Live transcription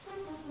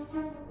Now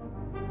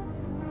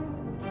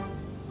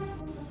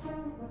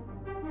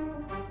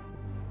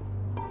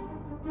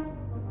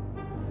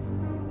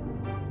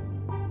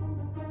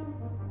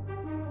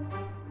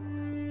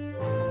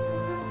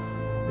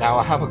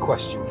I have a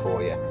question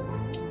for you.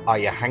 Are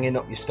you hanging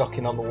up your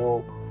stocking on the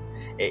wall?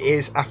 It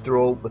is, after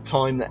all, the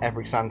time that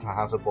every Santa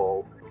has a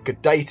ball.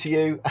 Good day to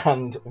you,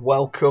 and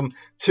welcome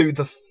to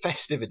the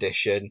festive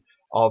edition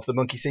of the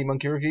Monkey See,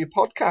 Monkey Review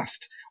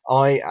podcast.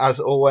 I,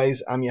 as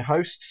always, am your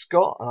host,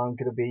 Scott, and I'm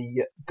going to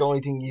be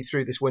guiding you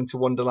through this winter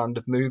wonderland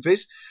of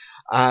movies.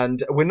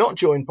 And we're not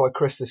joined by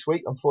Chris this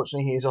week.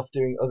 Unfortunately, he is off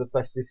doing other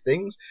festive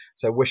things,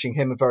 so wishing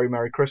him a very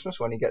Merry Christmas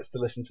when he gets to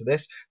listen to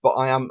this. But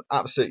I am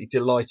absolutely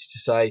delighted to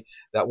say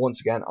that once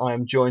again, I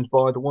am joined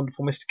by the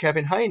wonderful Mr.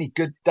 Kevin Haney.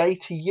 Good day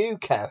to you,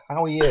 Kev.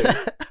 How are you?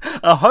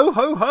 Oh, ho,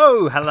 ho,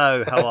 ho.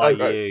 Hello, how are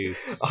you?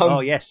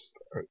 Oh, yes.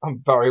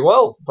 I'm very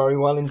well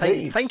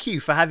indeed. Thank you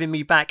for having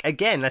me back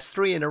again. That's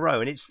 3 in a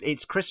row, and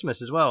it's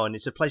Christmas as well, and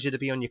it's a pleasure to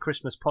be on your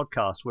Christmas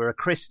podcast. We're a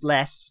Chris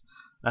less,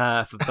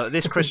 but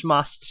this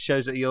Christmas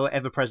shows that you're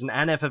ever present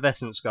and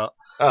effervescent, Scott.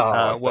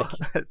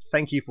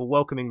 Thank you for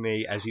welcoming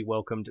me as you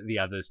welcomed the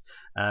others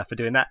for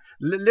doing that.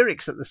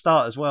 Lyrics at the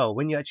start as well.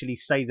 When you actually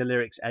say the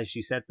lyrics as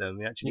you said them,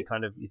 you actually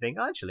you think,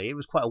 actually, it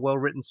was quite a well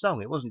written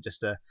song. It wasn't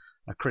just a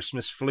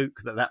Christmas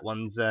fluke that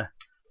one's.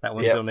 That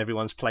one's on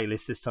everyone's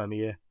playlist this time of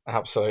year.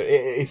 Absolutely.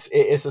 It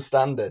is a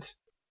standard.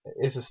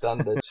 It is a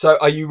standard. So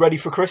are you ready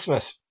for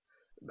Christmas?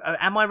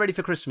 Am I ready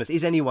for Christmas?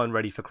 Is anyone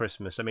ready for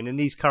Christmas? I mean, in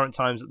these current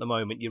times at the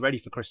moment, you're ready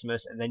for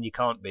Christmas and then you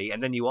can't be,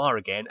 and then you are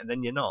again and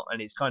then you're not.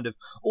 And it's kind of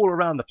all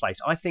around the place.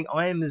 I think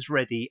I am as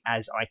ready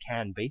as I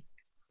can be.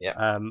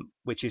 Yeah.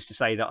 Which is to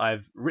say that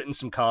I've written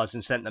some cards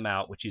and sent them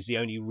out, which is the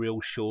only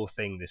real sure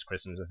thing this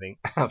Christmas, I think.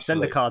 Absolutely.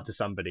 Send a card to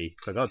somebody.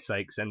 For God's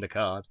sake, send a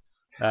card.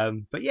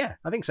 But yeah,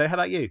 I think so. How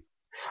about you?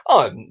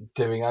 I'm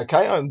doing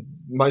okay. I've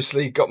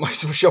mostly got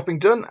most of my shopping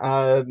done.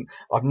 I've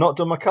not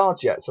done my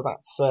cards yet, so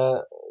that's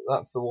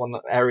the one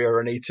area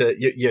I need to.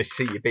 You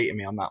see, you're beating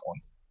me on that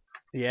one.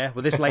 Yeah,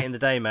 well, this late in the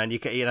day, man,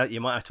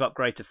 you might have to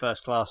upgrade to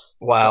first class.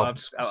 Wow,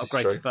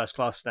 upgrade to first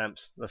class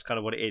stamps. That's kind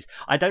of what it is.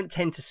 I don't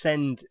tend to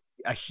send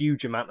a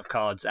huge amount of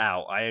cards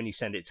out. I only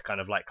send it to kind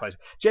of like close.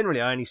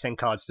 Generally, I only send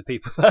cards to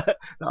people that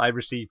I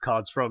receive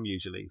cards from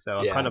usually. So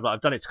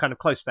I've done it to kind of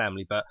close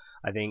family. But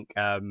I think,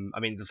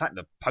 the fact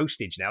that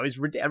postage now is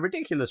a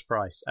ridiculous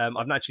price. I've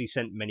not actually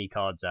sent many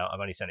cards out. I've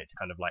only sent it to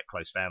kind of like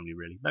close family,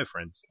 really. No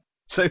friends.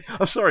 So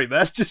I'm sorry,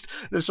 man.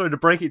 I'm sorry to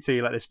break it to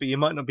you like this, but you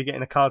might not be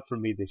getting a card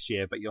from me this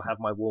year, but you'll have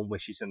my warm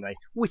wishes and a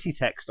witty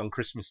text on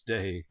Christmas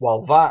Day.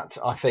 Well, that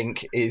I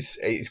think is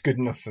good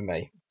enough for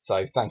me.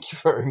 So thank you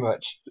very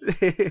much.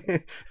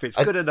 If it's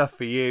good enough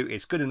for you,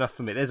 it's good enough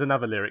for me. There's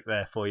another lyric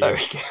there for you. There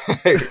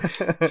we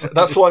go. So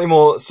that's slightly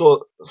more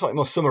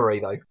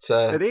summary though.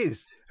 It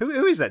is.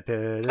 Who is that?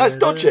 That's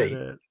Dodgy.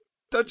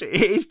 Dodgy.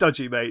 It is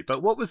Dodgy, mate.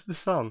 But what was the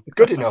song?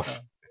 Good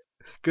enough.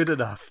 Good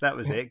enough. That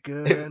was it.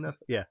 Good enough.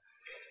 Yeah.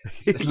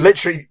 It's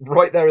literally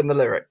right there in the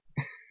lyric.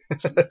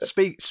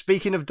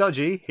 Speaking of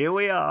Dodgy, here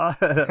we are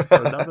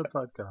for another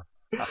podcast.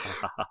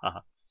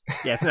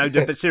 Yeah, no,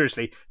 but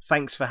seriously,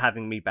 thanks for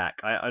having me back.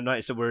 I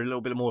noticed that we're a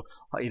little bit more,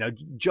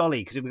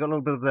 jolly because we've got a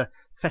little bit of the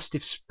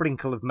festive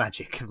sprinkle of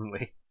magic, haven't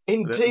we?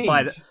 Indeed.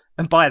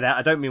 And by that,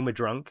 I don't mean we're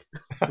drunk.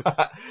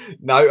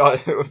 No,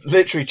 I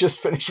literally just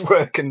finished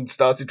work and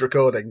started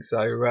recording. So,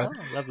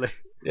 lovely.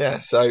 Yeah,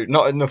 so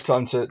not enough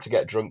time to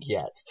get drunk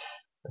yet.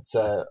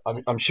 But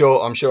I'm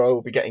sure I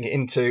will be getting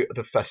into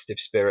the festive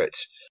spirit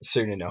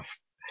soon enough.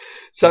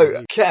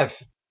 So, Kev,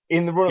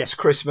 in the run-up to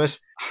Christmas,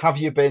 have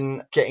you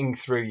been getting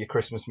through your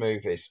Christmas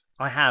movies?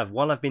 I have.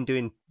 While I've been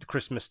doing the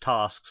Christmas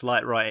tasks,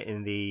 like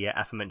writing the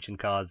aforementioned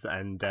cards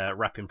and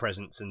wrapping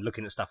presents and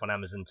looking at stuff on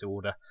Amazon to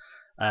order,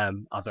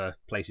 other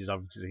places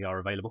obviously are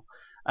available.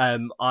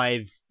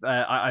 I've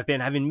been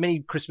having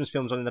many Christmas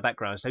films on in the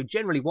background. So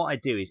generally what I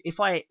do is if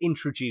I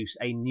introduce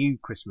a new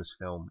Christmas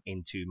film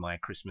into my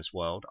Christmas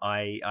world,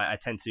 I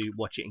tend to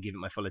watch it and give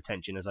it my full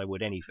attention as I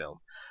would any film.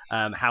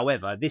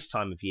 However, this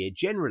time of year,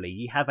 generally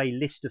you have a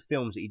list of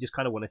films that you just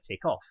kind of want to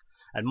tick off.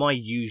 And my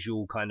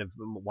usual kind of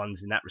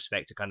ones in that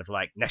respect are kind of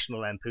like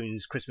National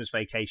Lampoon's Christmas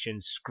Vacation,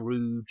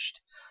 Scrooged,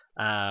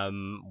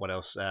 what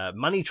else?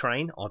 Money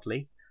Train,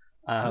 oddly.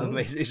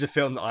 Is a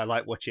film that I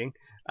like watching.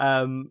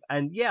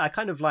 And yeah, I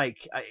kind of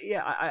like,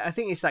 I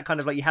think it's that kind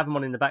of like you have them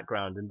on in the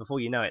background and before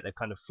you know it, they've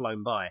kind of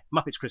flown by.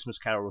 Muppets Christmas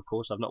Carol, of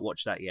course, I've not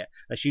watched that yet.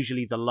 That's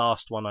usually the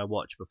last one I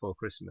watch before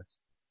Christmas.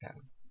 Yeah.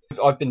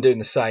 I've been doing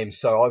the same,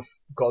 so I've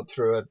gone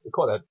through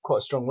quite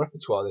a strong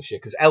repertoire this year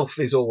because Elf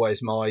is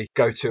always my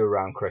go-to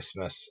around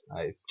Christmas.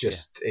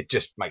 It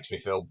just makes me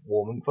feel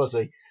warm and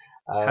fuzzy.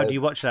 How do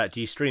you watch that?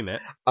 Do you stream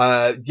it?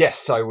 Yes,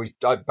 so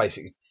I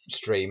basically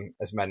stream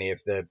as many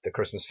of the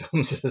Christmas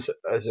films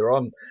as are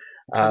on.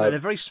 They're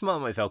very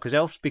smart, myself, because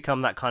Elf's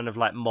become that kind of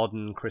like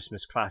modern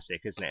Christmas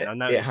classic, isn't it?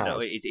 And I know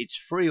it's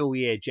free all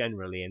year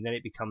generally, and then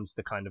it becomes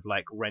the kind of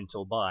like rent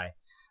or buy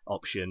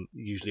option,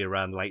 usually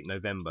around late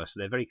November. So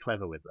they're very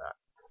clever with that.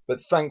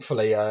 But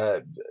thankfully,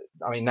 Now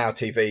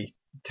TV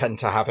tend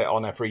to have it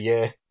on every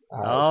year. as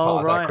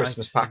part of their right,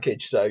 Christmas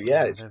package. So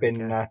yeah, it's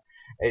been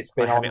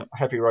on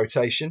heavy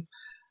rotation.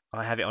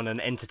 I have it on an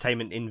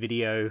Entertainment in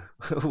Video,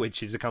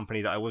 which is a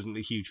company that I wasn't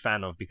a huge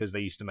fan of because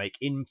they used to make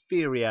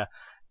inferior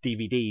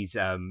DVDs,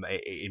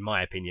 in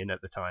my opinion,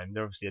 at the time.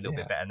 They're obviously a little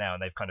bit better now,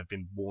 and they've kind of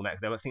been worn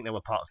out. I think they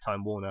were part of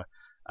Time Warner,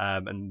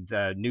 and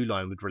New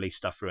Line would release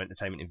stuff through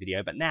Entertainment in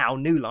Video. But now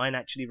New Line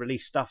actually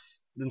release stuff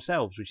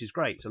themselves, which is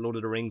great. So Lord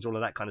of the Rings, all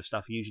of that kind of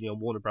stuff, usually on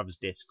Warner Brothers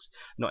discs,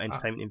 not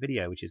Entertainment in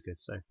Video, which is good.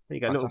 So there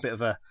you go, Fantastic.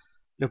 a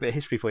little bit of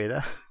history for you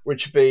there.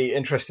 Which would be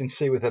interesting to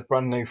see with the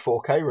brand new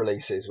 4K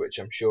releases, which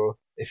I'm sure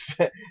if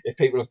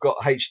people have got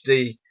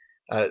HD,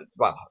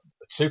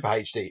 Super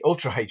HD,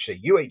 Ultra HD,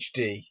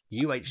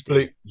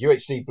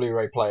 UHD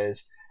Blu-ray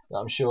players,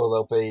 I'm sure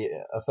there'll be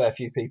a fair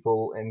few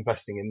people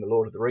investing in the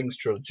Lord of the Rings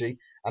trilogy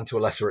and to a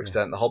lesser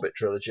extent the Hobbit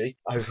trilogy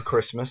over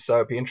Christmas. So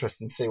it'd be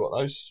interesting to see what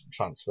those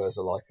transfers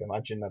are like. I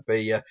imagine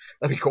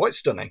they'd be quite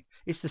stunning.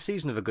 It's the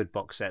season of a good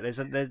box set. There's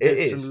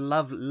some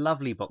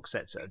lovely box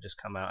sets that have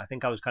just come out. I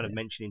think I was kind of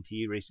mentioning to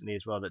you recently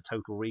as well that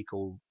Total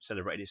Recall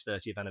celebrated its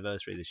 30th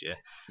anniversary this year.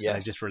 Yes.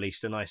 And they just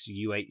released a nice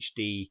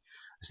UHD.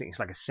 I think it's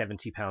like a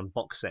 £70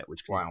 box set,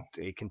 which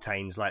it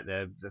contains like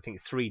I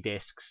think 3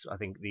 discs. I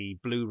think the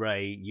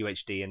Blu-ray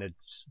UHD and a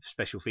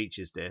special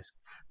features disc,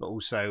 but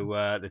also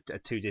a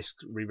 2-disc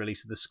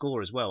re-release of the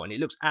score as well. And it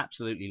looks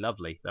absolutely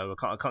lovely, though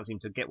I can't seem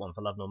to get one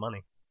for love nor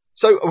money.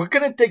 So we're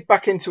going to dig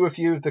back into a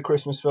few of the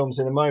Christmas films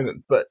in a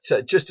moment, but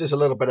just as a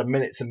little bit of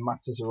minutes and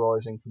matters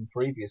arising from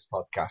previous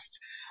podcasts.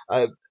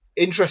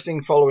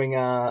 Interesting following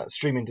our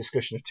streaming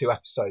discussion of 2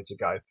 episodes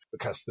ago,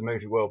 because the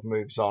movie world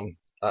moves on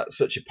at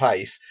such a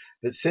pace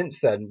that since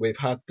then we've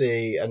had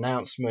the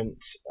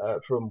announcement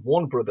from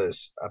Warner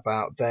Brothers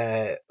about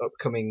their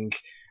upcoming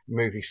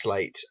movie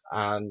slate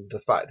and the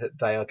fact that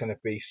they are going to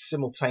be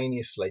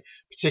simultaneously,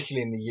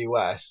 particularly in the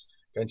US,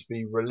 going to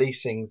be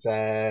releasing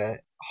their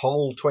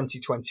whole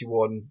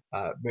 2021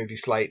 movie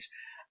slate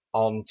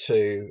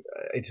into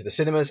the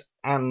cinemas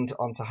and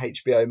onto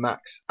HBO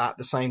Max at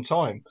the same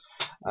time,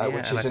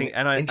 which is an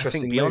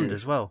interesting beyond move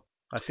as well.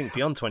 I think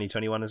beyond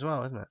 2021 as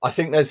well, isn't it? I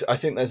think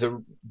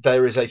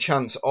there is a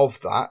chance of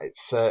that.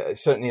 It's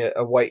certainly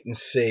a wait and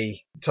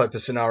see type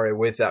of scenario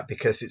with that,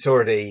 because it's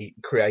already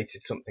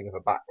created something of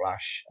a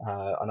backlash.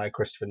 I know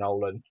Christopher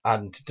Nolan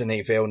and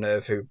Denis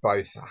Villeneuve, who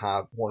both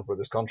have Warner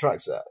Brothers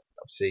contracts.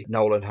 Obviously,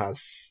 Nolan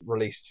has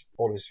released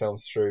all of his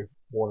films through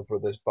Warner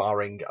Brothers,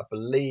 barring, I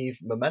believe,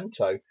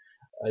 Memento.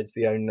 Is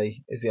the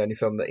only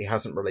film that he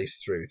hasn't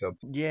released through them.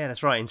 Yeah,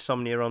 that's right.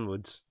 Insomnia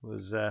onwards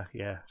was so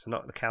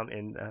not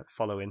counting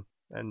Following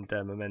and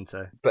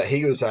Memento. But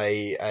he was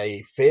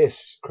a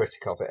fierce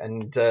critic of it,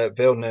 and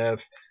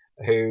Villeneuve,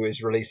 who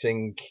is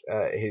releasing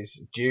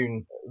his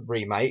Dune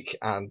remake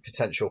and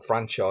potential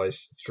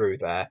franchise through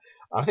there,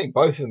 I think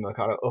both of them are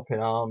kind of up in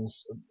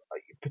arms,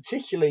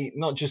 particularly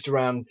not just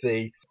around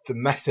the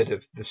method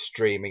of the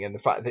streaming and the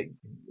fact that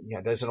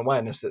there's an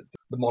awareness that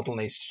the model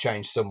needs to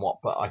change somewhat,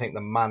 but I think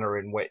the manner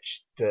in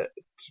which the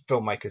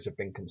filmmakers have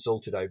been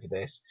consulted over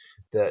this,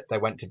 that they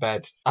went to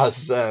bed,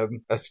 as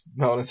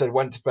Nolan said,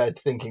 went to bed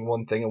thinking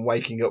one thing and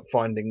waking up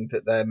finding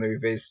that their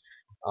movies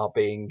are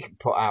being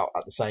put out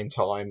at the same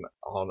time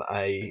on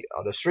a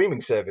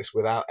streaming service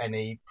without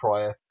any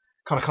prior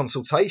kind of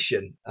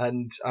consultation.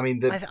 And I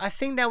mean, I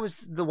think that was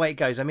the way it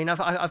goes. I mean,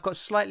 I've got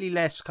slightly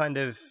less kind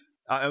of.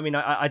 I mean,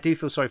 I do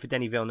feel sorry for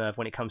Denis Villeneuve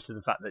when it comes to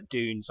the fact that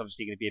Dune's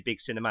obviously going to be a big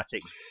cinematic,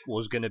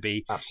 was going to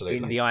be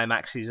in the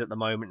IMAXs at the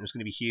moment, and was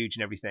going to be huge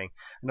and everything.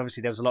 And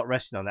obviously there was a lot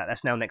resting on that.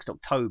 That's now next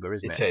October,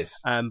 isn't it? It is.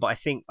 But I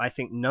think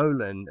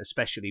Nolan,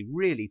 especially,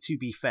 really, to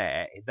be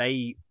fair,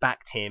 they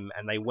backed him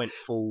and they went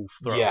full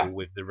throttle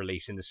with the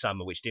release in the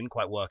summer, which didn't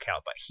quite work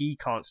out. But he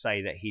can't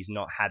say that he's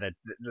not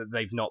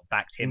they've not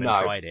backed him and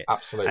tried it.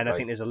 Absolutely. And I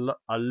think there's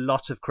a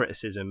lot of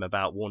criticism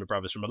about Warner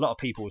Brothers from a lot of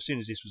people. As soon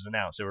as this was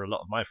announced, there were a lot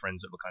of my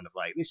friends that were kind of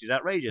like, this is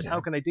outrageous. How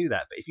can they do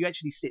that? But if you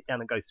actually sit down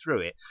and go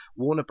through it,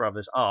 Warner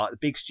Brothers are a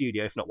big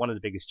studio, if not one of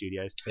the biggest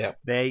studios.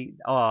 They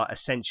are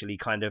essentially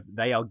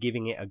they are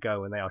giving it a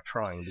go, and they are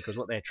trying, because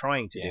what they're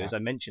trying to do, as I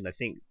mentioned, I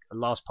think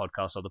last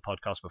podcast or the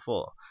podcast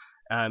before,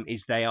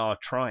 is they're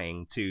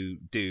trying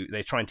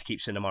to keep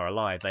cinema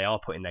alive. They are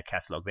putting their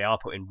catalogue. They are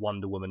putting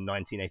Wonder Woman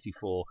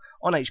 1984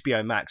 on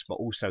HBO Max, but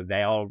also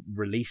they are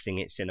releasing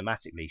it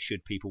cinematically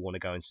should people want to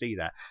go and see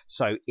that.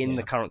 So in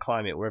the current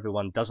climate where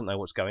everyone doesn't know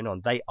what's going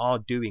on, they are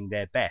doing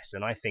their best,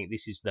 and I think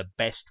this is the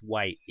best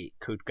way it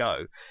could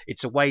go.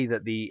 It's a way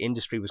that the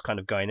industry was kind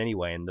of going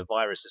anyway, and the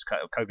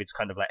COVID's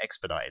kind of like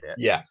expedited it.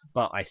 Yeah.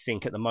 But I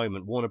think at the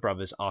moment Warner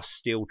Brothers are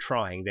still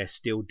trying. They're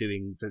still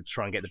doing to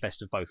try and get the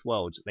best of both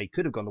worlds. They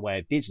could have gone the way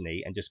of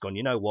Disney and just gone,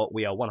 you know what,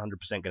 we are 100%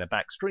 going to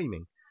back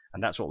streaming,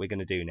 and that's what we're going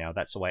to do now.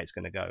 That's the way it's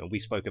going to go. And we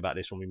spoke about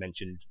this when we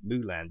mentioned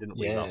Mulan, didn't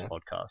we, last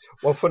podcast?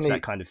 Well, funny,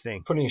 that kind of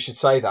thing. Funny you should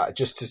say that.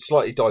 Just to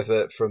slightly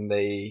divert from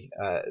the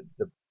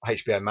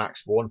HBO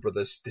Max Warner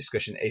Brothers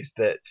discussion, is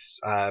that,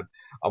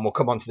 and we'll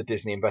come on to the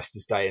Disney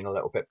Investors Day in a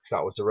little bit, because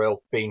that was a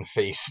real bean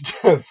feast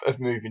of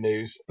movie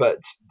news. But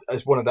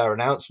as one of their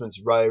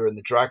announcements, Raya and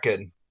the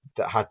Dragon,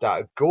 that had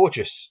that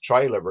gorgeous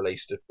trailer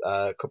released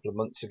a couple of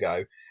months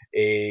ago,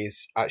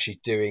 is actually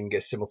doing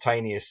a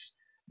simultaneous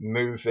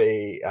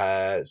movie,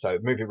 so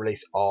movie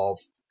release of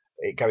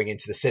it going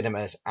into the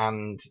cinemas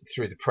and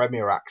through the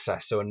Premier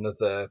Access, so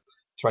another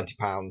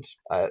 £20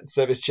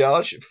 service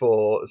charge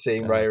for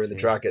seeing Raya and the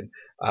Dragon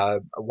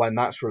when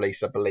that's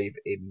released, I believe,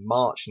 in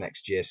March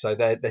next year. So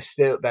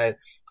they're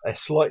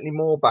slightly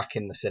more back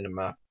in the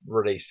cinema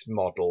release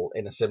model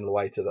in a similar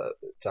way to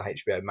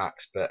HBO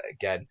Max, but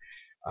again,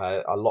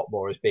 a lot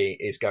more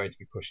is going to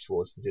be pushed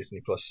towards the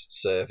Disney Plus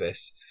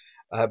service.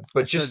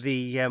 But just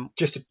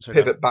to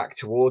pivot back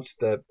towards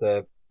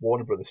the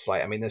Warner Brothers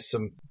slate, I mean, there's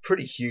some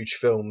pretty huge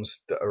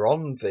films that are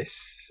on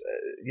this,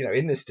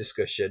 in this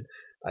discussion.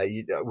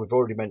 We've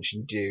already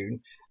mentioned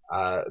Dune.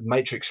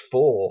 Matrix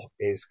 4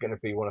 is going to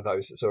be one of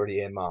those that's already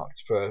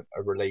earmarked for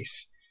a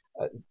release,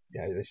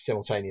 this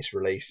simultaneous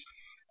release.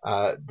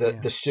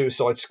 The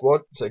Suicide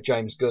Squad, so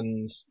James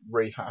Gunn's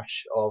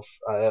rehash of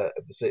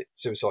the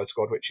Suicide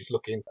Squad, which is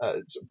looking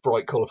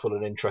bright, colourful,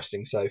 and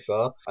interesting so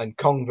far, and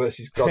Kong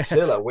versus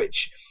Godzilla,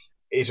 which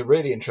is a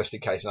really interesting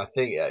case. And I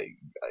think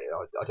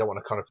I don't want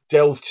to kind of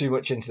delve too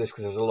much into this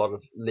because there's a lot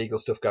of legal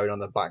stuff going on in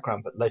the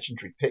background. But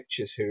Legendary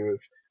Pictures, who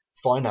have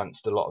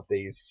financed a lot of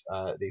these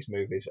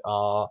movies,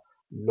 are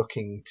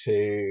looking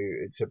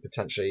to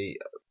potentially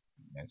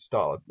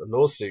start a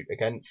lawsuit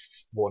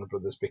against Warner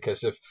Brothers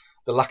because of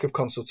the lack of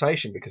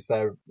consultation, because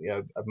they're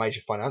a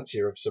major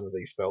financier of some of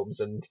these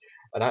films, and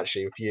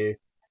actually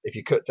if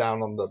you cut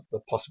down on the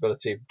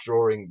possibility of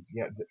drawing,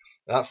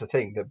 that's the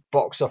thing. The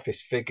box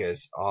office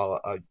figures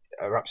are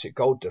absolute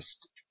gold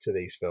dust to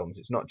these films.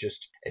 It's not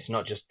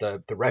just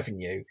the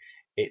revenue,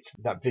 it's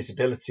that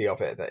visibility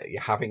of it, that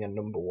you're having a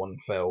number one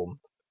film,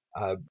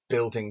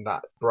 building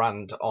that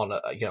brand on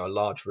a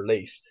large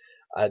release,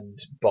 and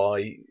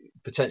by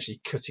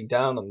potentially cutting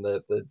down on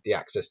the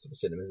access to the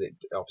cinemas, it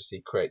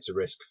obviously creates a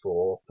risk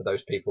for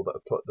those people that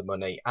have put the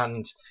money,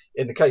 and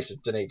in the case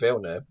of Denis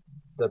Villeneuve,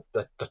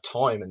 the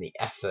time and the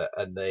effort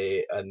and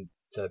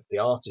the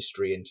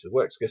artistry into the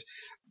works. Because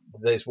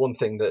there's one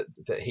thing that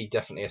he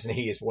definitely is, and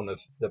he is one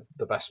of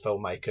the best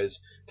filmmakers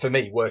for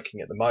me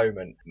working at the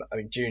moment. I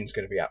mean, Dune's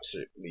going to be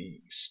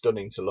absolutely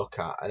stunning to look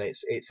at, and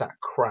it's that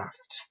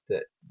craft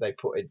that they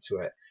put into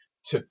it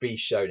to be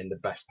shown in the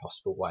best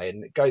possible way.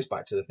 And it goes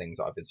back to the things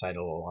that I've been saying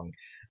all along.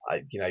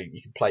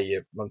 You can play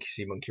your monkey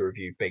see monkey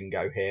review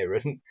bingo here,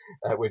 and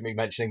with me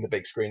mentioning the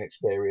big screen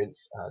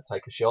experience,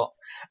 take a shot.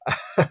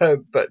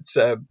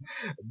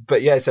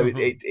 but yeah, so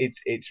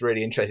it's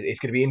really interesting.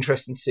 It's going to be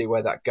interesting to see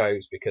where that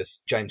goes,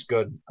 because James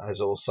Gunn has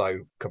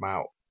also come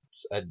out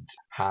and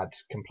had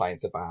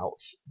complaints about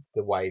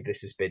the way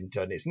this has been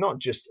done. It's not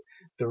just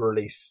the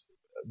release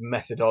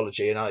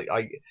methodology, and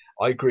I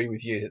agree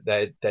with you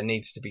that there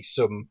needs to be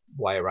some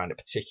way around it,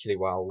 particularly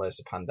while there's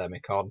a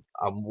pandemic on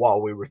and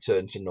while we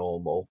return to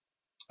normal,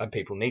 and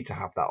people need to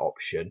have that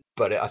option.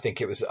 But I think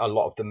it was a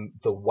lot of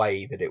the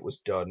way that it was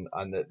done,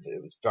 and that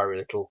there was very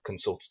little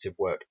consultative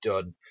work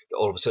done.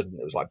 All of a sudden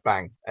it was like,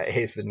 bang,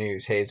 here's the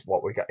news, here's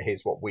what we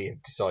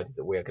have decided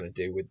that we're going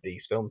to do with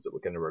these films that we're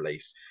going to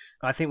release.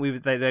 I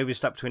think they were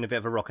stuck between a bit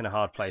of a rock and a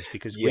hard place,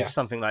 because with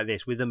something like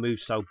this, with a move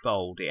so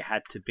bold, it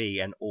had to be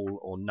an all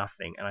or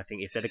nothing. And I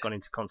think if they'd have gone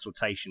into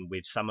consultation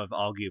with some of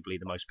arguably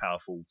the most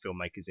powerful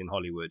filmmakers in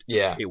Hollywood,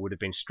 it would have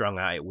been strung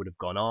out, it would have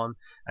gone on,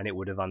 and it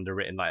would have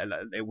underwritten,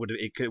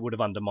 it would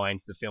have undermined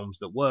the films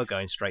that were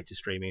going straight to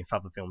streaming. If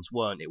other films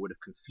weren't, it would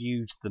have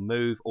confused the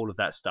move, all of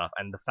that stuff.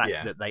 And the fact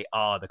that they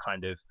are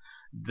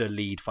the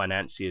lead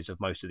financiers of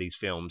most of these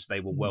films, they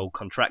were well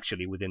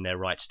contractually within their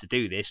rights to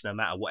do this, no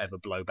matter whatever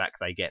blowback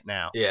they get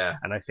now.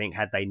 And I think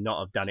had they not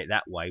have done it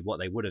that way, what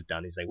they would have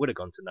done is they would have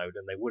gone to Nolan,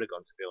 they would have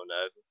gone to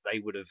Villeneuve, they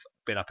would have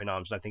been up in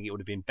arms. And I think it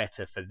would have been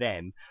better for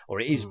them, or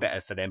it is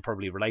better for them,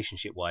 probably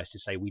relationship wise, to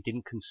say we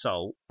didn't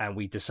consult and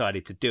we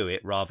decided to do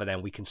it, rather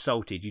than we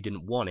consulted, you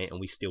didn't want it, and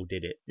we still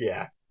did it.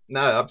 No,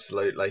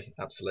 absolutely.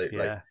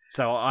 Yeah.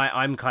 So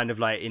I'm kind of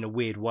like, in a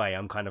weird way,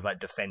 I'm kind of like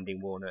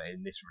defending Warner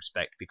in this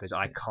respect, because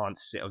I can't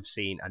have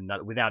seen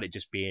another, without it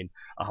just being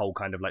a whole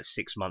kind of like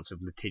 6 months of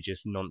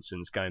litigious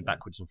nonsense going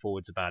backwards and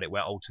forwards about it,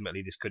 where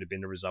ultimately this could have been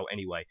the result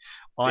anyway.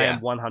 I am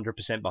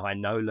 100%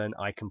 behind Nolan.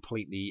 I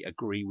completely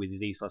agree with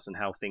his ethos and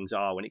how things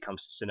are when it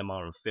comes to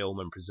cinema and film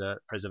and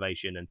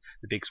preservation and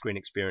the big screen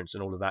experience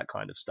and all of that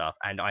kind of stuff.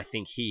 And I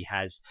think he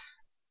has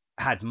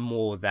had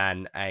more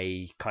than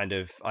a kind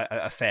of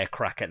a fair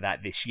crack at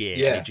that this year.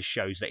 And it just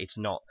shows that it's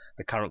not,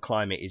 the current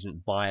climate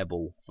isn't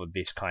viable for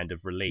this kind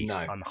of release. No.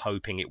 I'm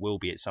hoping it will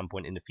be at some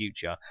point in the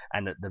future,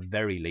 and at the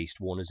very least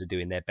Warners are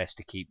doing their best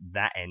to keep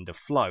that end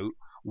afloat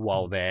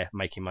while they're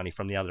making money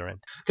from the other end.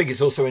 I think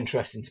it's also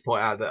interesting to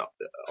point out that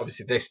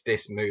obviously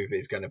this move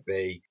is going to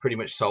be pretty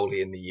much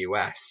solely in the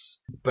US,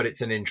 but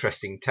it's an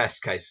interesting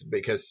test case,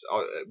 because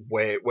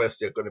we're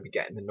still going to be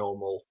getting the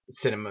normal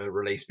cinema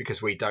release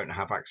because we don't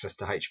have access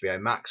to HBO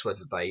Max.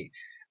 Whether they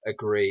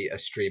agree a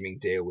streaming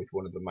deal with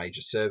one of the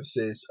major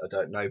services, I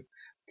don't know.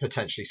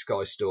 Potentially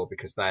Sky Store,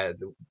 because they're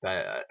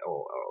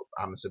or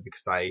Amazon,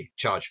 because they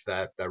charge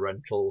for their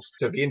rentals.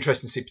 So it'd be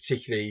interesting to see,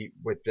 particularly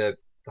with the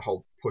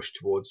whole push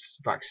towards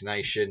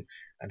vaccination,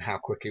 and how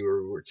quickly we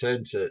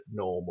return to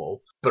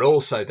normal. But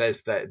also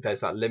there's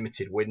that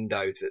limited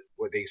window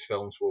where these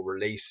films will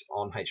release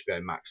on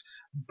HBO Max,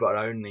 but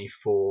only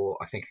for,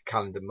 I think, a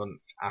calendar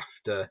month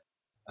after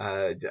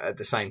at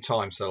the same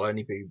time, so they'll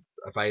only be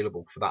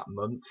available for that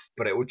month.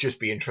 But it would just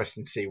be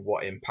interesting to see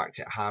what impact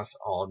it has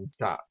on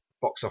that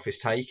box office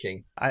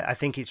taking. I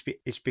think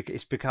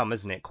it's become,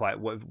 isn't it, quite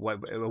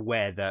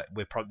aware that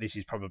this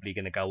is probably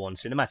going to go on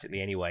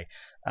cinematically anyway.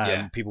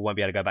 People won't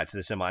be able to go back to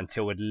the cinema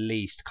until at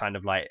least kind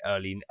of like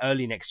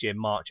early next year,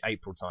 March,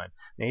 April time.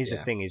 Now here's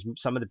the thing: is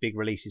some of the big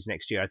releases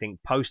next year, I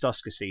think post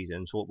Oscar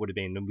seasons, what would have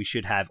been, and we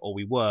should have, or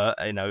we were,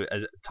 at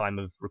the time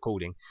of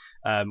recording,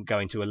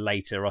 going to a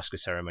later Oscar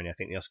ceremony. I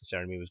think the Oscar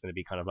ceremony was going to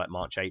be kind of like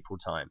March, April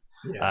time,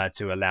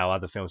 to allow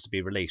other films to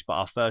be released. But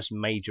our first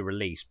major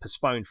release,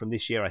 postponed from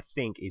this year, I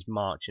think, is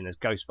March, and as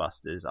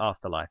Ghostbusters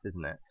Afterlife,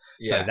 isn't it?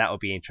 So that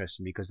would be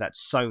interesting, because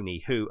that's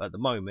Sony, who at the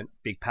moment,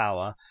 big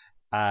power,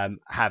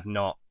 have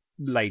not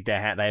laid their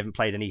hand. They haven't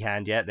played any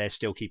hand yet. They're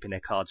still keeping their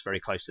cards very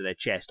close to their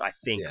chest, I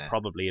think,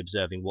 probably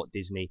observing what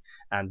Disney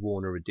and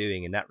Warner are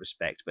doing in that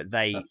respect. But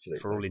they,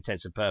 for all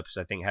intents and purposes,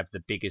 I think, have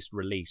the biggest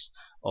release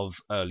of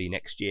early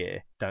next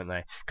year, don't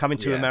they? Coming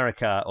to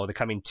America, or the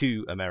Coming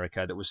to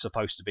America, that was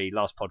supposed to be,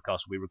 last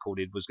podcast we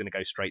recorded, was going to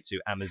go straight to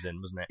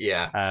Amazon, wasn't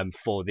it?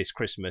 For this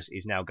Christmas,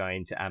 is now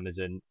going to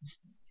Amazon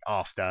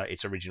after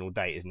its original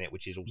date, isn't it?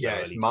 Which is also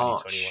early it's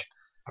March.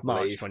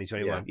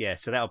 2021.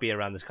 So that'll be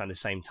around this kind of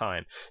same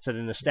time. So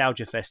the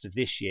Nostalgia Fest of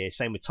this year,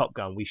 same with Top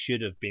Gun. We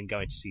should have been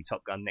going to see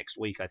Top Gun next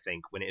week, I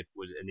think, when it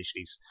was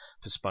initially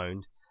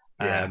postponed.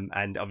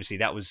 And obviously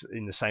that was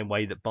in the same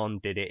way that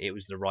Bond did it. It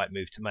was the right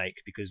move to make,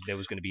 because there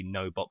was going to be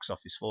no box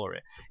office for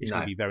it. It's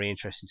going to be very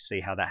interesting to see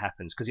how that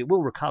happens, because it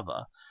will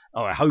recover.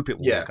 Oh, I hope it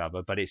will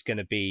recover, but it's going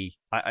to be,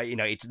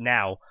 it's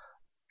now.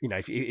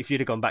 If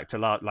you'd have gone back to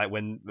like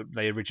when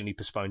they originally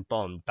postponed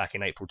Bond back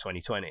in April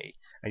 2020,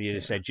 and you'd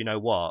have said, you know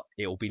what,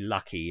 it will be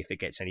lucky if it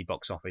gets any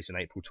box office in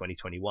April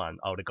 2021,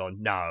 I would have gone,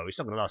 no, it's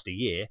not going to last a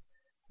year.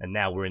 And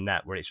now we're in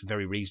that where it's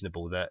very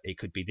reasonable that it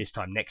could be this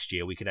time next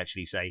year we could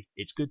actually say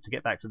it's good to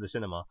get back to the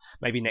cinema.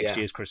 Maybe next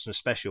year's Christmas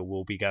special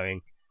will be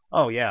going,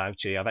 oh yeah,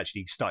 I've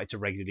actually started to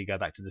regularly go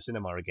back to the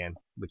cinema again,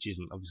 which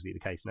isn't obviously the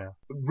case now.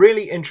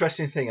 Really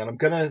interesting thing, and I'm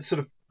going to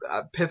sort of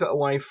pivot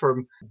away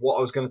from what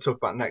I was going to talk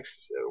about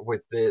next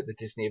with the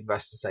Disney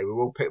Investor Day. We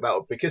will pick that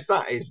up, because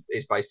that is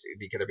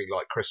basically going to be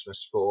like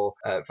Christmas for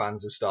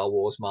fans of Star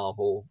Wars,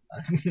 Marvel,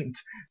 and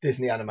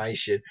Disney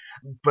animation.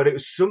 But it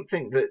was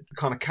something that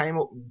kind of came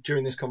up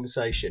during this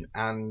conversation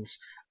and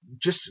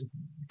just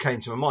came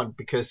to my mind,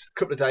 because a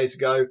couple of days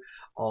ago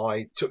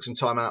I took some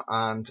time out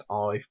and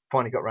I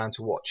finally got around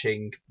to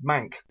watching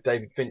Mank,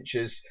 David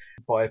Fincher's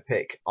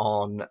biopic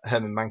on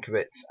Herman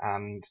Mankiewicz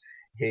and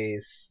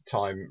his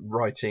time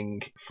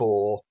writing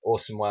for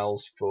Orson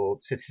Welles for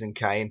Citizen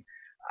Kane,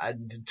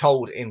 and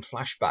told in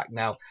flashback.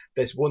 Now,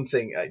 there's one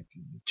thing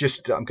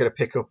I'm going to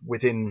pick up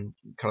within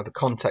kind of the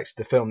context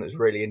of the film that's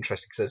really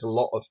interesting, because there's a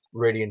lot of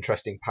really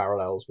interesting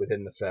parallels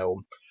within the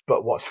film.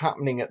 But what's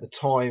happening at the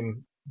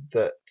time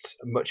that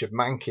much of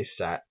Mank is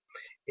set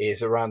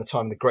is around the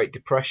time of the Great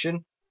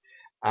Depression,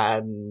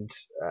 and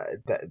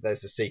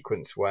there's a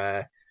sequence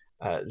where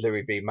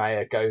Louis B.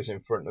 Mayer goes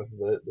in front of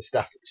the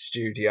staff at the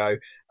studio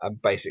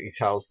and basically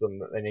tells them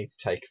that they need to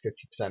take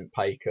a 50%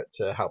 pay cut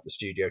to help the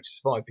studio to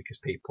survive, because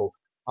people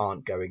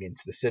aren't going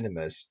into the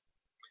cinemas.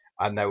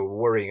 And they were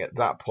worrying at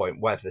that point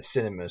whether the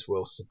cinemas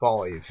will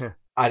survive.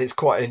 And it's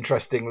quite an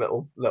interesting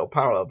little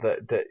parallel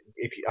that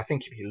if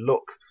you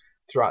look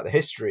throughout the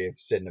history of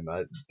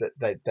cinema,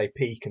 that they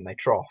peak and they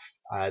trough,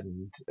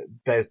 and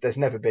there's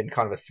never been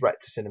kind of a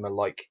threat to cinema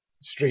like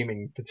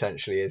streaming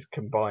potentially is,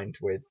 combined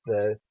with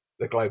the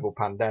global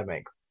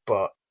pandemic.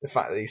 But the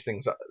fact that these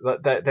things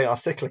they are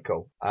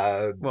cyclical.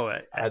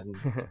 And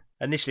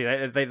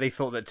initially they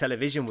thought that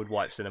television would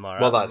wipe cinema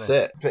out. Well, that's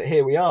it. But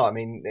here we are. I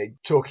mean,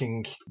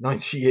 talking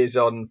 90 years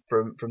on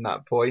from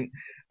that point.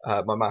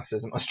 My maths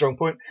isn't my strong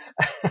point,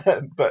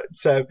 but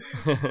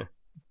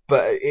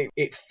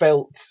it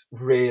felt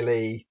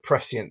really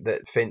prescient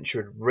that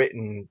Fincher had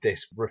written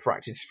this,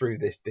 refracted through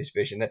this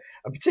vision,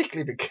 and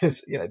particularly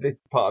because this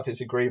part of his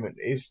agreement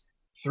is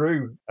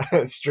through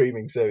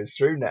streaming service,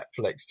 through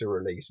Netflix, to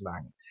release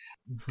Mank.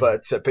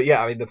 But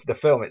yeah, I mean the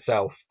film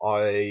itself,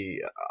 I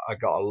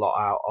got a lot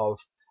out of,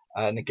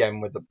 and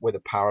again with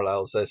the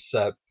parallels,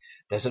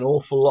 there's an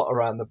awful lot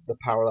around the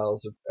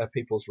parallels of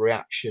people's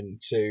reaction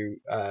to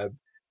the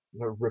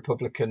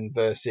Republican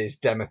versus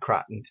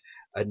Democrat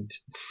and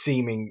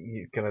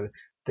seeming kind of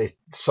the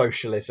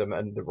socialism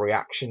and the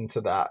reaction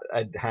to that,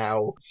 and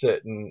how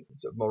certain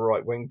sort of more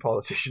right-wing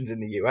politicians in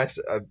the US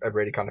are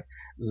really kind of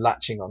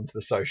latching onto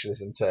the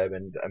socialism term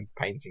and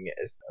painting it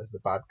as the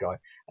bad guy.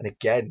 And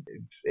again,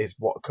 it's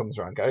what comes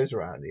around goes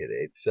around.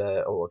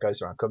 Or what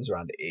goes around comes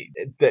around.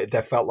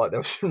 There felt like there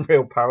were some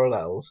real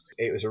parallels.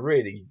 It was a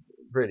really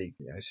really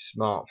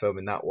smart film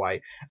in that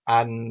way.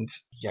 And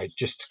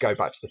just to go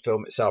back to the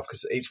film itself,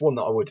 because it's one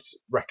that I would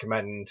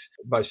recommend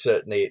most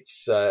certainly.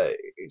 It's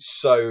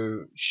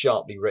so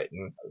sharply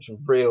written, some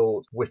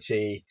real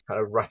witty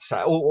kind of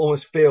rat-a-tat,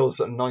 almost feels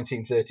a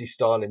 1930s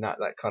style in that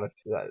kind of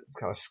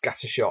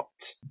scattershot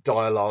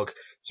dialogue,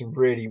 some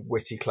really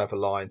witty, clever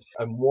lines,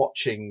 and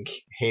watching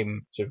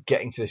him sort of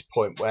getting to this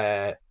point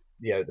where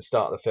at the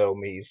start of the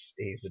film he's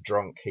a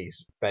drunk,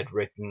 he's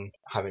bedridden,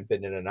 having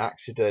been in an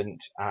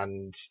accident,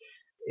 and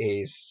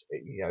is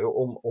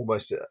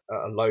almost at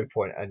a low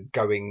point, and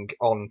going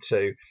on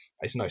to,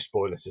 it's no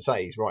spoiler to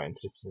say, he's writing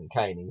Citizen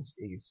Kane.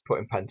 He's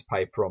putting pen to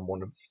paper on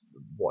one of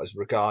what is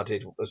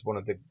regarded as one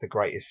of the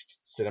greatest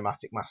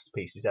cinematic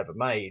masterpieces ever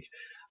made.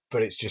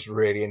 But it's just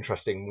really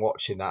interesting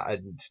watching that,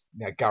 and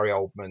Gary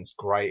Oldman's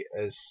great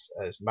as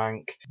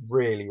Mank,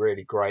 really,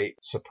 really great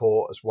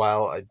support as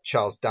well. And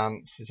Charles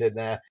Dance is in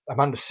there.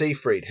 Amanda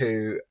Seyfried,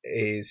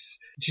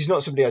 she's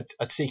not somebody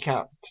I'd seek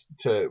out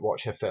to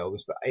watch her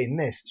films, but in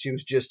this she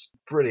was just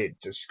brilliant.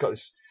 She's got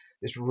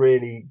this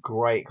really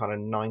great kind of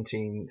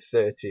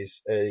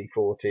 1930s, early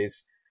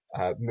 40s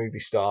movie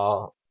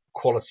star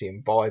quality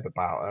and vibe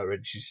about her,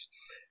 and she's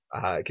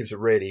gives a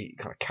really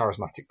kind of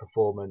charismatic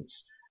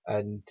performance.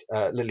 And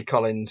Lily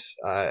Collins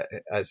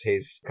as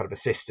his kind of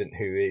assistant,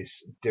 who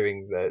is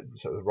doing the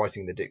sort of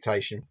writing the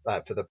dictation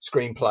for the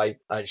screenplay.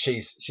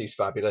 She's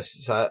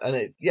fabulous.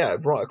 And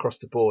right across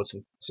the board,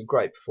 some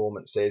great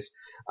performances,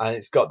 and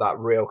it's got that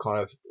real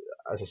kind of,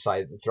 as I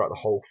say, throughout the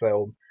whole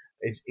film,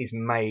 is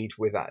made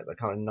with that the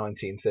kind of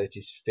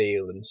 1930s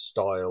feel and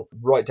style,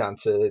 right down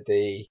to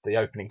the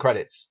opening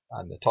credits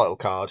and the title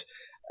card.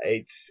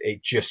 It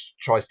just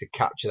tries to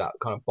capture that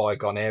kind of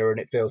bygone era, and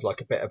it feels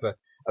like a bit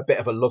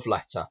of a love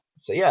letter.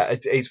 So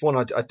it's one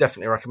I'd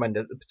definitely recommend,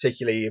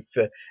 particularly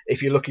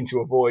if you're looking to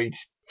avoid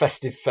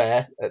festive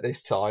fare at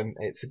this time.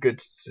 It's a good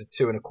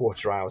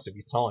 2.25 hours of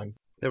your time.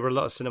 There were a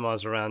lot of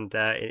cinemas around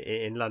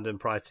in London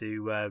prior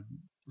to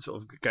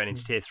sort of going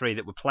into tier 3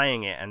 that were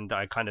playing it, and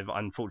I kind of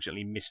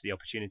unfortunately missed the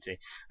opportunity.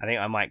 I think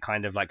I might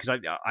kind of because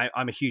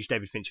I'm a huge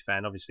David Fincher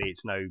fan. Obviously,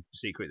 it's no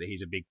secret that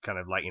he's a big kind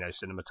of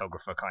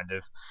cinematographer, kind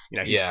of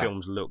his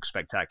films look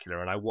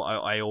spectacular, and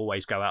I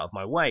always go out of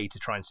my way to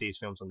try and see his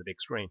films on the big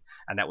screen,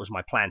 and that was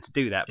my plan to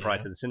do that prior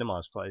to the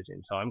cinemas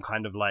closing. So I'm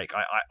kind of like,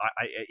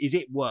 is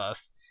it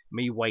worth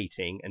me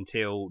waiting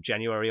until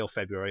January or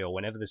February or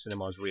whenever the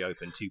cinemas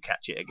reopen to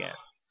catch it again?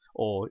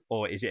 Or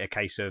is it a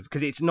case of,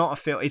 because it's not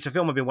a film, it's a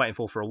film I've been waiting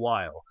for a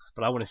while,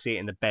 but I want to see it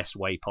in the best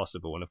way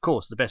possible. And of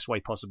course, the best way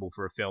possible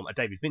for a film, a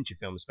David Fincher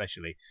film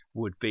especially,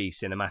 would be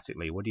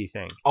cinematically. What do you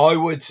think? I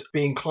would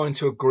be inclined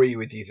to agree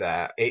with you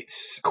there.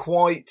 It's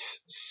quite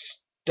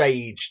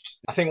staged.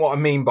 I think what I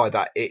mean by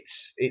that,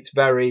 it's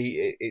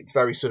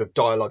very sort of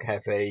dialogue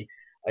heavy.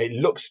 It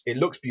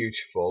looks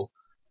beautiful,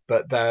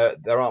 but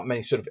there aren't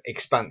many sort of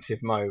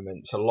expansive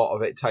moments. A lot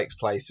of it takes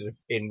place sort of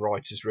in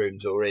writers'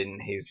 rooms or in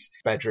his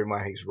bedroom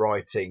where he's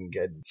writing,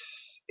 and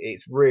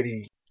it's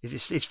really.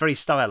 It's very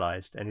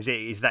stylized, and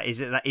is that kind it's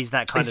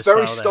of? It's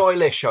very style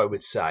stylish, I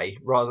would say.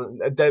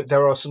 Rather,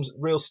 there are some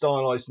real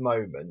stylized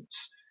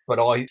moments,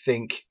 but I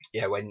think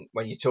when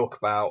you talk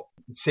about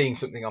seeing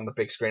something on the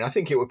big screen, I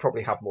think it would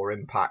probably have more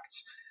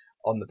impact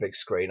on the big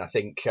screen. I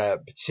think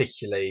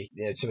particularly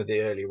some of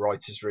the early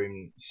writers'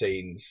 room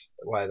scenes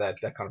where they're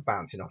kind of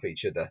bouncing off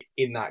each other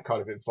in that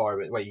kind of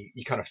environment where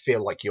you kind of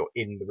feel like you're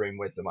in the room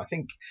with them. I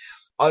think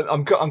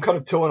I'm kind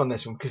of torn on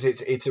this one because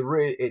it's a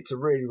really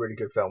really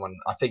good film, and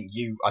I think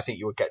you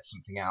would get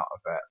something out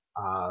of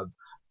it.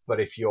 But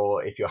if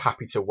you're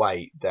happy to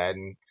wait,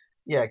 then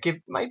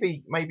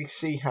maybe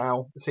see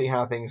how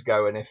things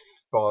go, and if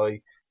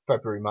by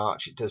February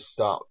March it does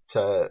start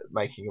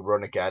making a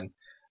run again.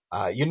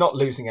 You're not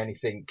losing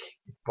anything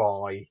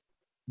by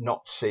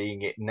not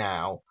seeing it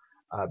now,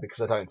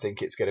 because I don't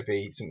think it's going to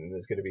be something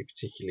that's going to be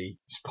particularly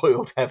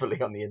spoiled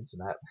heavily on the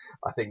internet.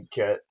 I think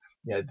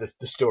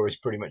the story's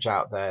pretty much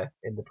out there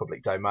in the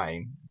public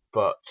domain.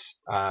 But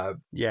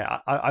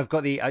I've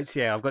got the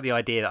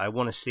idea that I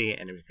want to see it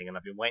and everything, and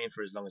I've been waiting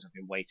for as long as I've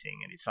been waiting,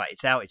 and it's like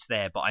it's out, it's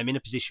there. But I'm in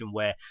a position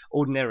where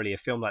ordinarily a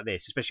film like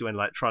this, especially when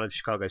like Trial of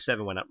Chicago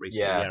 7 went up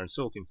recently, the Aaron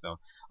Sorkin film,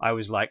 I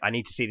was like, I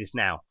need to see this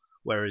now.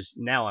 Whereas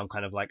now I'm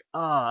kind of like,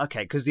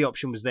 okay, because the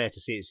option was there to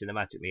see it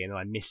cinematically, and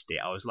I missed it.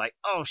 I was like,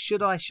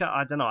 should I?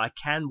 I don't know. I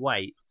can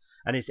wait.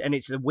 And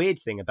it's a weird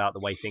thing about the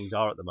way things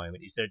are at the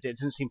moment is there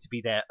doesn't seem to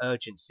be their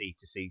urgency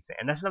to see things.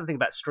 And that's another thing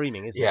about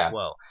streaming, isn't it? As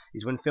well,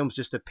 is when films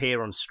just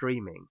appear on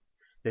streaming,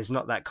 there's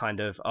not that kind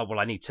of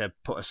I need to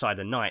put aside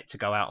a night to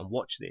go out and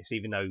watch this,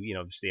 even though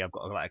obviously I've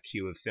got like a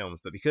queue of films,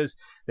 but because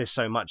there's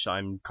so much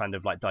I'm kind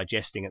of like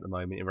digesting at the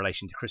moment in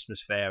relation to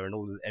Christmas fair and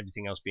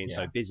everything else being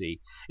so busy,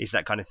 it's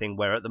that kind of thing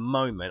where at the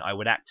moment I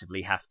would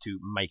actively have to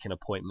make an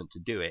appointment to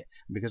do it.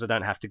 And because I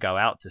don't have to go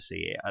out to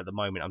see it at the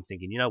moment, I'm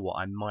thinking, you know what,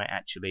 I might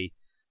actually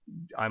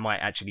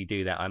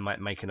do that. I might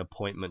make an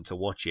appointment to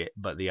watch it,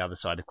 but the other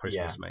side of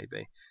Christmas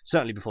maybe.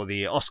 Certainly before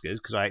the Oscars,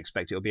 because I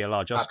expect it'll be a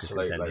large Oscars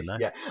contender now.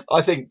 Yeah,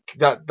 I think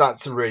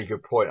that's a really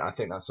good point. I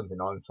think that's something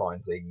I'm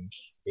finding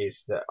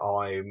is that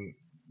I'm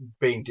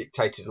being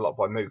dictated a lot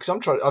by mood,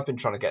 because I've been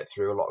trying to get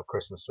through a lot of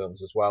Christmas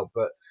films as well,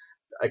 but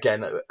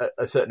again,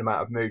 a certain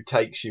amount of mood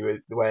takes you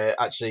where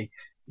actually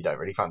you don't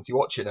really fancy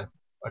watching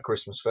a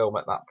Christmas film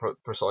at that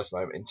precise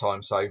moment in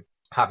time. So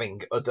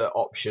having other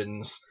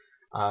options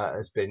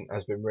has been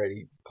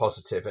really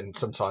positive. And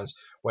sometimes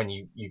when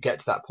you get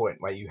to that point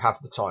where you have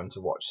the time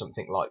to watch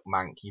something like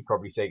Mank, you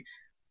probably think,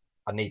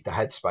 I need the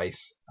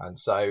headspace. And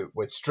so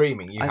with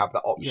streaming, you have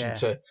that option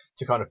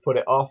to kind of put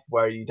it off,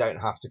 where you don't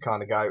have to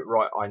kind of go,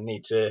 right, I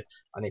need to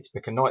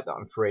pick a night that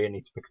I'm free, I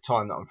need to pick a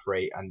time that I'm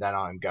free, and then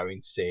I'm going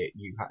to see it.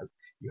 You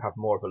have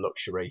more of a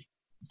luxury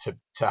to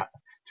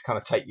kind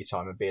of take your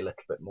time and be a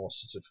little bit more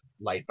sort of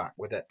laid back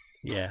with it.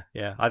 Yeah.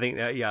 I think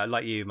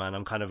like you, man.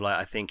 I'm kind of like,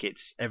 I think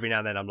it's every now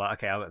and then I'm like,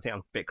 okay, I think I'm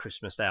a bit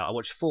Christmased out. I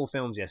watched 4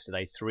 films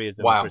yesterday, 3 of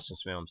them were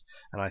Christmas films,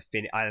 and I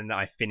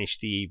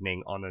finished the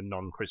evening on a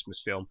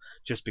non-Christmas film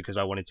just because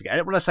I wanted to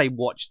get. When I say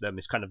watch them,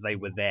 it's kind of they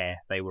were there,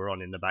 they were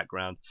on in the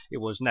background. It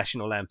was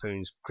National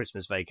Lampoon's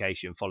Christmas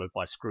Vacation, followed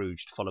by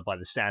Scrooged, followed by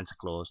the Santa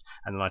Claus,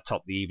 and then I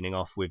topped the evening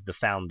off with The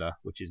Founder,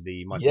 which is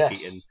the Michael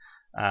Keaton.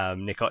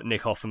 Nick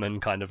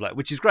Offerman kind of like,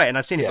 which is great, and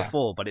I've seen it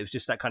before, but it was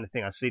just that kind of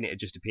thing. I've seen it had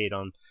just appeared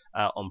on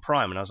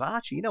Prime, and I was like,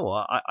 actually, you know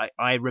what?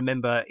 I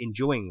remember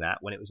enjoying that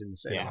when it was in the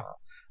cinema,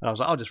 and I was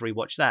like, I'll just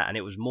rewatch that. And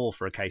it was more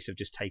for a case of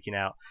just taking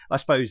out, I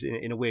suppose,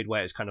 in a weird way,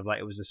 it was kind of like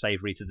it was the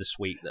savoury to the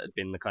sweet that had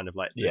been the kind of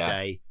like the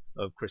day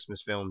of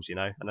Christmas films, you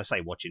know. And I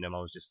say watching them,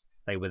 I was just,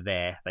 they were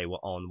there, they were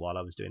on while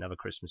I was doing other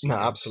Christmas. No,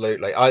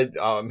 absolutely. I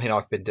mean,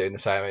 I've been doing the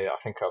same. I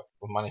think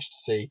I've managed to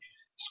see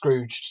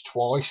Scrooged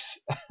twice.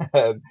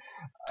 I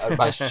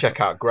managed to check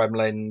out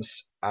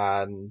Gremlins,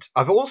 and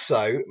I've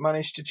also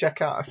managed to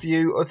check out a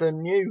few other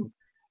new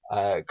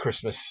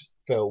Christmas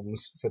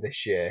films for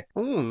this year.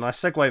 Ooh,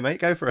 nice segue,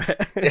 mate. Go for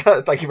it.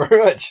 Yeah, thank you very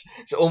much.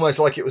 It's almost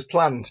like it was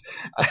planned.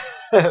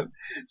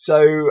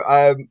 So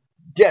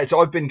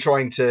I've been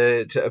trying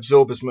to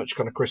absorb as much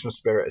kind of Christmas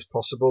spirit as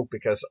possible,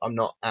 because I'm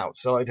not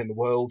outside in the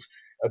world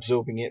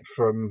absorbing it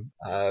from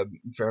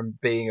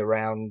being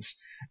around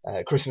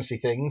Christmassy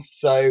things.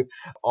 So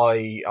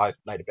I've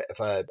made a bit of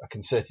a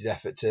concerted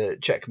effort to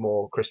check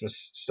more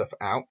Christmas stuff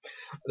out.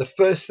 The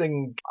first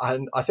thing,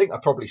 and I think I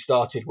probably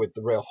started with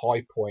the real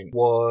high point,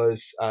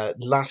 was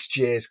last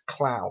year's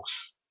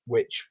Klaus,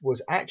 which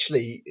was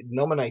actually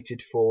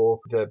nominated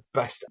for the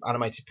Best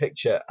Animated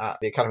Picture at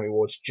the Academy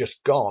Awards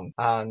just gone.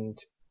 And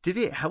did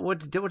it? What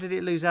did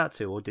it lose out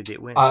to, or did it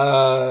win?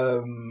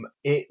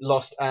 It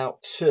lost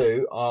out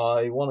to,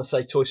 I want to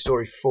say, Toy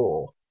Story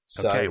 4.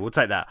 So, okay, we'll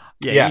take that.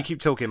 Yeah, you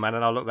keep talking, man,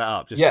 and I'll look that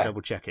up just to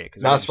double check it,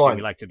 because that's fine.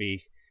 We like to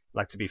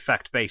be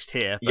fact based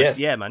here. But yes.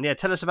 Yeah, man. Yeah,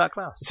 tell us about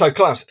Klaus. So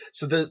Klaus.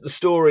 So the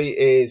story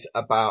is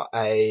about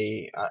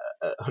a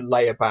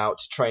layabout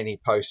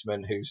trainee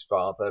postman whose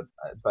father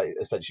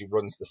essentially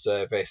runs the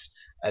service,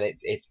 and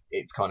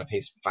it's kind of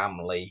his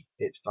family.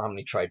 It's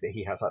family trade, but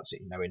he has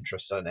absolutely no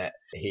interest in it.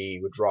 He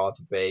would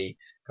rather be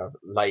kind of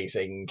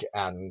lazing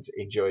and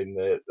enjoying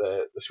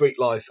the sweet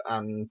life,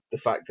 and the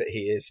fact that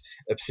he is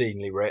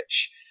obscenely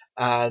rich.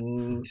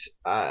 And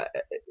so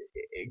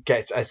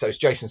it's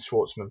Jason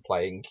Schwartzman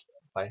playing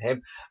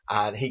him,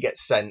 and he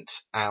gets sent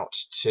out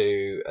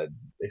to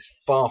this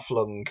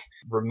far-flung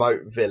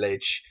remote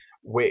village,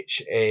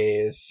 which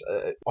is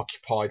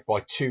occupied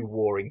by 2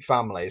 warring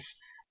families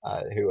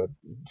who are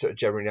sort of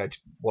generally known to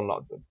one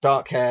lot of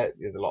dark hair,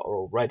 the other lot are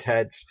all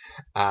redheads,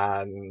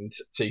 and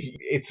so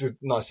it's a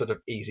nice sort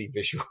of easy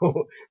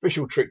visual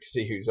trick to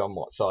see who's on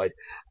what side,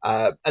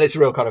 and it's a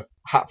real kind of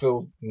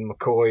Hatfield and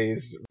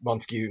McCoy's,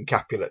 Montague and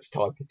Capulets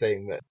type of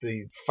thing, that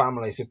the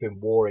families have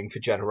been warring for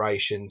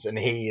generations, and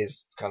he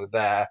is kind of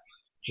there,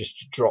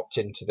 just dropped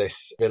into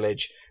this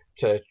village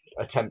to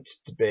attempt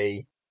to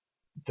be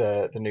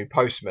the new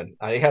postman,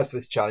 and he has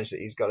this challenge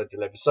that he's got to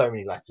deliver so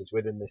many letters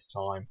within this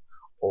time,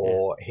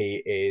 or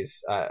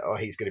he's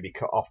going to be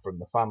cut off from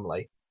the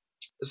family.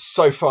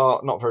 So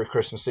far, not very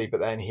Christmassy, but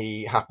then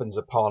he happens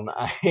upon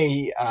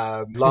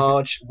a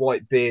large,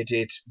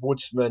 white-bearded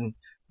woodsman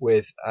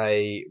with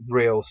a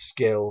real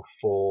skill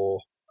for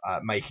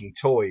making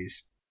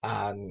toys,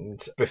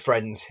 and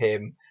befriends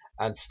him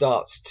and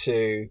starts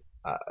to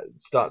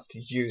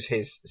use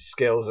his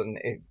skills and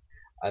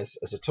as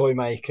a toy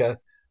maker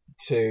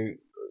to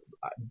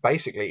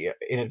basically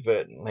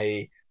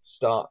inadvertently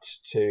start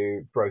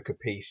to broker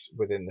peace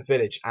within the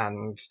village.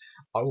 And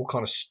I will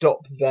kind of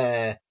stop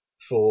there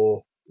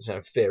for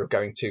fear of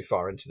going too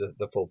far into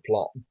the full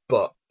plot.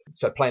 But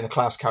so playing the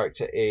Klaus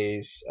character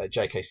is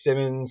J.K.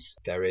 Simmons.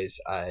 There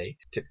is a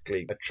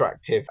typically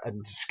attractive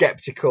and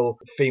skeptical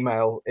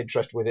female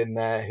interest within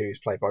there, who's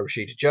played by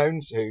Rashida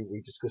Jones, who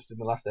we discussed in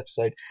the last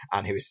episode,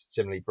 and who is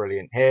similarly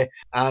brilliant here.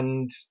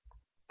 And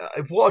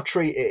what a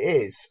treat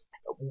it is.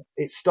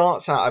 It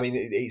starts out, I mean,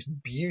 it's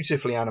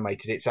beautifully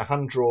animated. It's a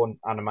hand-drawn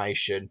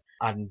animation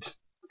and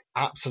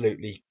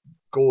absolutely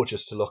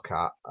gorgeous to look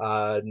at.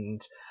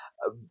 And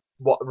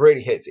what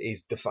really hits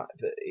is the fact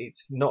that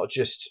it's not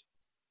just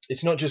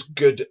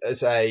good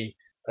as a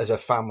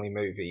family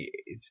movie.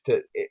 It's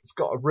that it's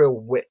got a real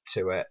wit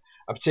to it,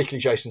 and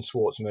particularly Jason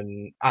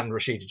Schwartzman and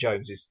Rashida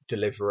Jones's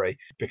delivery,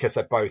 because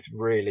they're both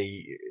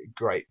really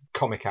great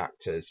comic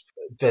actors.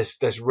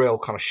 There's real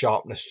kind of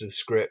sharpness to the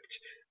script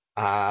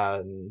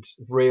and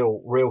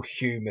real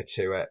humour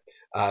to it.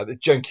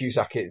 Joan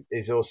Cusack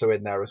is also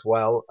in there as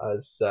well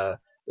as the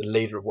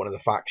leader of one of the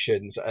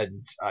factions,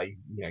 and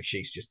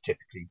she's just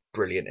typically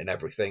brilliant in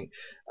everything.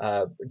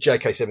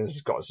 J.K. Simmons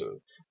has got sort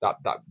of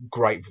that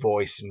great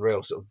voice and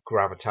real sort of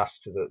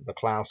gravitas to the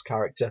Klaus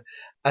character,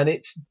 and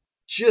it's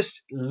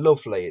just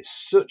lovely.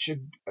 It's such a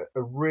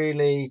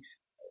really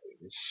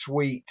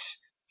sweet,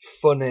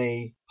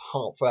 funny,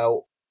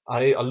 heartfelt.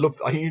 I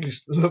love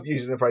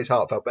using the phrase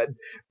heartfelt, but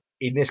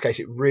in this case,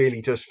 it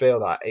really does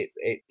feel that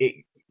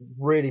it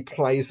really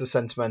plays the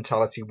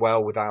sentimentality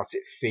well without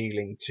it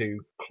feeling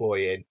too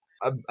cloying.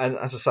 And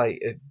as I say,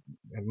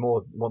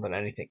 more than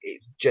anything,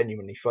 it's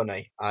genuinely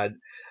funny. And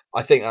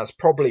I think that's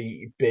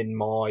probably been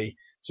my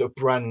sort of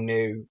brand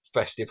new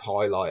festive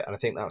highlight. And I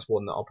think that's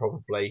one that I'll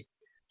probably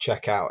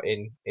check out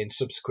in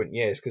subsequent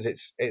years, because it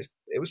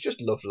was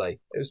just lovely.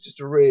 It was just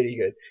a really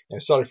good,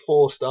 solid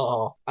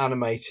 4-star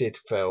animated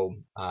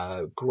film.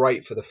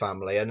 Great for the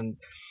family, and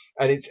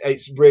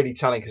it's really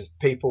telling, because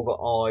people that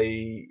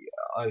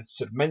I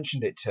sort of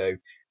mentioned it to,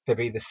 they've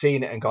either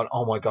seen it and gone,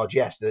 oh my god,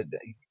 yes,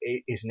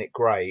 isn't it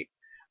great?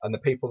 And the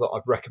people that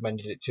I've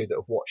recommended it to that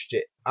have watched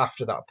it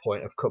after that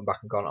point have come back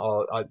and gone,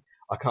 oh,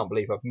 I can't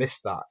believe I've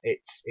missed that.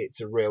 It's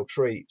a real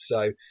treat.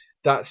 So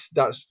that's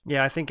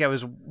yeah, I think it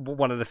was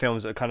one of the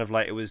films that kind of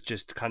like, it was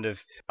just kind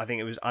of, I think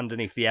it was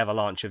underneath the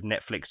avalanche of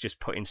Netflix just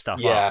putting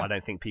stuff up. I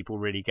don't think people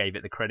really gave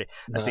it the credit.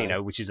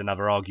 No. Which is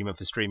another argument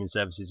for streaming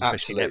services,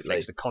 especially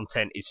Absolutely. Netflix. The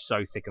content is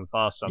so thick and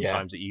fast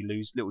sometimes that you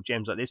lose little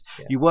gems like this.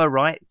 Yeah. You were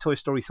right. Toy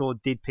Story 4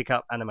 did pick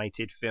up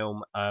animated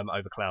film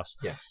over Klaus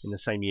in the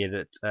same year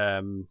that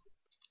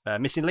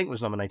Missing Link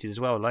was nominated as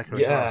well, as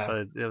well.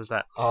 So there was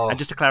that. And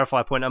just to clarify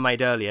a point I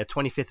made earlier,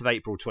 25th of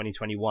April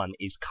 2021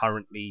 is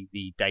currently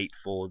the date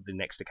for the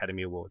next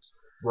Academy Awards.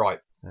 Right.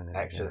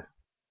 Excellent.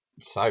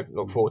 So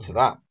look forward to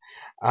that.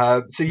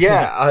 And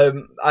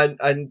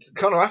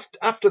kind of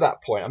after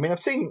that point, I mean,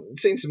 I've seen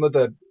some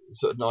other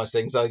sort of nice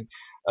things. I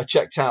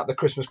checked out the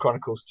Christmas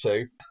Chronicles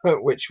 2,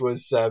 which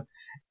was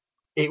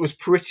it was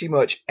pretty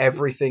much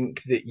everything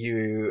that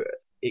you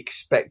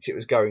expect it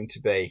was going to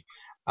be.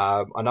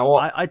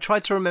 I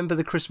tried to remember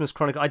the Christmas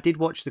Chronicle. I did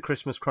watch the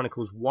Christmas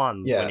Chronicles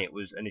 1 when it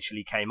was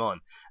initially came on,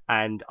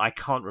 and I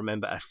can't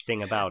remember a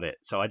thing about it.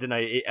 So I don't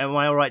know. Am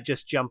I all right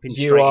just jumping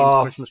straight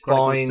into Christmas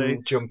Chronicles 2? You are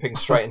fine jumping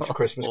straight into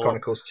Christmas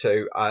Chronicles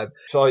 2.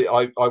 So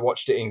I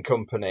watched it in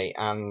company,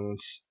 and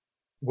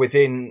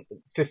within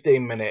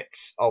 15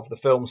 minutes of the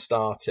film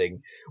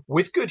starting,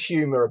 with good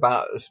humour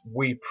about us,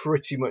 we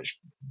pretty much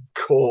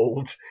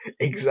called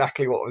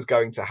exactly what was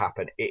going to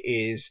happen. It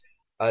is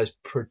as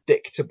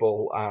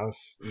predictable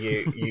as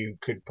you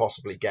could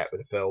possibly get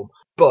with a film.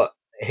 But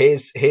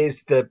here's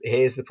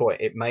the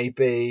point. It may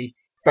be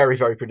very,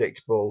 very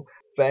predictable,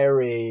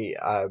 very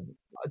I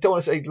don't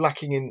want to say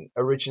lacking in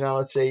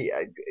originality.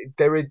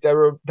 There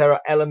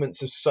are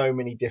elements of so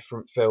many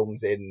different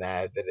films in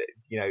there that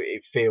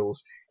it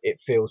feels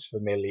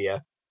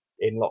familiar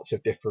in lots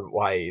of different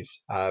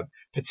ways,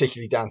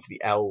 particularly down to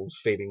the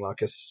elves feeling like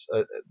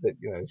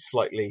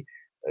slightly.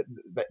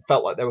 It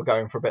felt like they were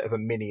going for a bit of a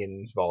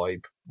Minions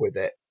vibe with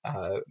it,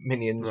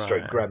 Gremlins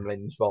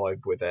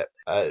vibe with it.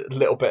 A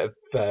little bit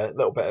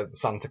of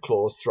Santa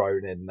Claus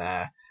thrown in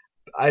there,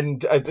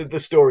 and the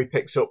story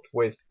picks up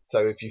with.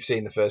 So if you've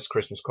seen the first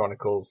Christmas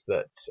Chronicles,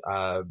 that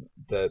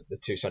the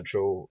two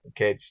central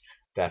kids,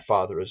 their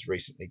father has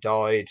recently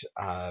died,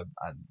 and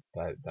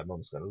their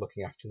mum's going to be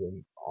looking after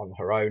them on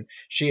her own.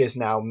 She has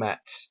now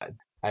met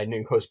a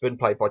new husband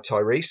played by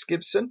Tyrese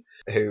Gibson,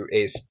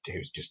 who's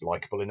just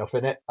likeable enough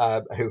in it,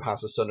 who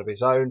has a son of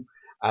his own.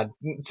 And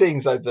seeing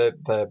as though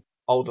the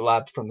older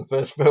lad from the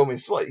first film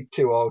is slightly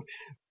too old,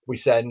 we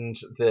send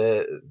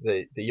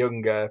the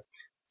younger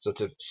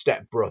sort of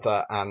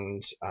stepbrother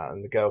and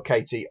the girl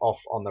Katie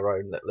off on their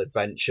own little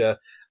adventure.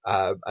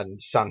 And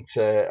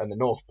Santa and the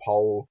North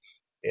Pole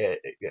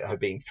are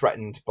being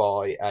threatened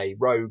by a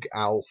rogue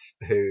elf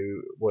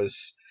who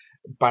was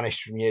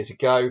banished from years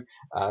ago,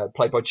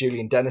 played by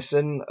Julian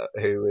Dennison,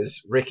 who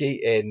was Ricky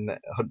in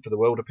Hunt for the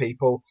Wilder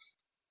People,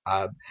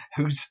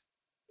 who's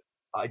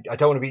I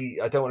don't want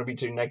to be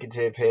too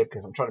negative here,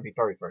 because I'm trying to be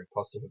very, very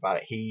positive about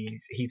it.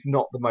 He's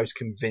not the most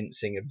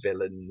convincing of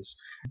villains,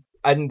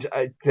 and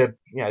the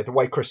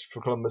way Chris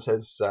Columbus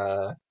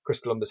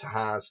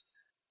has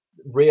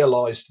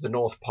realised the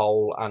North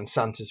Pole and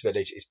Santa's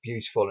village is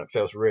beautiful, and it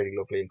feels really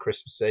lovely and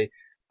Christmassy.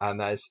 And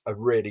there's a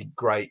really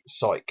great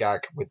sight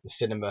gag with the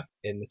cinema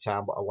in the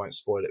town, but I won't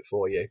spoil it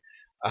for you.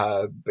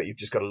 But you've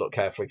just got to look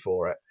carefully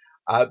for it.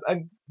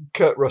 And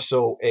Kurt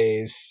Russell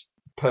is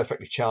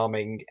perfectly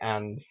charming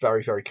and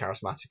very, very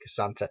charismatic as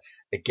Santa,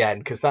 again,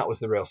 because that was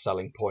the real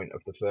selling point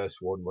of the first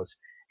one, was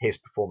his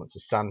performance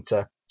as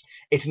Santa.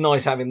 It's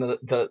nice having the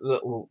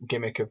little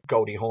gimmick of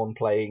Goldie Hawn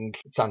playing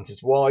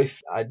Santa's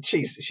wife, and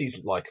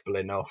she's likable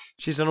enough.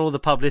 She's on all the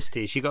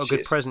publicity. She got a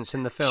good presence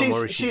in the film,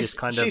 or is she just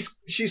kind of?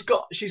 She's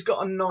got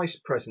a nice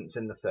presence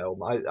in the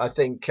film. I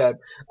think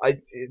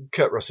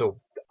Kurt Russell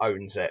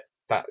owns it.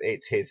 That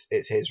it's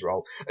his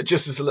role.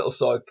 Just as a little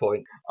side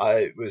point,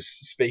 I was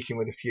speaking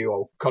with a few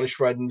old college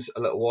friends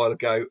a little while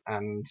ago,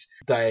 and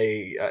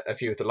a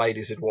few of the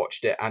ladies had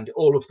watched it, and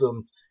all of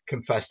them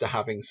confessed to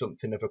having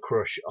something of a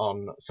crush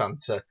on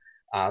Santa,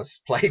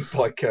 as played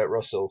by Kurt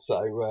Russell.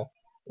 So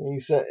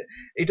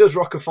he does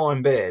rock a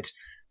fine beard.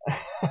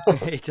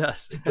 He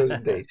does. He does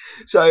indeed.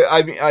 So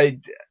I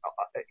mean,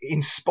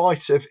 in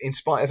spite of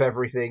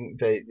everything,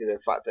 the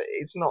fact that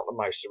it's not the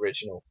most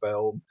original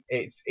film,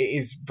 it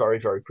is very,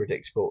 very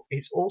predictable.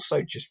 It's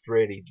also just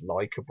really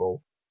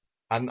likable,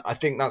 and I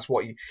think that's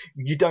what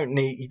you don't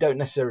need. You don't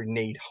necessarily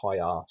need high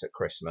art at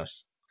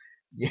Christmas.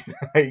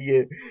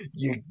 You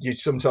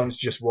sometimes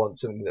just want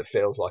something that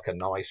feels like a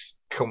nice,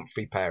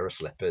 comfy pair of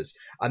slippers,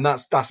 and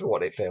that's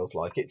what it feels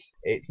like. It's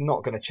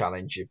not going to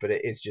challenge you, but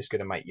it is just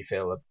going to make you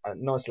feel a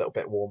nice little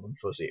bit warm and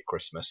fuzzy at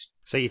Christmas.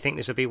 So you think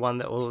this will be one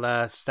that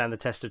will stand the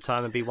test of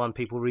time and be one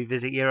people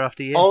revisit year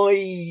after year?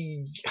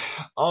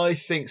 I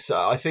think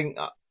so.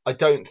 I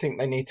don't think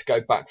they need to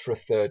go back for a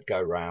third go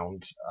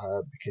round,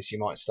 because you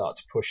might start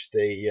to push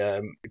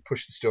the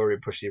story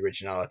and push the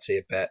originality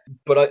a bit.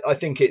 But I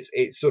think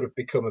it's sort of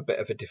become a bit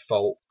of a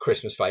default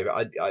Christmas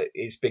favourite.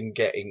 It's been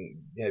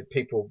getting,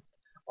 people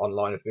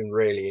online have been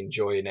really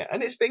enjoying it,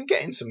 and it's been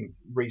getting some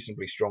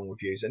reasonably strong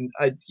reviews. And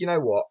you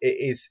know what, it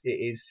is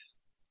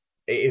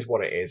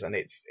what it is, and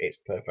it's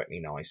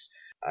perfectly nice.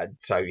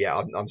 So yeah,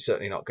 I'm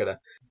certainly not going to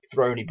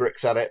throw any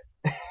bricks at it.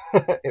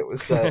 It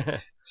was so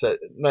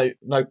no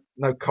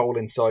coal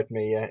inside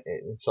me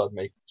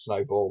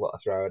snowball that I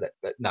throw at it,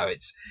 but no,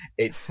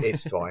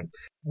 it's fine.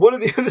 One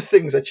of the other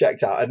things I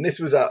checked out, and this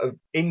was out of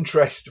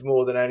interest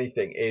more than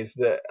anything, is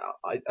that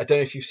I don't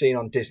know if you've seen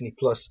on Disney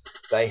Plus,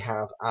 they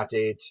have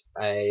added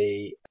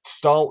a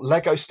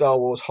Lego Star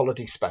Wars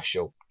holiday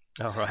special.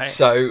 All right.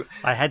 So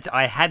I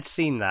had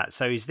seen that.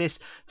 So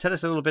tell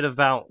us a little bit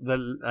about the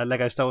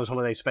Lego Star Wars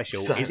Holiday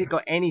Special. Is it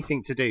got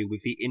anything to do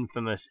with the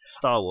infamous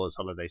Star Wars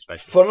Holiday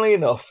Special? Funnily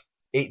enough,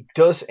 it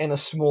does in a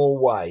small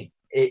way.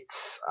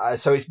 It's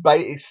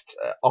based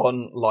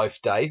on Life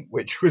Day,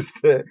 which was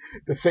the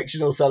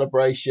fictional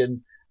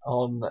celebration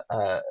on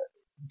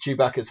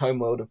Chewbacca's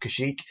homeworld of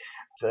Kashyyyk.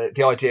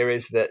 The idea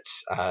is that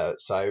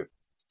so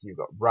you've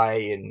got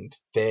Rey and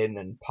Finn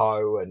and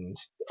Poe and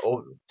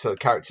all sort of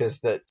characters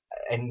that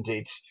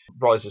ended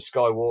Rise of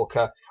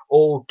Skywalker,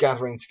 all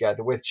gathering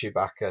together with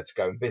Chewbacca to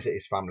go and visit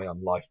his family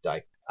on Life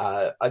Day.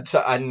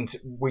 And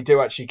we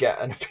do actually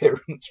get an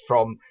appearance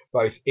from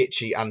both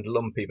Itchy and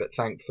Lumpy, but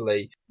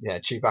thankfully,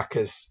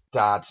 Chewbacca's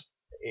dad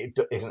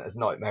isn't as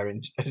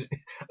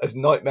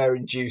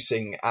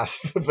nightmare-inducing as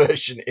the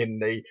version in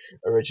the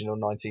original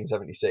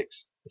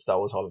 1976 Star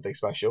Wars Holiday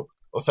Special,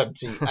 or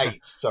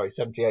 78 Star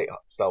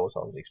Wars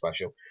Holiday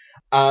Special.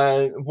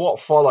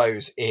 What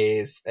follows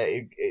is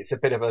it's a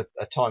bit of a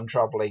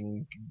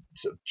time-travelling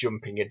sort of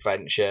jumping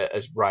adventure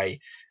as Rey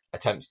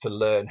attempts to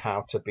learn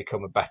how to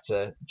become a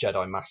better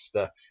Jedi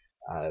Master,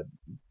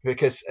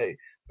 because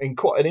in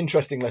quite an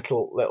interesting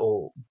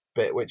little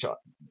bit, which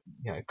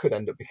could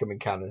end up becoming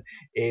canon,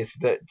 is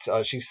that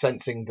she's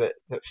sensing that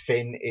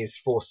Finn is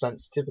force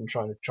sensitive and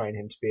trying to train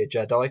him to be a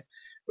Jedi,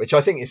 which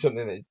I think is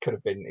something that could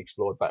have been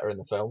explored better in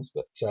the films.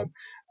 But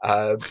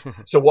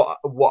so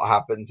what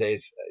happens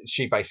is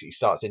she basically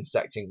starts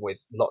intersecting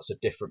with lots of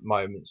different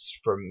moments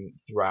from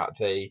throughout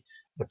the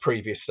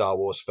previous Star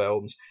Wars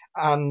films,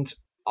 and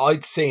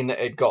I'd seen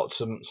that it got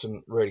some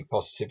really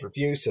positive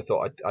reviews, so I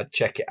thought I'd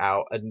check it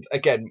out. And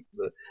again,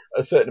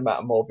 a certain amount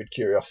of morbid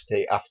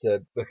curiosity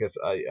because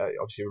I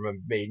obviously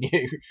remember me and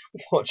you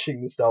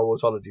watching the Star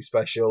Wars Holiday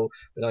Special,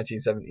 the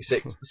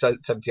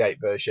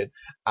 1978 version,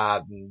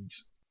 and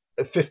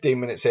 15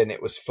 minutes in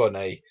it was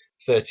funny.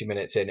 30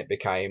 minutes in, it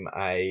became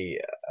an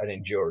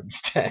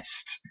endurance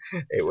test.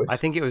 It was. I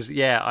think it was.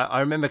 Yeah,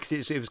 I remember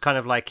because it was kind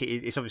of like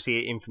it's obviously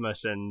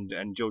infamous, and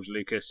George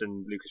Lucas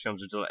and Lucasfilms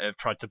have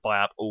tried to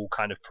buy up all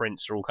kind of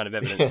prints or all kind of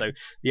evidence. So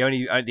the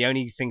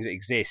only things that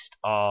exist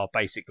are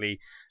basically,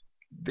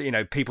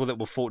 people that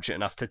were fortunate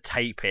enough to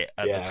tape it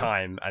at the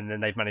time, and then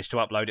they've managed to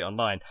upload it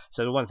online.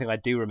 So the one thing I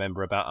do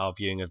remember about our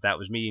viewing of that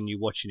was me and you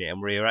watching it,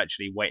 and we were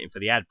actually waiting for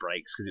the ad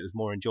breaks because it was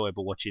more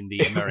enjoyable watching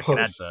the American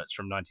adverts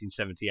from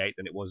 1978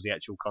 than it was the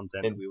actual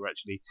content that we were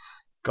actually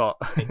got.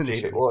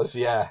 Indeed, it was,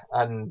 yeah,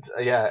 and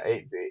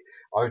I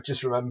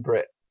just remember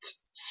it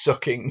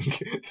sucking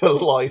the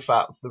life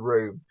out of the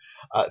room.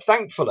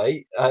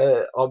 Thankfully,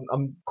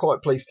 I'm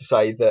quite pleased to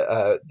say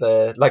that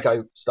the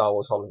Lego Star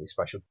Wars Holiday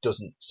Special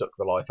doesn't suck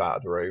the life out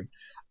of the room.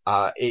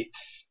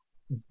 It's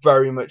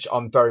very much,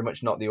 I'm very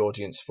much not the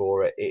audience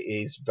for it. It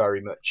is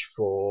very much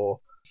for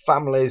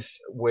families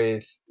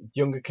with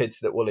younger kids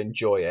that will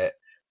enjoy it.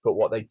 But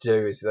what they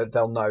do is that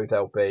they'll know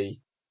there'll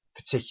be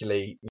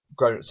particularly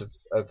grown-ups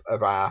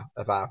of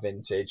our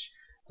vintage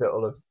that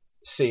will have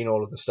seen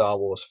all of the Star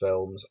Wars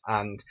films,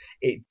 and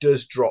it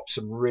does drop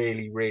some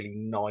really, really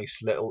nice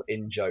little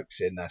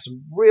in-jokes in there.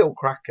 Some real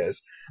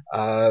crackers,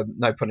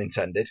 no pun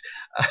intended.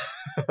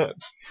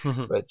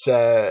 But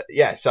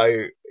yeah,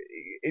 so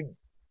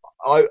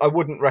I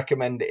wouldn't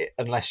recommend it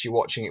unless you're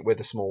watching it with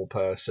a small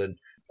person.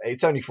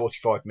 It's only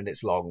 45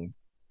 minutes long,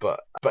 but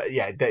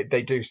yeah,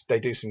 they do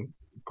some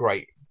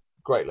great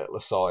little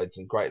asides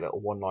and great little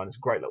one-liners,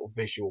 great little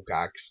visual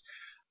gags.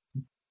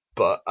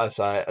 But as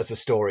a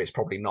story, it's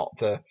probably not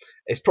the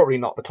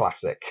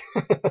classic.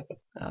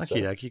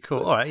 Okay, cool.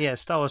 All right, yeah,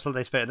 Star Wars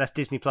Holiday Special. That's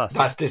Disney Plus.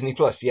 That's Disney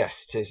Plus.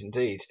 Yes, it is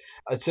indeed.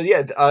 So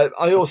yeah,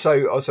 I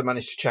also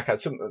managed to check out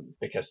something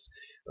because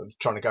I'm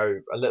trying to go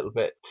a little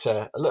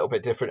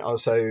bit different.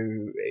 Also,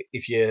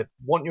 if you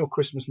want your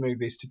Christmas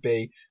movies to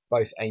be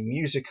both a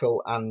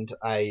musical and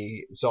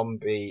a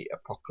zombie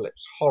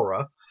apocalypse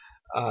horror,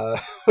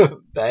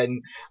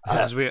 then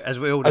as we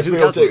all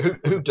do.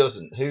 Who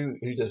doesn't?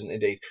 Who doesn't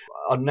indeed?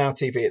 On Now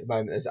TV at the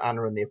moment, there's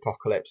Anna and the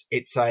Apocalypse.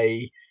 It's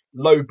a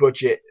low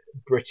budget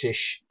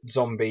British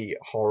zombie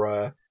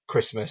horror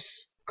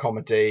Christmas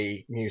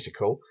comedy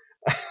musical.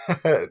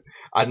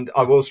 And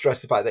I will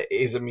stress the fact that it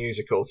is a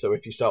musical, so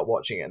if you start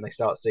watching it and they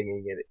start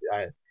singing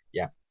it,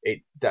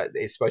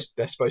 they're supposed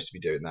to be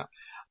doing that.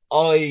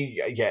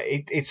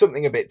 It's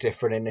something a bit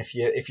different, and if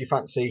you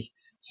fancy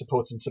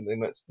supporting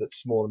something that's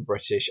small and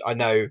British, I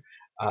know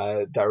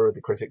there are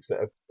other critics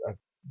that have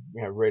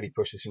really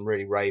pushed this and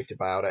really raved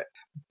about it,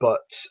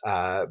 but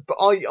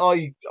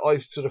I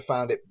sort of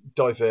found it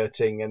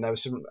diverting, and there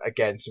was some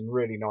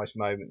really nice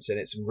moments in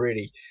it, some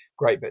really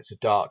great bits of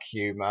dark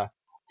humour.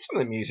 Some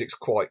of the music's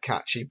quite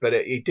catchy, but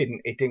it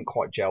didn't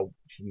quite gel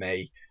for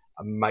me.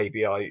 And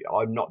maybe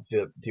I'm not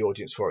the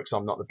audience for it because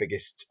I'm not the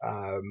biggest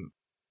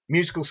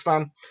musicals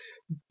fan.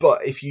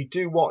 But if you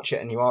do watch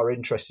it and you are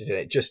interested in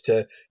it, just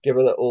to give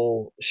a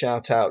little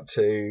shout out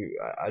to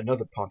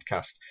another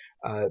podcast,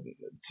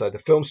 so the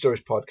Film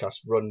Stories podcast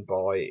run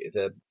by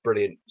the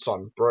brilliant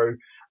Simon Brew.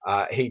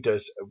 He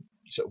does a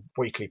sort of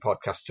weekly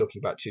podcast talking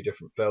about two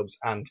different films,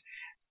 and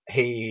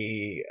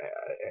he,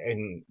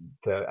 in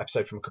the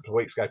episode from a couple of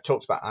weeks ago,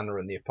 talks about Anna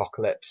and the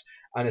Apocalypse,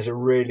 and there's a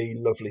really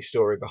lovely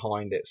story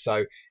behind it.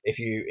 So if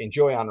you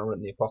enjoy Anna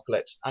and the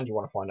Apocalypse and you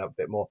want to find out a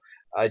bit more,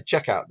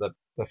 check out the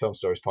Film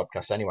Stories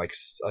podcast anyway,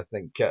 because I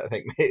think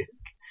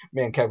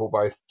me and Kev will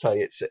both tell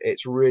you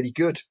it's really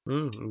good.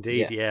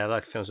 Indeed, yeah, I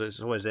like Film Stories.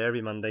 It's always there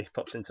every Monday.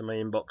 Pops into my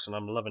inbox and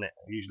I'm loving it.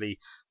 Usually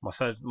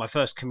my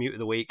first commute of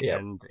the week,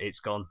 and it's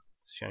gone.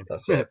 It's a shame.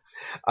 That's it.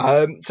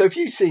 So have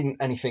you seen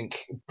anything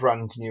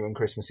brand new and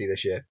Christmassy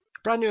this year?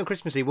 Brand new and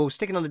Christmassy. Well,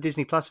 sticking on the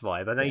Disney Plus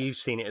vibe, I know you've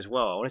seen it as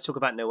well. I want to talk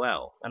about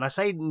Noelle. And I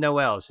say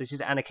Noelle, so this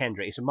is Anna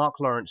Kendrick. It's a Mark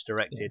Lawrence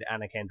directed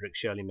Anna Kendrick,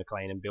 Shirley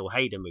MacLaine and Bill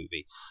Hader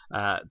movie.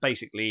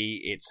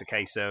 Basically, it's a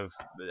case of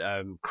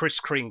Kris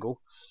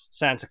Kringle,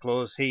 Santa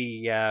Claus.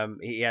 He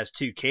has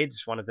two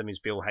kids. One of them is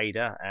Bill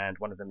Hader and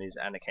one of them is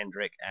Anna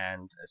Kendrick.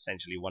 And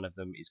essentially one of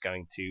them is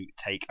going to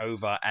take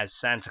over as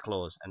Santa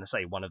Claus. And I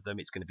say one of them,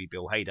 it's going to be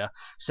Bill Hader.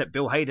 Except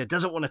Bill Hader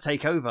doesn't want to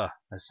take over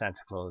as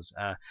Santa Claus.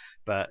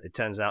 But it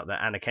turns out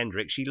that Anna Kendrick,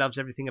 she loves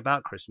everything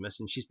about Christmas,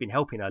 and she's been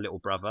helping her little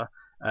brother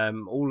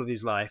all of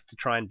his life to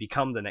try and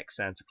become the next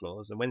Santa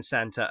Claus. And when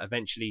Santa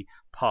eventually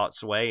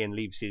parts away and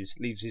leaves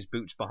his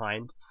boots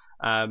behind,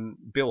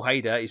 Bill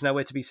Hader is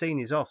nowhere to be seen.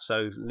 He's off,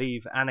 so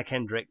leave Anna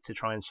Kendrick to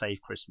try and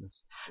save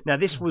Christmas. Now,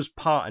 this was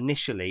part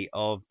initially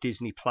of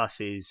Disney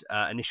Plus's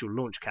initial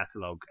launch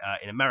catalogue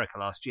in America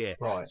last year.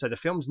 Right. So the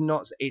film's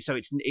not.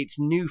 It's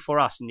new for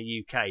us in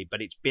the UK,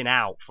 but it's been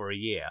out for a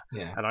year.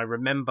 Yeah. And I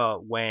remember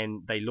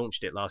when they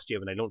launched it last year,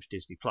 when they launched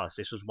Disney Plus,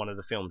 this was one of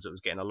the films that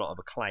was getting a lot of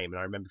acclaim. And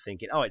I remember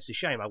thinking, oh, it's a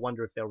shame. I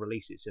wonder if they'll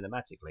release it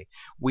cinematically.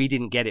 We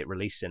didn't get it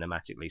released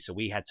cinematically, so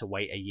we had to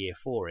wait a year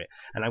for it.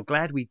 And I'm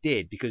glad we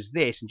did, because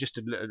this, and just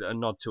a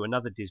nod to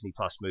another Disney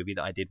Plus movie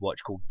that I did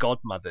watch called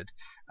Godmothered,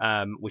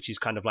 which is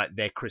kind of like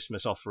their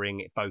Christmas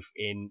offering both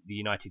in the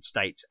United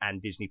States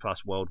and Disney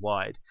Plus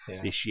worldwide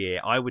this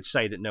year. I would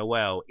say that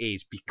Noelle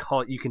is,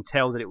 because you can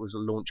tell that it was a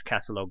launch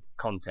catalogue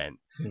content,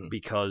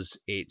 because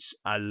it's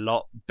a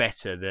lot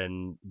better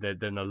than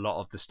a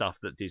lot of the stuff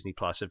that Disney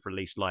Plus have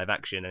released live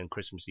action and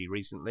Christmassy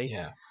recently.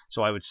 Yeah.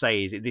 So I would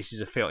say this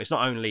is a film. It's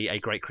not only a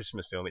great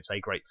Christmas film; it's a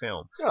great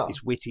film. Oh.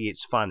 It's witty,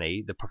 it's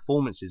funny, the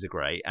performances are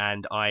great,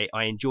 and I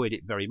enjoyed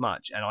it very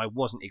much. And I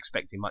wasn't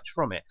expecting much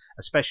from it,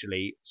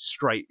 especially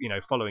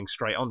following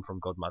straight on from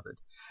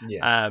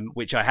Godmothered,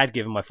 which I had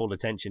given my full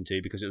attention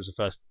to because it was the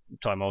first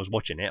time I was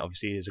watching it.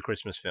 Obviously, it's a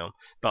Christmas film,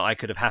 but I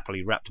could have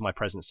happily wrapped my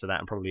presents to that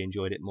and probably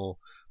enjoyed it more.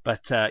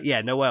 But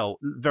Noelle,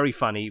 very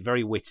funny,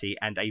 very witty,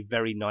 and a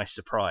very nice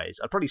surprise.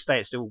 I'd probably say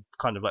it still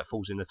kind of like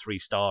falls in the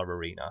 3-star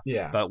arena.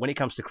 Yeah. But when it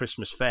comes to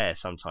Christmas fare,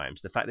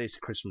 sometimes the fact that it's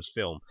a Christmas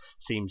film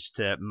seems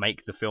to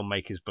make the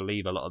filmmakers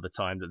believe a lot of the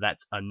time that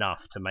that's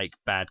enough to make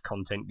bad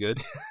content good,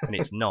 and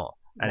it's not.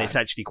 And No. it's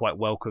actually quite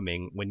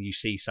welcoming when you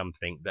see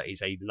something that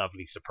is a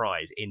lovely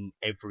surprise in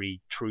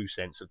every true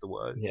sense of the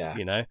word. Yeah.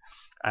 You know,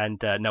 and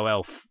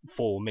Noel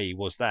for me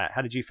was that.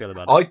 How did you feel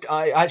about it?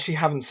 I actually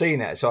haven't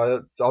seen it,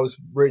 so I was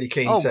really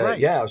keen Oh, to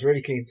great. I was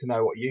really keen to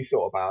know what you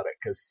thought about it,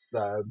 because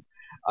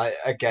I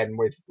again,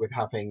 with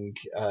having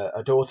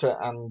a daughter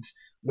and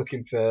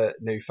looking for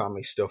new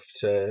family stuff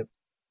to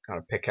kind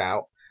of pick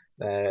out,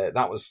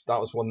 that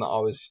was one that I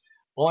was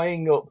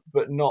eyeing up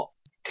but not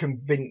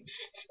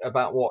convinced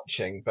about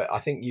watching. But I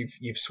think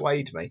you've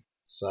swayed me.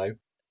 So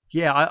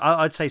Yeah,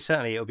 I'd say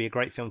certainly it would be a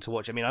great film to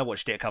watch. I mean, I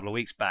watched it a couple of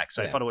weeks back,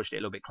 so if Yeah. I'd watched it a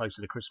little bit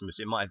closer to Christmas,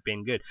 it might have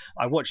been good.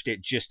 I watched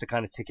it just to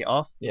kind of tick it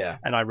off, yeah,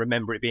 and I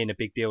remember it being a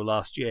big deal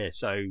last year.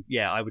 So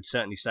yeah, I would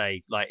certainly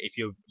say, like, if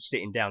you're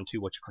sitting down to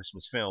watch a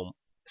Christmas film,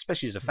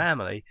 especially as a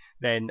family,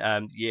 then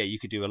yeah, you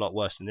could do a lot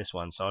worse than this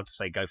one. So I'd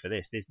say go for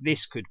this.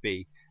 This could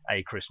be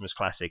a Christmas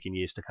classic in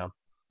years to come.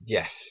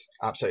 yes,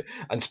 absolutely.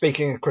 And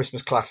speaking of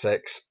Christmas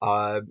classics,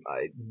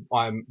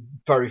 I'm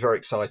very, very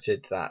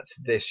excited that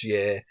this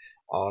year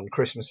on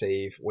Christmas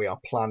Eve we are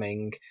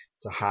planning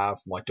to have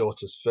my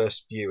daughter's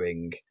first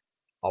viewing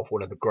of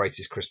one of the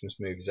greatest Christmas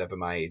movies ever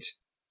made,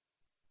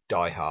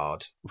 Die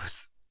Hard.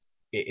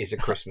 It is a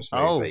Christmas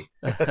movie.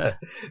 Oh.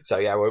 So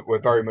yeah,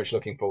 we're very much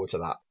looking forward to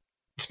that.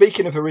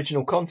 Speaking of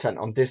original content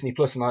on Disney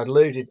Plus, and I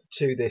alluded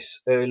to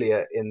this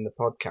earlier in the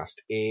podcast,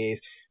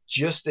 is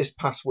just this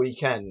past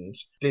weekend,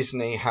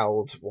 Disney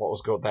held what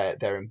was called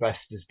their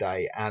Investors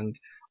Day, and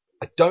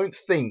I don't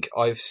think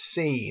I've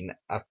seen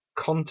a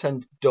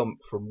content dump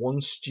from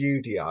one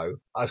studio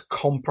as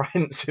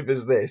comprehensive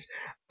as this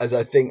as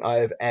I think I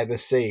have ever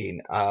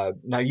seen.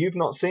 Now, you've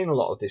not seen a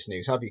lot of this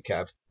news, have you,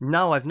 Kev?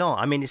 No, I've not.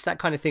 I mean, it's that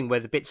kind of thing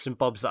where the bits and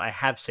bobs that I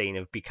have seen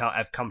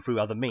have come through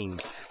other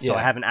means. So Yeah.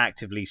 I haven't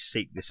actively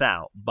seeked this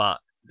out, but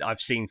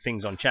I've seen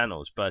things on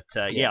channels. But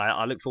yeah,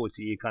 I look forward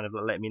to you kind of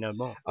letting me know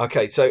more.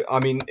 Okay, so I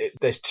mean,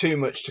 there's too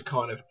much to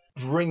kind of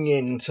bring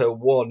into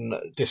one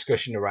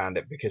discussion around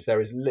it, because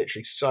there is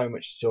literally so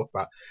much to talk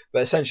about.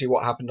 But essentially,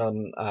 what happened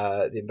on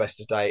the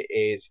Investor Day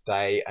is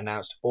they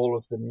announced all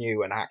of the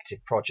new and active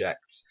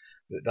projects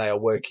that they are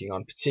working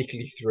on,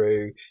 particularly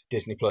through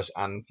Disney Plus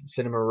and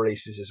cinema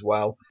releases as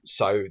well.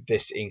 So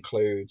this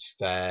includes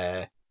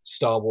their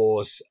Star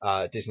Wars,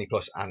 Disney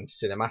Plus and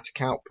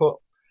cinematic output,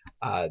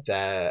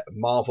 their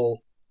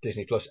Marvel,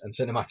 Disney Plus and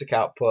cinematic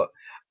output,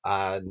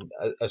 and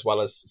as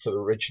well as sort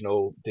of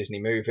original Disney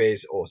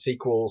movies or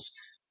sequels,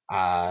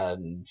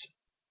 and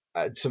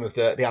some of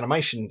the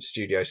animation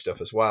studio stuff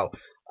as well.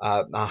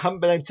 I haven't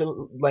been able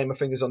to lay my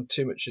fingers on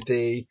too much of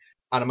the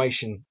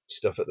animation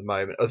stuff at the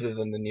moment, other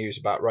than the news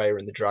about Raya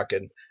and the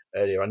Dragon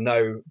earlier. I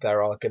know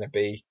there are going to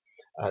be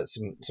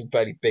some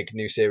fairly big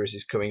new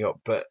series coming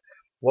up, but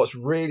what's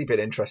really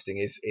been interesting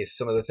is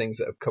some of the things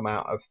that have come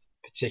out of,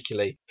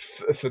 particularly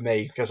for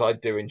me, because I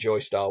do enjoy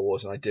Star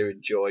Wars and I do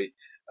enjoy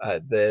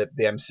the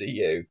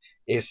MCU,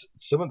 is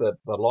some of the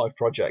live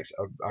projects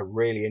are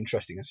really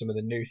interesting, and some of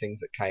the new things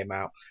that came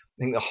out.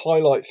 I think the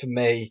highlight for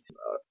me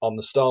on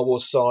the Star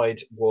Wars side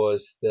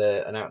was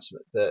the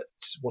announcement that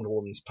Wonder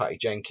Woman's Patty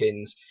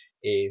Jenkins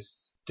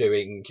is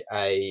doing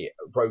a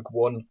Rogue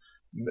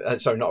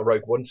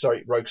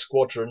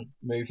Squadron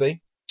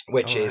movie,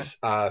 which is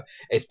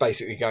it's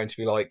basically going to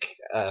be like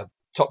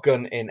Top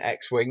Gun in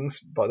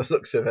X-Wings by the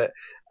looks of it.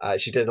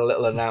 She did a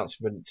little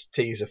announcement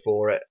teaser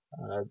for it,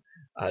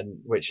 and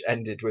which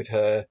ended with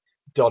her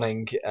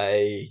donning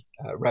a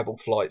Rebel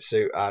flight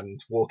suit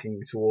and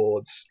walking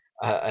towards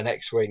an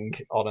X-wing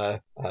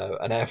on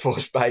an Air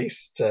Force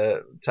base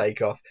to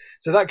take off.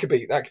 So that could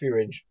be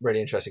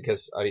really interesting,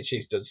 because I mean,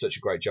 she's done such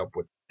a great job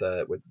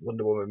with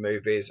Wonder Woman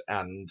movies,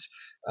 and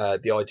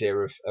the idea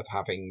of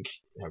having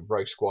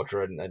Rogue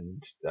Squadron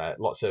and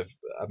lots of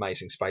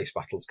amazing space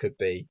battles could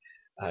be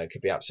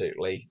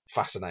absolutely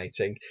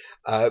fascinating.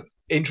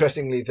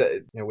 Interestingly,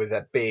 that with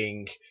there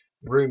being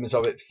rumours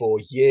of it for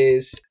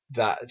years,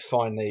 that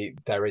finally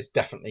there is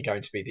definitely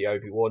going to be the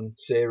Obi-Wan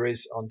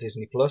series on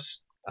Disney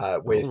Plus.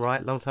 With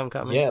right, long time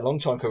coming. Yeah, long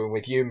time coming,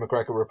 with Ewan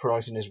McGregor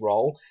reprising his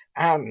role.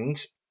 And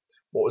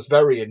what was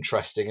very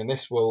interesting, and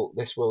this will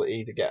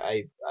either get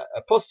a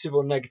positive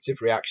or negative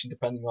reaction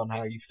depending on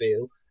how you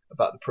feel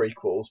about the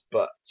prequels,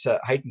 but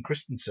Hayden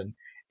Christensen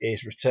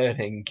is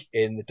returning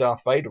in the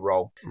Darth Vader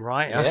role.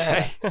 Right,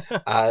 okay. Yeah.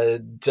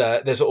 And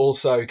there's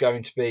also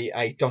going to be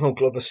a Donald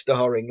Glover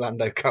starring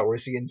Lando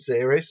Calrissian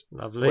series.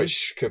 Lovely.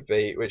 Which could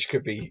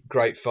be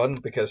great fun,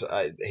 because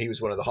he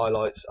was one of the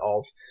highlights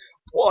of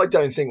what I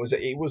don't think was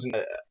it wasn't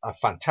a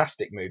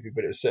fantastic movie,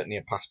 but it was certainly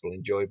a passable,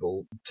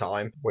 enjoyable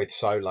time with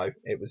Solo.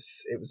 It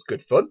was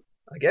good fun,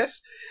 I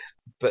guess.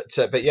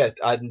 But yeah,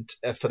 and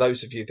for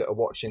those of you that are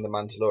watching The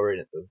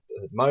Mandalorian at the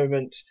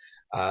moment,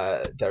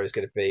 there is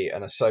going to be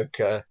an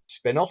Ahsoka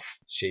spin-off.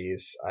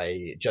 She's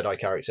a Jedi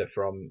character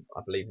from,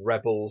 I believe,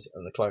 Rebels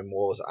and the Clone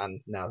Wars, and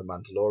now The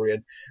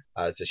Mandalorian.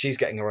 So she's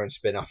getting her own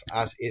spin-off,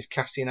 as is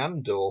Cassian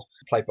Andor,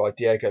 played by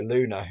Diego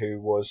Luna, who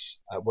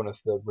was one of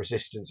the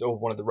Resistance or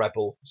one of the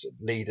Rebel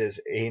leaders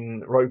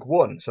in Rogue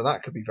One. So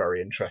that could be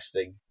very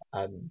interesting.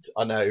 and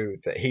I know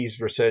that he's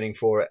returning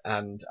for it,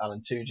 and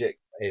Alan Tudyk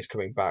is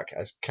coming back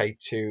as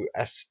K2SO,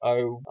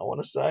 I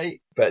want to say.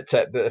 But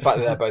the fact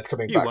that they're both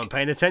coming You back... weren't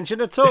paying attention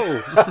at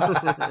all.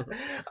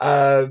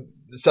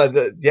 So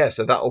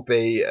that'll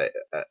be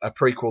a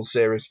prequel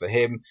series for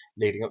him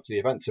leading up to the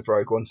events of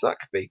Rogue One. So that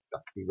could be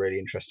really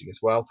interesting as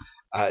well.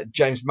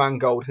 James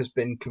Mangold has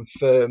been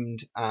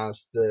confirmed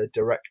as the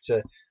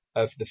director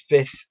of the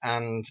 5th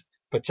and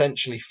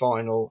potentially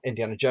final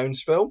Indiana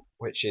Jones film,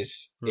 which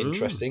is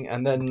interesting.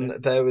 And then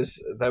there was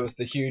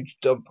the huge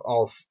dump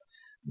of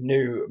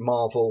new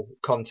Marvel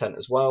content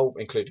as well,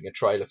 including a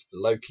trailer for the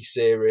Loki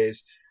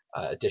series,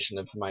 additional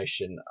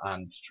information,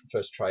 and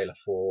first trailer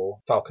for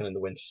Falcon and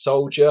the Winter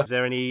Soldier. Is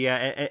there any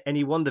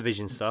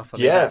WandaVision stuff? I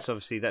mean, Yeah,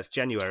 that's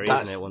January,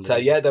 isn't it? WandaVision? So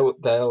yeah,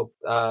 they'll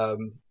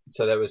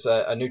so there was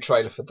a new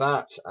trailer for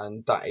that,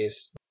 and that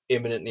is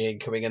imminently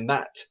incoming, and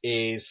that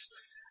is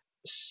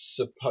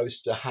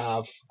supposed to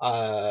have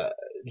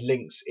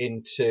links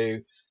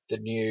into the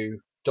new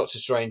Doctor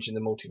Strange in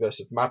the Multiverse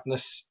of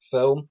Madness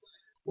film,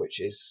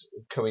 which is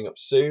coming up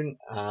soon,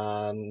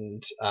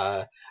 and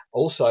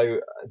also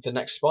the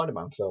next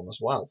Spider-Man film as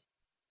well.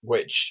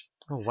 Which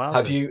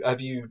have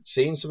you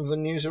seen some of the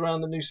news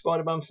around the new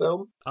Spider-Man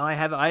film? I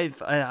have. I've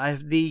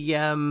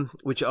the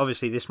which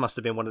obviously this must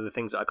have been one of the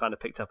things that I kind of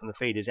picked up on the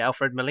feed, is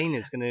Alfred Molina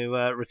is going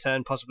to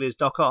return possibly as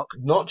Doc Ock.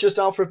 Not just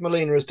Alfred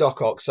Molina as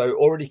Doc Ock. So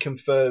already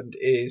confirmed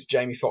is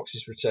Jamie Foxx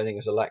is returning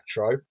as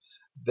Electro.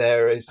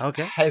 There is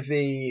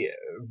heavy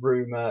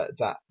rumour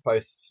that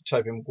both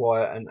Tobey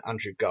Maguire and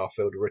Andrew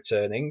Garfield are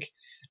returning,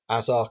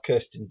 as are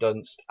Kirsten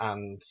Dunst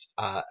and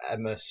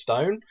Emma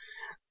Stone.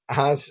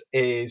 As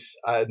is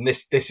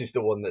this is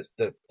the one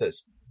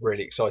that's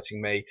really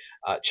exciting me.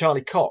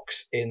 Charlie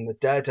Cox in the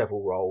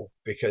Daredevil role,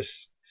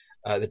 because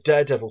the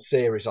Daredevil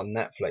series on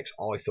Netflix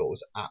I thought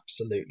was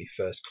absolutely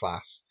first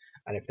class.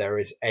 And if there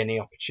is any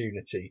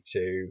opportunity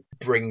to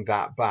bring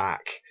that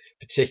back,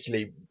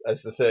 particularly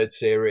as the 3rd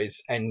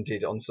series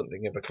ended on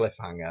something of a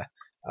cliffhanger,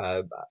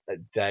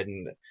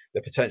 then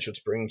the potential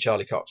to bring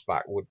Charlie Cox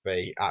back would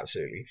be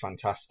absolutely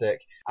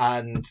fantastic.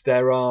 And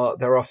there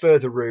are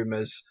further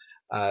rumours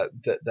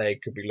that they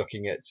could be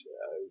looking at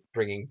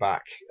bringing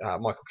back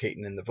Michael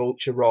Keaton in the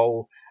Vulture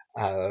role,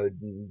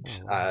 and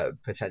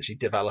potentially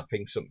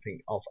developing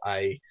something of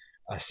a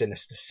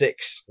Sinister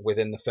Six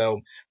within the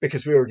film,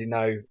 because we already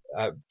know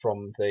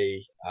from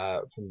the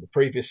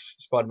previous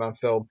Spider-Man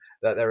film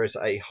that there is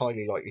a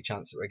highly likely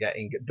chance that we're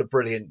getting the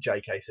brilliant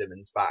J.K.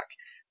 Simmons back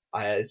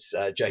as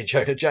J.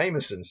 Jonah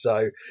Jameson.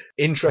 So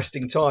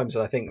interesting times,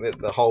 and I think that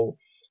the whole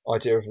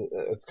idea of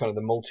kind of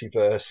the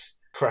multiverse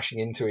crashing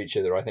into each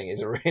other, I think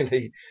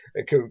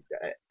it could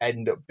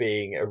end up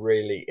being a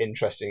really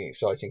interesting,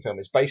 exciting film.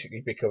 It's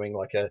basically becoming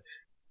like a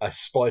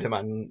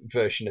Spider-Man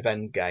version of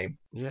Endgame.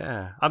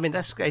 Yeah, I mean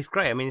it's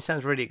great. I mean, it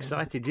sounds really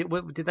exciting.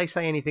 Did they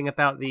say anything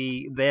about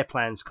their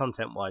plans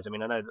content-wise? I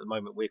mean, I know that at the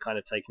moment we're kind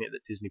of taking it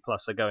that Disney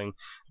Plus are going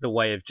the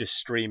way of just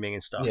streaming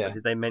and stuff. Yeah. But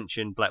did they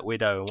mention Black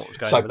Widow and what was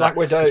going on? So Black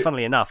Widow. Because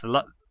funnily enough,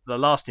 the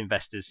last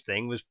Investors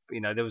thing was,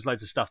 there was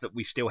loads of stuff that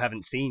we still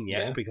haven't seen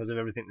yet because of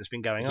everything that's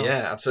been going on.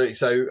 Yeah, absolutely.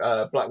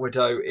 So Black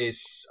Widow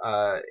is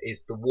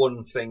the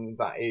one thing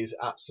that is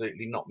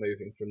absolutely not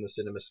moving from the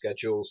cinema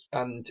schedules,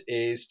 and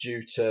is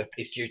due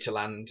to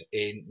land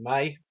in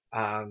May.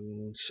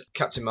 And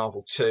Captain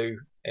Marvel 2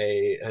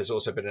 has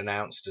also been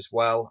announced as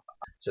well.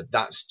 So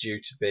that's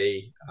due to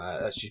be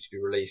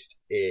released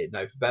in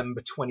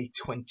November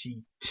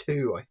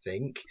 2022, I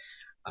think.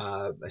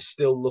 They're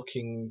still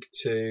looking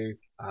to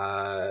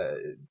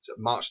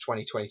March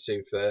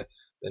 2022 for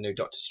the new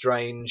Doctor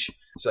Strange.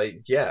 So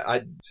yeah,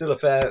 still a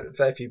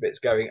fair few bits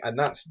going, and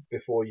that's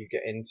before you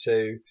get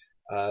into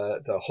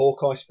the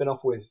Hawkeye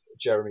spin-off with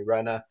Jeremy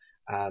Renner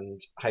and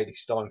Haley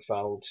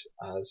Steinfeld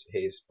as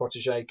his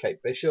protege,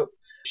 Kate Bishop.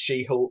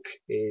 She-Hulk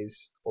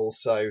is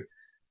also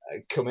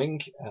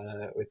coming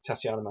with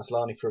Tatiana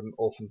Maslany from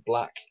Orphan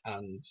Black,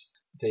 and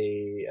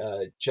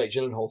the Jake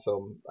Gyllenhaal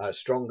film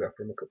Stronger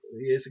from a couple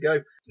of years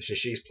ago. So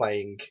she's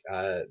playing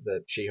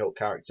the She-Hulk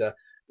character,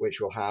 which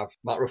will have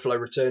Mark Ruffalo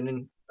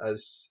returning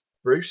as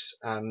Bruce,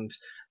 and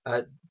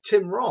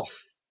Tim Roth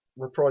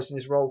reprising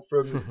his role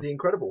from The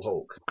Incredible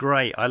Hulk.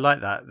 Great, I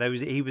like that.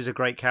 He was a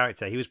great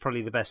character. He was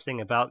probably the best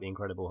thing about The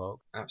Incredible Hulk.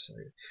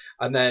 Absolutely.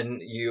 And then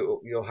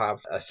you'll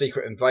have a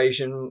Secret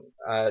Invasion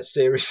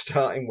series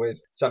starting with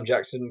Sam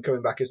Jackson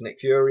coming back as Nick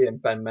Fury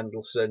and Ben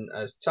Mendelsohn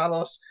as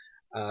Talos.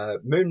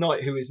 Moon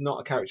Knight, who is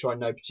not a character I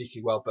know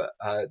particularly well, but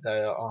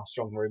there are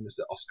strong rumours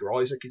that Oscar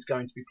Isaac is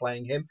going to be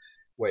playing him,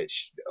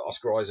 which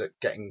Oscar Isaac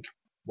getting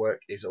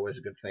work is always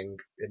a good thing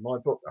in my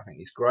book. I think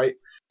he's great.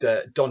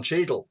 Don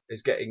Cheadle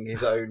is getting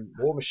his own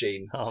War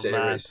Machine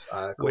series.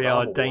 We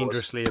are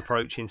dangerously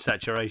approaching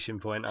saturation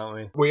point, aren't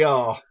we? We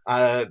are,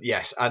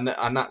 yes, and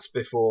that's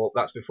before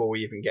we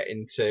even get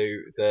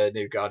into the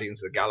new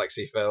Guardians of the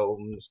Galaxy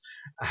films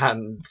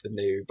and the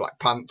new Black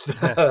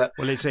Panther.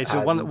 Well, it's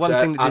one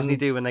thing that Disney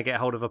do when they get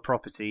hold of a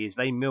property is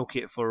they milk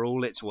it for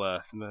all it's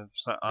worth.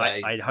 So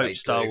I hope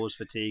Star Wars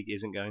fatigue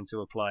isn't going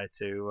to apply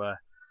to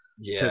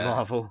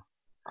Marvel.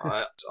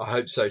 I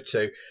hope so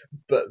too.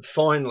 But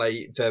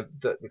finally, the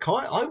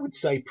kind, I would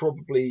say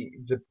probably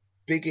the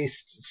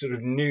biggest sort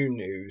of new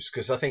news,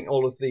 because I think a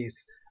lot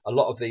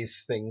of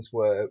these things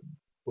were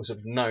sort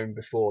of known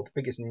before. The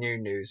biggest new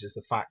news is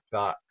the fact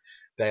that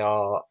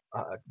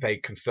they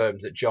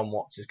confirmed that John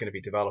Watts is going to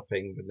be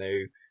developing the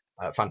new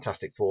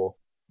Fantastic Four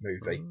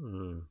movie,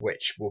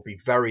 which will be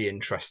very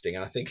interesting.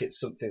 And I think it's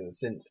something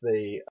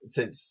that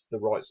since the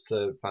rights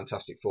to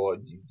Fantastic Four,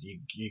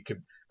 you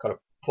could kind of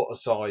put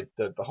aside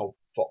the whole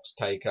Fox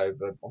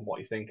takeover on what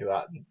you think of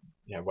that,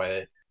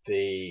 where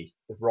the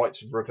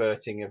rights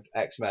reverting of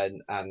X-Men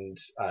and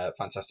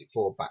Fantastic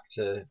Four back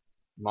to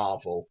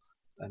Marvel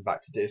and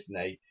back to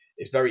Disney.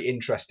 It's very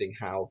interesting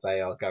how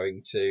they are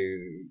going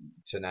to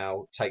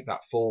now take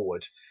that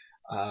forward.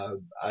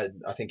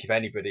 And I think if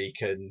anybody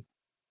can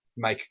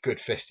make a good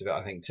fist of it,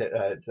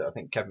 I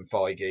think Kevin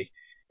Feige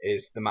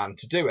is the man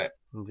to do it.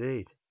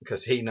 Indeed,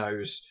 because he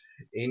knows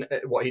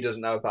what he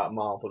doesn't know about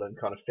Marvel, and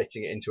kind of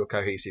fitting it into a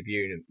cohesive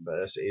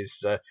universe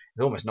is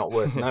almost not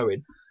worth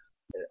knowing.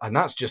 And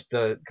that's just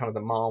the kind of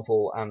the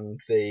Marvel and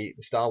the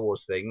Star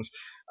Wars things.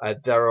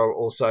 There are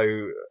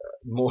also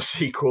more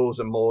sequels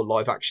and more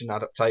live action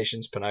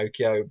adaptations.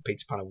 Pinocchio,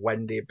 Peter Pan and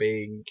Wendy are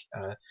being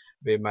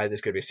made.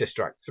 There's going to be a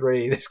Sister Act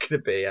 3. There's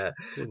going to be a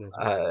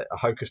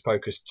Hocus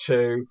Pocus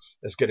 2.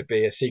 There's going to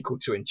be a sequel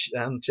to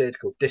Enchanted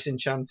called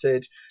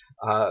Disenchanted.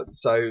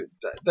 So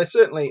they're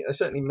certainly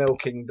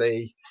milking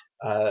the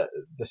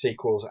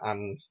sequels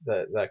and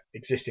the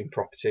existing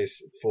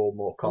properties for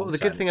more content. Well,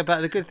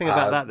 the good thing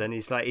about that then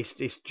is like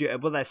it's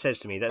what that says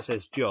to me. That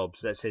says jobs.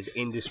 That says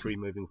industry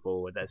moving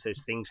forward. That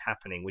says things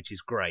happening, which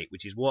is great.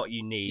 Which is what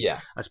you need. Yeah.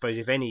 I suppose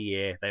if any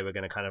year they were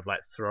going to kind of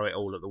like throw it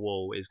all at the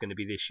wall, it's going to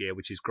be this year,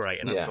 which is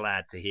great, and I'm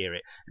glad to hear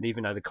it. And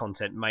even though the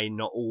content may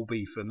not all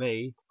be for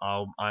me,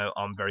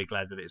 I'm very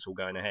glad that it's all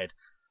going ahead.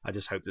 I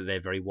just hope that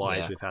they're very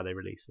wise with how they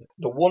release it.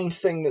 The one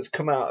thing that's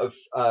come out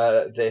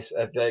of this,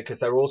 because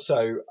they're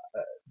also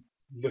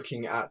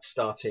looking at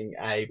starting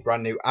a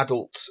brand new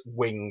adult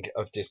wing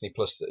of Disney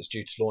Plus that is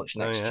due to launch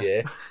next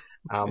year.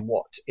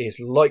 What is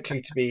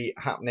likely to be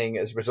happening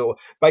as a result,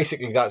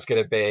 basically that's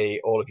going to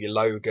be all of your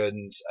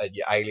Logans and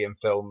your Alien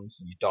films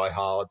and your Die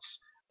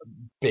Hards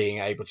being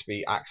able to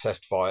be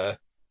accessed via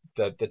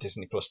the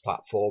Disney Plus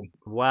platform.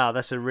 Wow,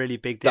 that's a really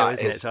big deal,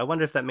 isn't it? So I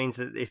wonder if that means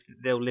that if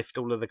they'll lift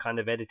all of the kind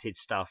of edited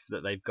stuff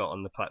that they've got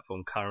on the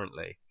platform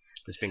currently,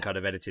 that's been kind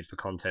of edited for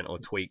content or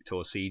tweaked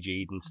or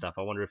CG'd and stuff.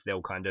 I wonder if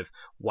they'll kind of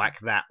whack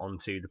that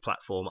onto the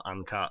platform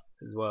uncut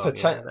as well.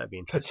 That'd be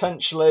interesting.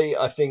 Potentially,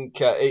 I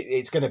think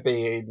it's going to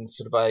be in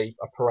sort of a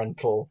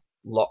parental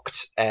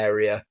locked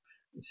area,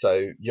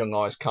 so young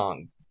eyes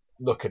can't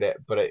look at it,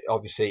 but it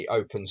obviously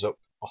opens up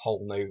a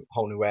whole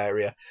new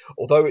area.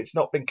 Although it's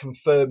not been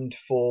confirmed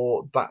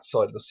for that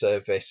side of the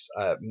service,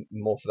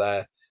 more for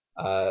their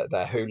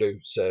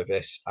Hulu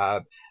service.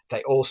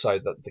 They also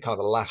the kind of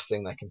the last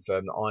thing they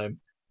confirmed that I'm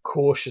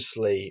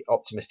cautiously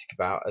optimistic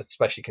about,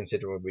 especially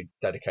considering we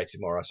dedicated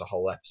more as a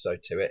whole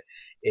episode to it,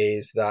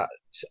 is that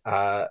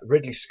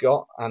Ridley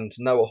Scott and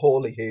Noah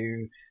Hawley,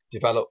 who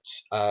developed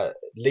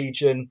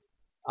Legion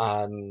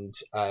and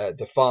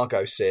the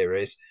Fargo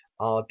series,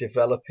 are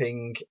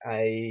developing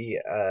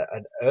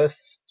an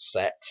Earth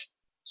set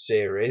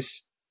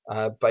series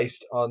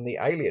based on the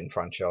Alien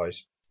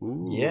franchise.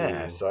 Ooh,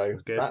 yeah, so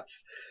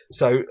that's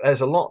there's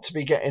a lot to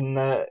be getting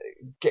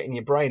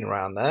your brain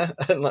around there.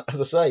 And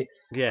as I say,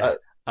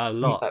 a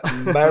lot.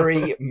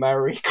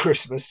 Merry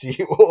Christmas to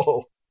you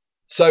all.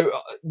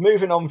 So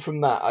moving on from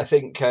that, I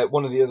think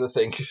one of the other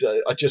things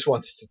I just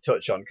wanted to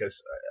touch on,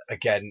 because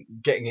again,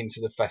 getting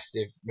into the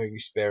festive movie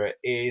spirit,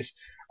 is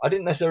I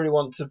didn't necessarily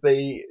want to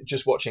be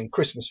just watching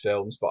Christmas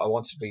films, but I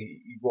wanted to be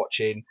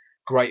watching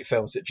great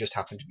films that just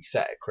happen to be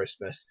set at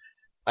Christmas.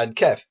 And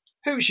Kev,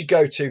 who's your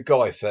go-to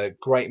guy for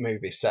great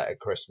movies set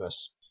at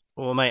Christmas?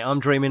 Well, mate, I'm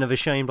dreaming of a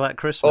Shane Black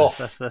Christmas.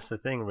 That's the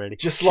thing, really.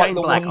 Just Shane like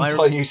the Black, ones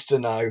I used to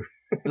know.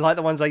 Like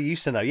the ones I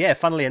used to know. Yeah,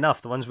 funnily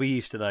enough, the ones we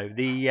used to know.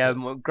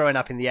 The growing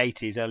up in the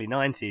 80s, early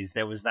 90s,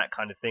 there was that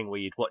kind of thing where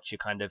you'd watch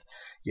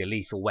your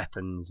Lethal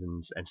Weapons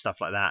and stuff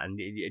like that, and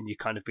you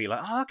kind of be like,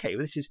 oh, okay,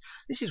 well,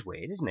 this is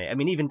weird, isn't it? I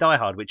mean, even Die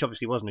Hard, which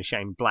obviously wasn't a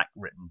Shane Black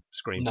written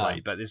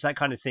screenplay, but there's that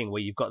kind of thing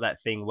where you've got that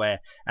thing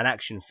where an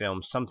action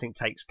film, something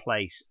takes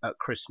place at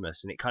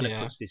Christmas, and it kind of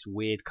puts this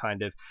weird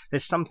kind of,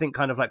 there's something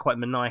kind of like quite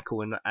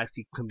maniacal and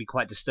actually can be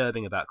quite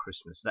disturbing about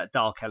Christmas, that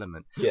dark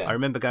element. Yeah. I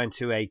remember going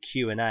to a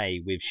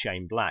Q&A with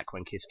Shane Black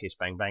when Kiss Kiss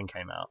Bang Bang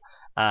came out,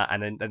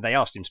 and then they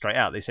asked him straight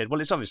out. They said,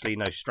 well, it's obviously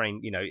no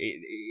strange,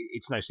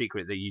 it's no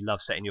secret that you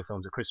love setting your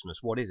films at Christmas.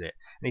 What is it?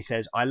 And he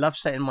says, I love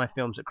setting my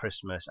films at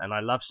Christmas, and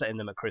I love setting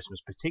them at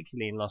Christmas,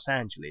 particularly in Los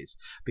Angeles,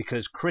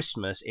 because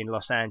Christmas in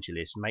Los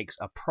Angeles makes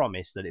a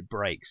promise that it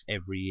breaks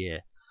every year.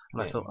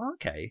 And I thought,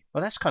 okay,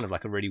 well, that's kind of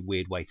like a really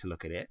weird way to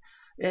look at it.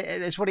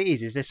 it's what it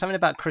is there's something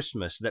about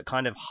Christmas that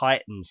kind of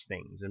heightens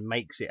things and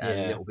makes it a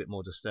Yeah. little bit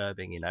more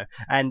disturbing,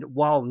 and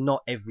while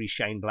not every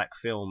Shane Black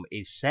film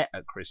is set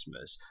at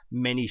Christmas,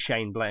 many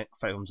Shane Black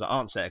films that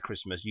aren't set at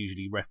Christmas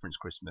usually reference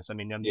Christmas. I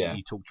mean, Yeah.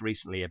 you talked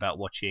recently about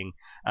watching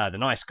The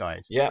Nice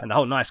Guys, Yeah. and the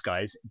whole Nice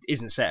Guys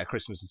isn't set at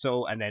Christmas at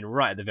all, and then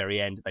right at the very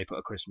end they put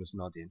a Christmas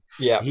nod in.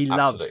 Yeah, He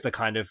loves absolutely. the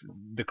kind of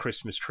the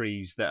Christmas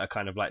trees that are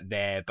kind of like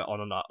there but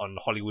on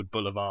Hollywood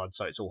Boulevard,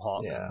 so it's all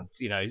hot. Yeah.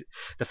 And,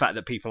 the fact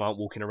that people aren't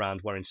walking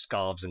around wearing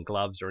scarves and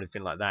gloves or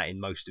anything like that in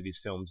most of his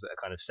films that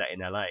are kind of set in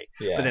LA.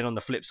 Yeah. But then on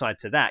the flip side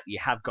to that, you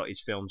have got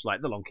his films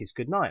like The Long Kiss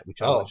Goodnight,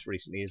 which I watched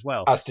recently as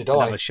well. As did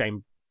another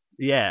I.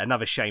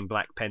 another Shane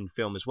Black penned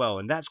film as well,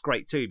 and that's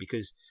great too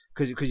because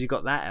you've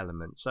got that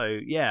element. So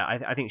yeah,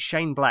 I think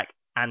Shane Black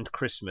and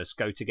Christmas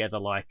go together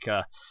like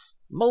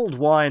mulled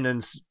wine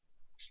and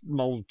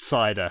mulled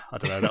cider. I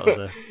don't know. That was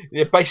a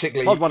Yeah,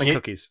 basically mulled wine and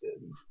cookies.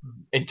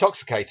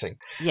 Intoxicating.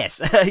 Yes,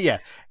 yeah,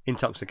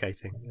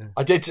 intoxicating. Yeah.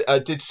 I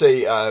did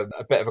see a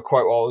bit of a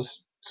quote while I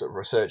was sort of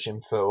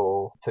researching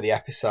for the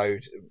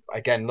episode.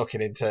 Again,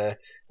 looking into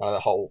the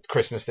whole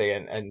Christmas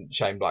thing and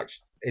Shane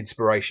Black's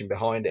inspiration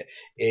behind it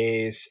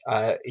is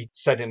he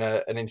said in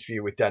an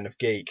interview with Den of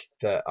Geek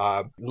that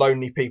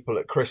lonely people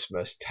at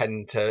Christmas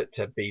tend to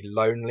be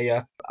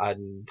lonelier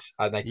and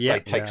they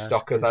take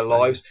stock of their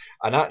lives.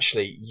 And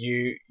actually,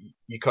 you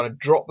kind of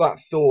drop that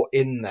thought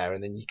in there,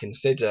 and then you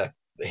consider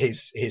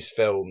his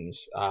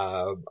films,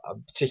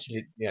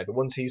 particularly the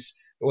ones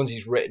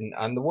he's written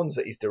and the ones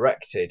that he's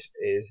directed,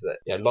 is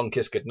that Long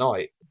Kiss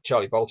Goodnight,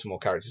 Charlie Baltimore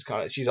character's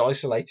she's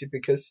isolated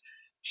because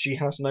she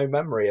has no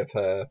memory of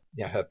her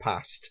her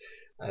past,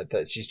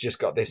 that she's just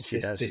got this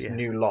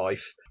new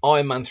life.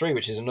 Iron Man 3,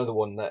 which is another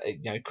one that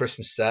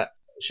Christmas set,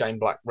 Shane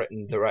Black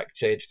written,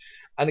 directed,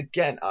 and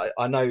again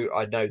I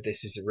know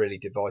this is a really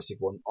divisive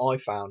one. I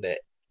found it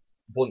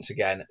once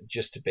again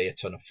just to be a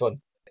ton of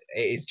fun.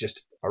 It is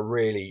just a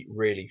really,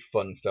 really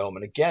fun film.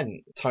 And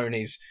again,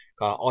 Tony's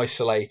kind of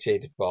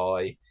isolated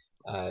by,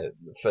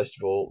 first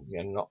of all,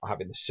 not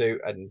having the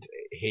suit and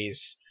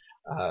his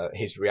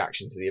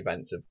reaction to the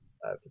events of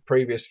the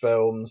previous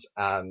films,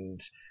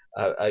 and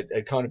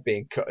kind of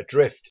being cut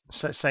adrift.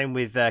 So, same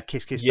with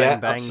Kiss Kiss Bang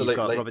Bang. Absolutely.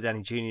 You've got Robert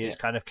Downey Jr.'s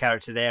kind of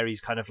character there.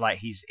 He's kind of like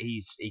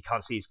he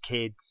can't see his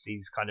kids.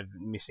 He's kind of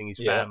missing his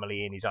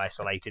family, and he's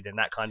isolated in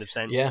that kind of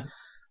sense. Yeah.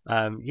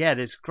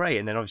 There's great,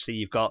 and then obviously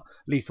you've got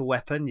Lethal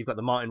Weapon. You've got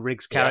the Martin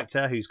Riggs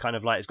character, who's kind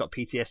of like has got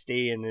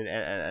PTSD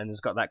and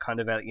has got that kind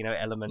of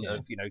element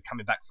of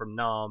coming back from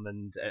Nam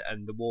and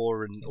the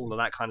war and all of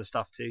that kind of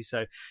stuff too.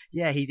 So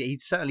yeah, he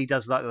certainly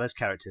does like those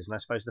characters, and I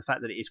suppose the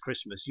fact that it is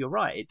Christmas, you're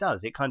right, it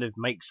does. It kind of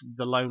makes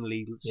the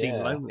lonely seem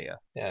lonelier.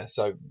 Yeah.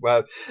 So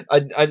well,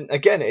 and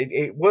again,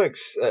 it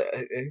works.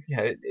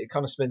 It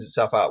kind of spins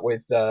itself out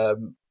with.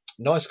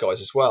 Nice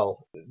Guys as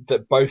well,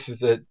 that both of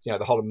the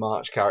the Holland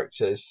March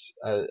characters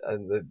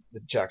and the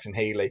Jackson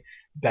Healy,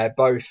 they're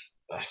both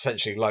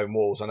essentially lone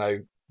wolves. I know,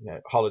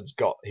 Holland's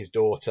got his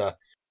daughter,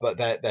 but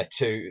they're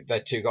two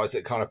guys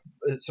that kind of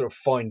sort of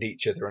find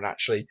each other and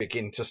actually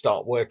begin to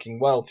start working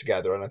well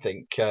together. And I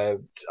think I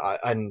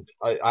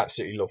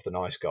absolutely love the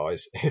Nice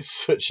Guys. It's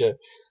such a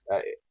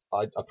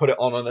I put it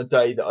on a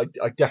day that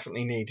I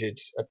definitely needed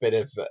a bit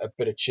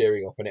of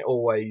cheering up, and it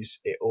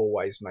always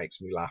makes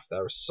me laugh.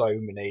 There are so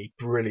many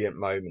brilliant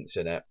moments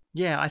in it.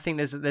 Yeah, I think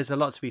there's a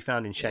lot to be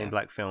found in Shane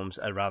Black films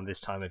around this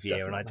time of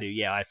year,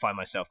 Definitely. and I find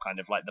myself kind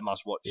of like the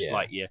must watch,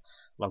 like your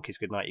Long Kiss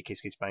Goodnight, your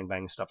Kiss Kiss Bang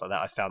Bang, stuff like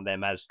that. I found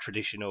them as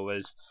traditional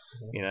as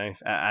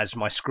as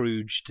my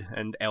Scrooged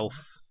and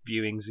Elf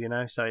viewings,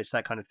 so it's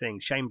that kind of thing.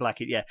 Shane Black,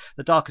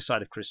 the darker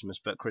side of Christmas,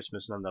 but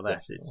Christmas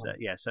nonetheless.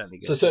 Definitely. It's certainly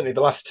good. So certainly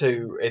the last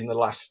two in the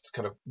last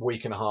kind of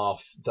week and a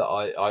half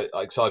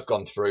that so I've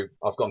gone through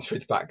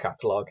the back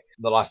catalogue.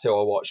 The last two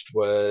I watched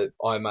were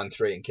Iron Man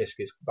 3 and Kiss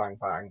Kiss Bang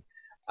Bang,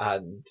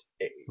 and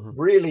it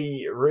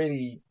really,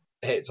 really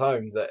hits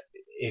home that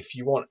if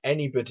you want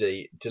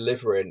anybody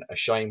delivering a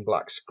Shane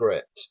Black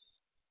script,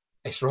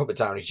 it's Robert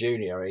Downey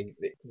Jr. I mean,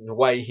 the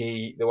way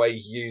he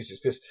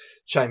uses, because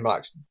Shane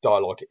Black's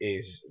dialogue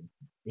is,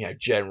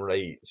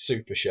 generally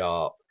super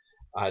sharp,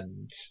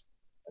 and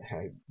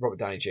Robert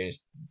Downey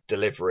Jr.'s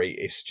delivery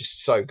is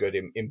just so good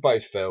in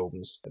both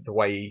films. The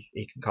way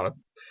he can kind of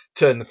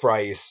turn the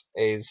phrase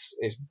is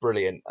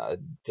brilliant,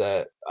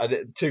 and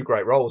two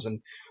great roles, and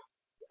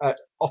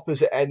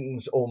opposite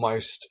ends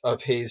almost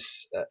of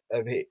his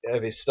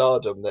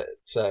stardom.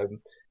 That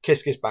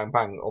Kiss Kiss Bang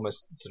Bang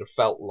almost sort of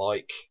felt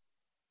like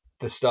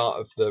the start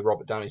of the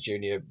Robert Downey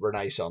Jr.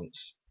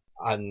 renaissance,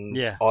 and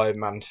Iron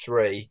Man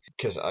 3,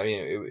 because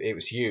it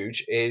was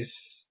huge,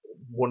 is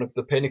one of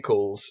the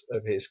pinnacles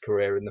of his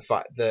career, in the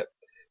fact that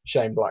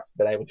Shane Black's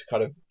been able to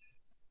kind of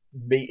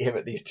meet him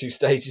at these two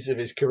stages of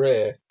his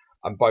career,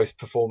 and both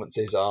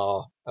performances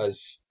are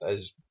as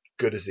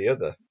good as the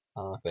other.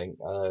 I think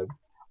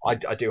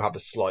I do have a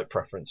slight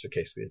preference for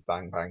Kiss Kiss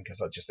Bang Bang,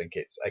 because I just think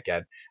it's,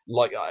 again,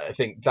 like, I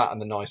think that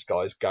and The Nice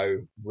Guys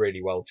go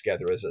really well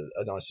together as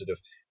a nice sort of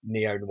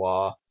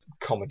neo-noir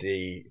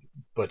comedy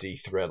buddy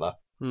thriller.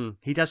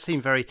 He does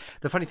seem very.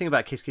 The funny thing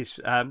about Kiss Kiss,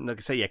 like I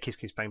say, yeah, Kiss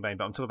Kiss Bang Bang,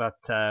 but I'm talking about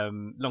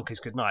Long Kiss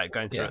Goodnight.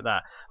 Going through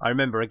that, I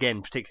remember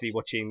again, particularly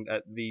watching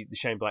the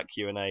Shane Black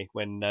Q&A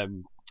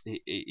when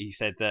he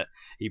said that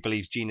he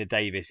believes Gina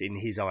Davis, in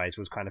his eyes,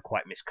 was kind of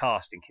quite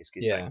miscast in Kiss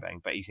Kiss Bang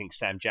Bang, but he thinks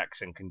Sam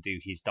Jackson can do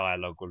his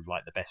dialogue with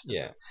like the best of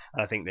them.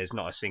 And I think there's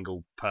not a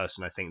single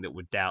person I think that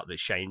would doubt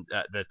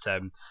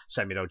that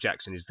Samuel L.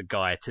 Jackson is the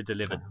guy to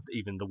deliver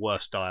even the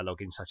worst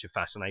dialogue in such a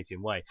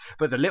fascinating way.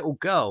 But the little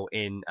girl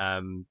in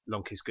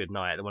Long Kiss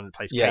Goodnight, the one that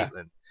plays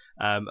Caitlin,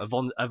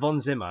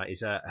 Yvonne Zimmer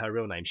is her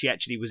real name. She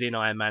actually was in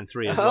Iron Man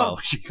 3 as well.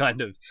 She kind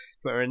of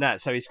put her in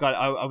that. So it's kind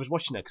of, I was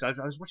watching her because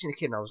I was watching the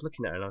kid and I was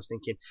looking at her and I was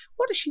thinking,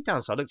 what has she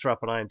done? So I looked her up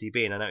on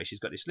IMDb and I noticed she's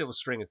got this little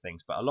string of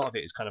things, but a lot of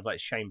it is kind of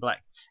like Shane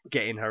Black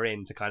getting her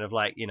in to kind of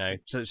like, you know,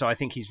 so I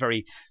think he's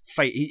very,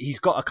 he's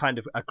got a kind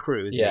of a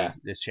crew, isn't he,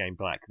 this Shane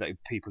Black, that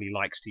people he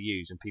likes to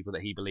use and people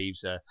that he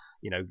believes are,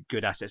 you know,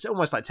 good assets.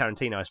 Almost like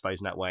Tarantino, I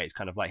suppose, in that way. It's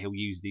kind of like he'll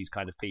use these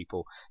kind of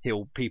people,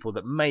 people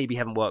that maybe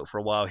haven't worked for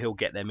a while, he'll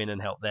get them in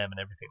and help them and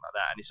everything like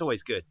that. And it's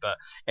always good, but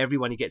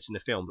everyone he gets in the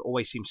film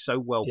always seems so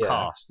well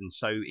cast and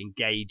so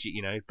engaged,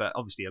 you know, but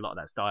obviously a lot of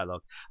that's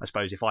dialogue. I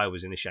suppose if I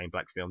was in a Shane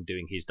Black film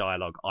doing his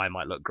dialogue, I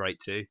might look great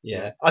too.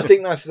 Yeah, I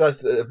think that's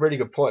a really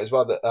good point as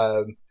well, that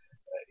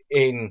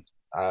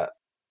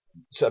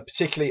so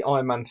particularly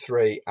Iron Man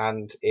 3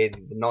 and in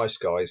The Nice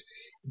Guys,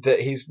 that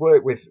he's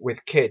worked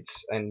with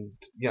kids and,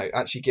 you know,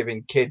 actually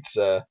giving kids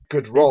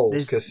good roles,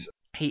 because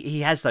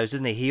he has those,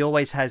 doesn't he? He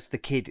always has the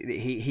kid.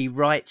 He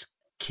writes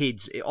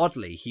kids,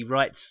 oddly, he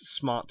writes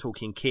smart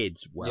talking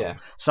kids well.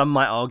 Some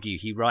might argue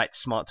he writes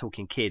smart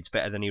talking kids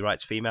better than he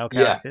writes female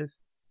characters.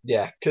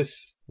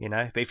 Because you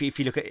know, but if you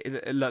look at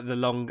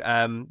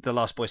the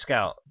Last Boy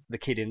Scout, the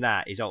kid in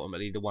that is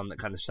ultimately the one that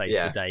kind of saves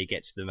the day,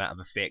 gets them out of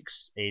a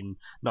fix. In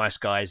Nice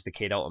Guys, the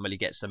kid ultimately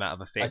gets them out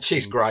of a fix. And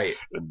she's great,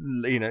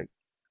 you know.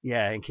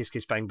 Yeah, in Kiss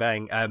Kiss Bang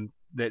Bang, not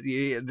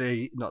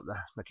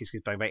Kiss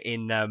Kiss Bang Bang,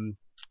 in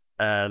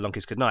Long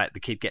Kiss Goodnight, the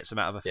kid gets them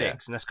out of a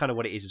fix, and that's kind of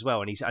what it is as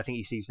well. And I think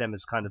he sees them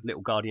as kind of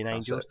little guardian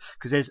angels,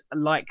 because there's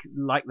like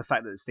the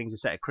fact that things are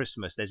set at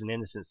Christmas, there's an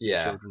innocence to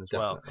the children as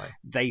well.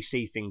 They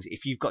see things.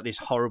 If you've got this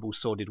horrible,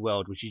 sordid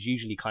world, which is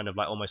usually kind of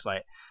like almost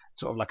like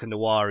sort of like a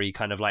noir-y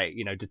kind of like,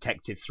 you know,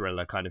 detective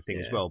thriller kind of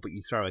thing as well, but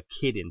you throw a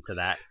kid into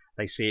that,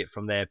 they see it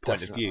from their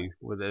point of view,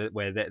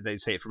 where they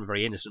see it from a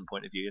very innocent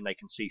point of view, and they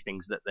can see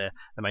things that the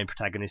main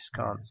protagonists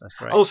can't. So that's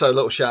great. Also, a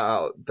little shout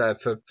out there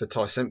for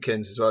Ty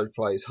Simpkins as well, who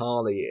plays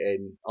Harley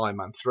in Iron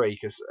Man 3,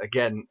 because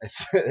again,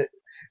 the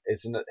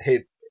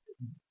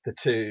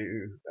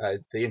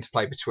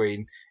interplay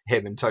between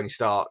him and Tony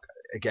Stark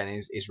again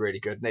is really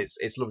good, and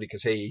it's lovely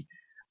because he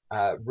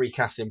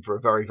recast him for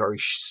a very, very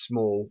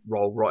small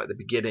role right at the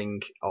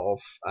beginning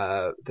of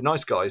The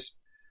Nice Guys.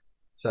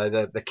 So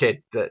the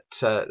kid that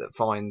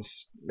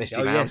finds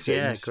Misty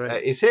Mountains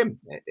is him.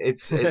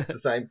 It's the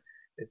same.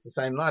 It's the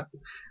same lad.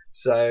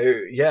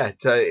 So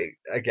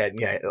again,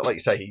 like you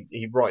say,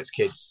 he writes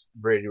kids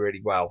really,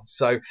 really well.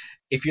 So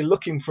if you're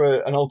looking for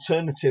an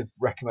alternative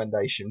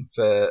recommendation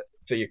for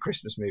your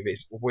Christmas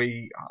movies,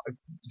 we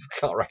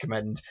can't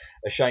recommend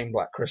a Shane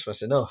Black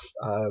Christmas enough.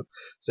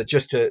 So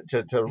just to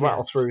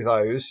rattle through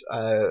those,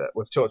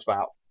 we've talked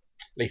about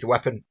Lethal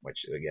Weapon,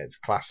 which again is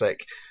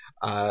classic.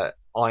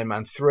 Iron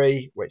Man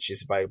 3, which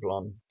is available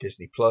on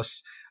Disney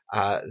Plus.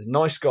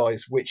 Nice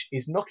Guys, which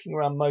is knocking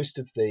around most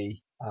of the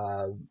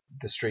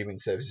streaming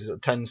services.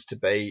 It tends to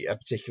be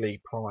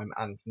particularly Prime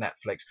and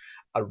Netflix.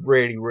 I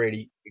really,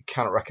 really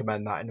cannot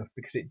recommend that enough,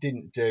 because it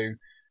didn't do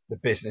the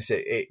business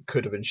it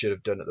could have and should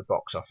have done at the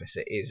box office.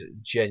 It is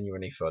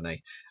genuinely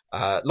funny.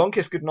 Long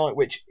Kiss Goodnight,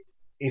 which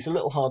is a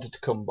little harder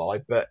to come by,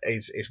 but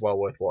is well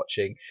worth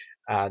watching.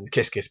 And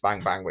Kiss Kiss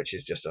Bang Bang, which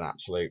is just an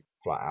absolute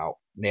flat out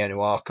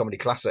neo-noir comedy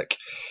classic.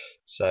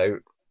 So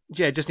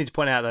just need to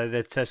point out though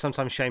that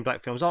sometimes Shane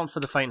Black films aren't for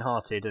the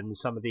faint-hearted, and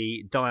some of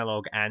the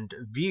dialogue and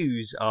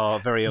views are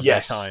very of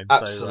their time.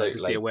 Absolutely. So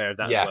just be aware of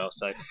that as well.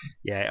 So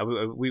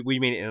we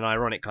mean it in an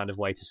ironic kind of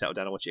way to settle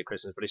down and watch it at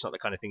Christmas, but it's not the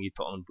kind of thing you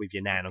put on with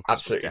your nan on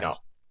Christmas.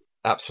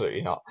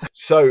 Absolutely not.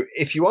 So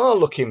if you are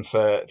looking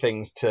for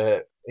things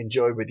to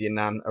enjoy with your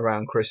nan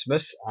around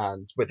Christmas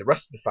and with the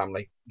rest of the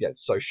family,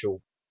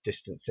 social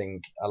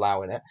distancing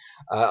allowing it,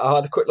 I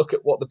had a quick look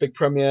at what the big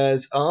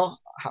premieres are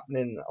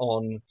happening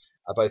on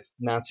both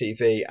Now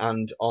TV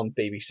and on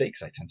BBC, because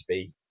they tend to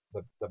be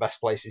the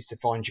best places to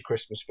find your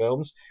Christmas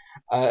films.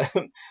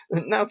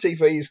 Now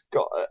TV's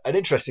got an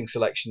interesting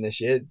selection this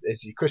year.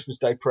 Your Christmas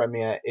Day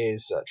premiere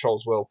is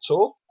Trolls World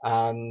Tour,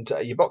 and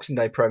your Boxing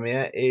Day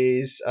premiere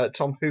is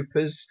Tom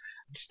Hooper's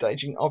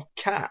staging of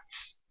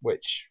Cats,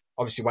 which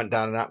obviously went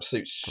down an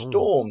absolute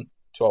storm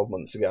 12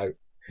 months ago.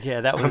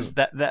 Yeah, that was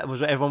that was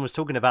what everyone was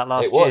talking about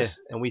last year,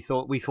 and we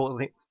thought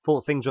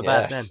things were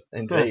bad then.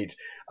 Indeed.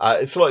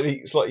 It's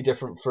slightly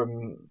different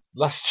from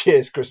last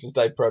year's Christmas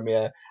Day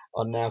premiere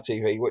on Now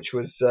TV, which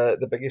was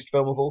the biggest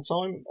film of all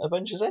time,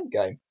 Avengers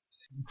Endgame.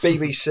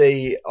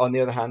 BBC, on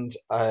the other hand,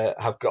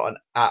 have got an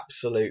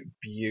absolute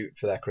beaut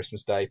for their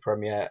Christmas Day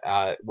premiere,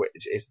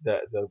 which is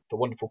the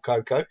wonderful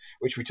Coco,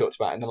 which we talked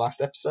about in the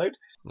last episode.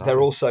 Lovely.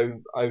 They're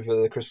also,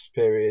 over the Christmas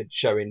period,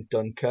 showing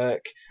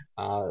Dunkirk,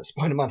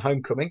 Spider-Man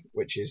Homecoming,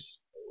 which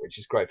is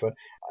great fun,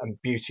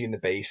 and Beauty and the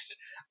Beast.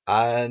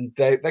 And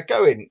they're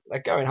going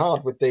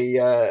hard with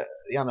the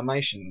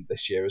animation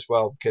this year as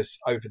well, because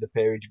over the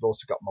period you've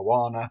also got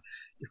Moana,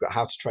 you've got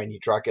How to Train Your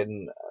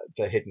Dragon,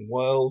 The Hidden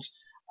World,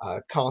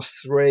 Cars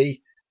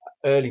 3,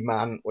 Early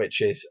Man,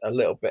 which is a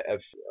little bit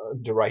of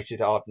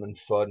underrated Aardman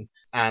fun,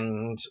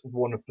 and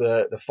one of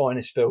the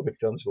finest feel-good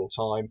films of all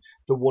time,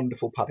 The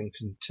Wonderful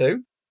Paddington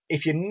 2.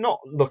 If you're not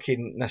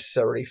looking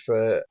necessarily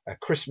for a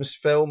Christmas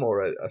film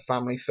or a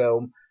family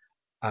film,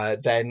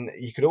 then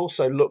you could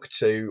also look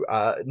to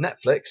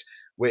Netflix,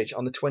 which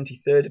on the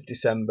 23rd of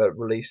December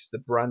released the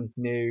brand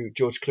new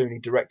George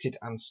Clooney directed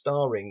and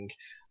starring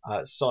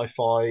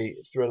sci-fi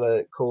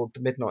thriller called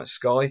The Midnight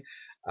Sky.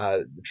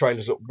 The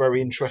trailers look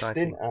very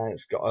interesting.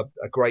 It's got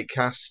a great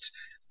cast,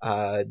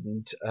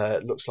 and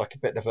looks like a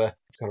bit of a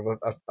kind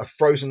of a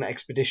Frozen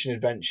expedition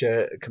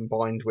adventure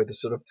combined with a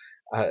sort of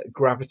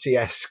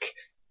Gravity-esque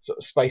sort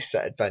of space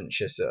set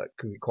adventure, so it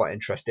could be quite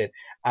interesting.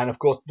 And of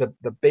course, the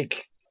big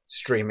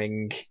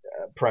streaming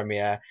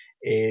premiere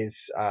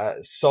is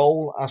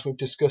Soul, as we've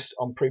discussed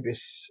on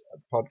previous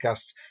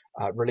podcasts,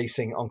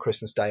 releasing on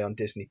Christmas Day on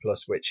Disney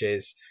Plus, which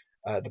is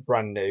the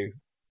brand new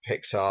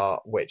Pixar,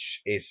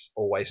 which is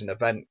always an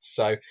event.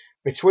 So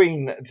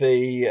between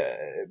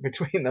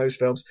those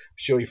films, I'm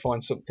sure you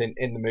find something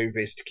in the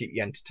movies to keep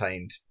you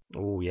entertained.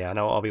 Oh yeah, I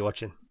know what I'll be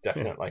watching.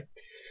 Definitely.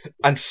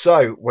 And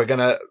so we're going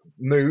to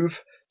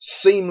move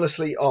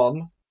seamlessly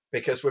on,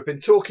 because we've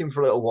been talking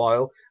for a little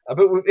while,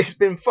 but it's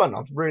been fun.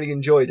 I've really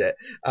enjoyed it.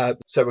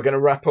 So we're going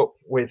to wrap up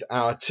with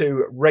our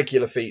two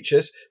regular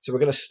features. So we're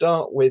going to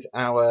start with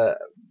our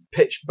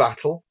pitch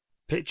battle.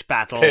 Pitch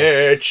battle.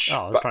 Pitch. Oh,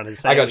 I was trying to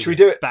say. Hang on, should we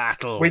do it?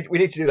 Battle. We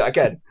need to do that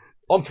again.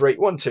 On 3,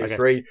 1, 2, Okay.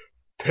 3.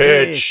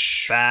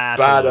 Pitch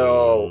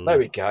battle. There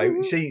we go.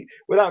 You see,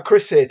 without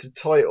Chris here to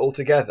tie it all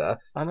together,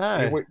 I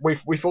know.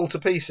 we fall to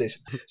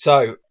pieces.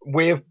 So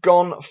we have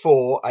gone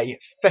for a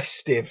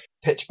festive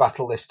pitch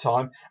battle this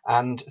time,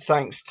 and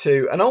thanks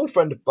to an old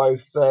friend of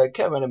both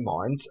Kevin and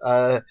mine's,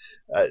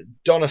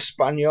 Donna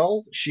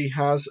Spaniel, she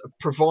has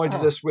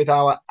provided us with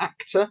our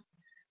actor,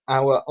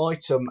 our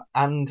item,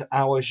 and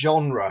our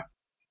genre.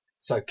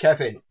 So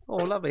Kevin. Oh,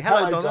 lovely.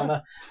 Hello,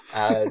 Donna.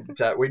 And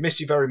we miss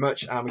you very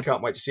much, and we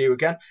can't wait to see you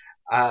again.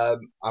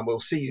 And we'll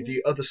see you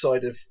the other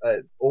side of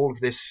all of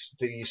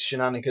these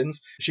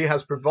shenanigans. She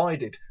has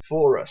provided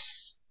for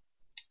us.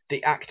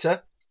 The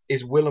actor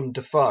is Willem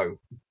Dafoe.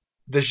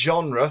 The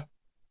genre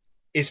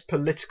is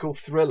political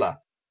thriller.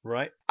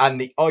 Right.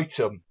 And the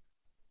item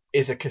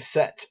is a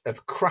cassette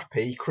of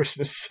crappy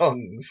Christmas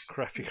songs.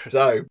 Crappy Christmas.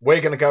 So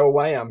we're going to go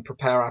away and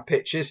prepare our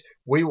pitches.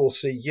 We will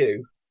see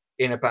you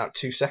in about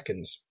 2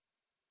 seconds.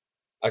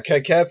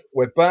 Okay, Kev,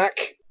 we're back.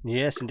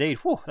 Yes, indeed.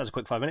 Whew, that was a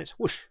quick 5 minutes.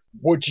 Whoosh.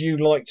 Would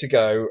you like to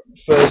go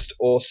first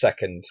or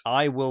second?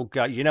 I will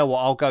go. You know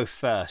what? I'll go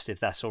first if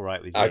that's all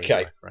right with you,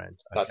 Okay. my friend.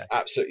 That's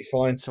absolutely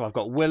fine. So I've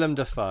got Willem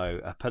Dafoe,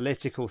 a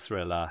political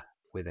thriller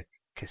with a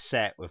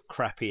cassette with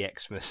crappy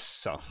Xmas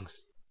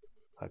songs.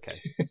 Okay.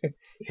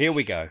 Here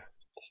we go.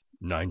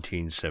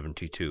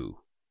 1972.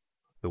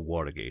 The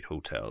Watergate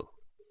Hotel.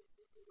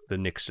 The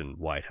Nixon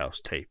White House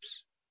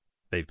tapes.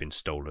 They've been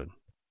stolen,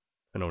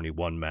 and only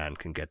one man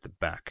can get them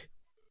back.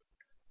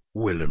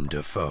 Willem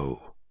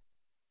Dafoe.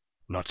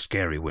 Not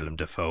scary Willem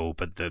Dafoe,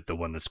 but the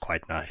one that's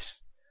quite nice.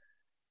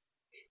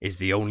 Is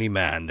the only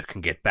man that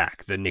can get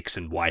back the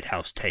Nixon White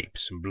House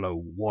tapes and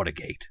blow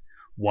Watergate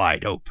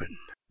wide open.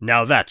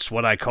 Now that's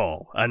what I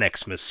call an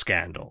Xmas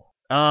scandal.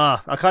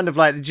 I kind of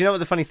like. Do you know what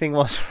the funny thing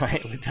was,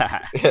 right, with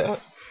that? Yeah.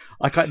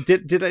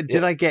 Did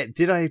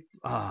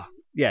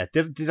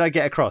I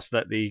get across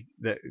that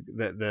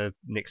the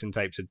Nixon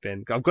tapes had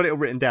been? I've got it all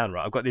written down,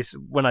 right? I've got this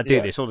when I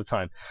do this all the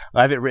time.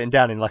 I have it written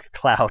down in like a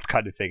cloud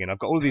kind of thing, and I've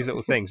got all these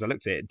little things. I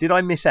looked at it. Did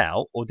I miss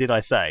out, or did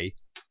I say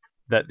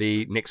that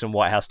the Nixon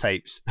White House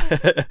tapes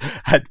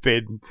had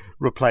been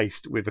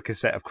replaced with a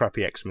cassette of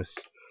crappy Xmas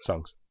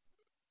songs?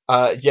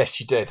 Yes,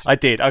 you did. I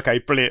did. Okay,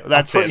 brilliant.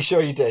 That's I'm pretty sure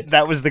you did.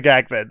 That was the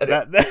gag then.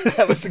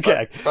 That was the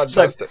gag.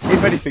 Fantastic. So,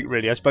 if anything,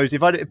 really, I suppose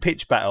if I did a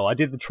pitch battle, I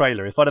did the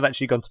trailer. If I'd have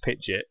actually gone to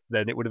pitch it,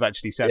 then it would have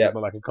actually sounded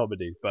more like a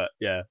comedy. But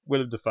yeah,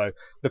 Willem Dafoe.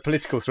 The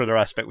political thriller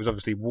aspect was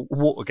obviously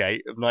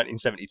Watergate of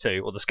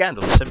 1972, or the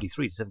scandal of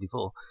 73 to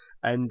 74,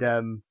 and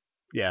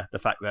the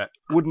fact that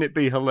wouldn't it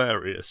be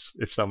hilarious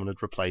if someone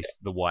had replaced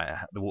the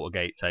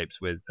Watergate tapes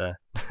with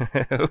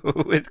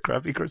with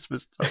crappy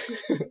Christmas stuff.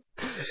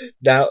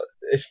 Now,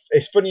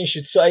 it's funny you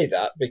should say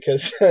that,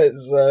 because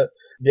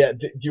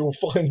you'll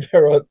find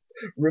there are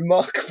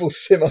remarkable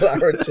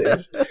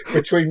similarities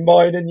between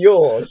mine and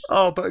yours.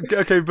 Oh, but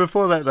okay,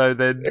 before that though,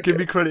 then give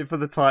me credit for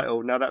the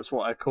title. Now that's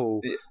what I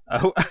call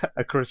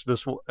a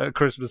Christmas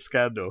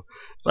scandal.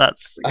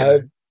 That's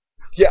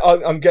Yeah,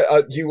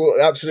 you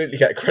will absolutely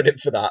get credit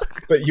for that,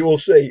 but you will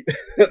see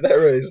that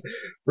there is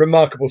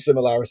remarkable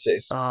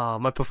similarities. Ah,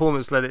 my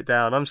performance let it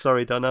down. I'm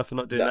sorry, Donna, for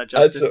not doing No, that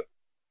justice.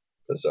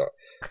 that's all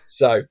right.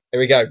 So here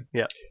we go.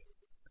 Yeah.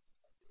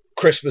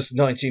 Christmas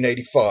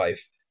 1985.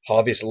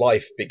 Harvey's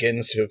life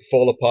begins to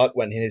fall apart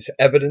when his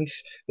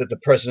evidence that the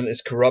president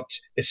is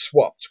corrupt is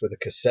swapped with a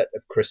cassette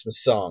of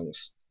Christmas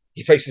songs.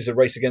 He faces a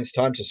race against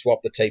time to swap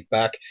the tape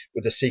back,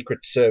 with the Secret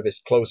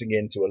Service closing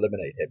in to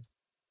eliminate him.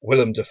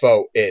 Willem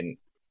Dafoe in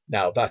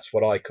Now That's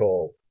What I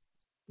Call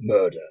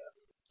Murder.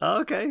 Oh,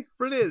 okay,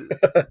 brilliant.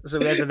 So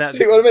we ended that.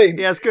 See what I mean?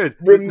 Yeah, it's good.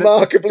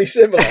 Remarkably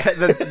similar.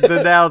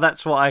 The now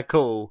that's what I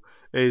call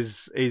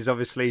is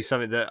obviously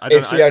something that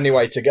It's the only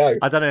way to go.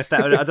 I don't know if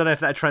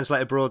that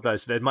translates abroad though,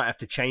 so they might have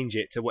to change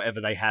it to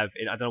whatever they have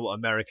in. I don't know what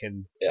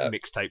American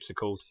mixtapes are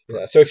called.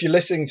 Yeah. So if you're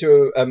listening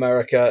to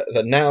America,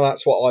 the Now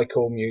That's What I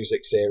Call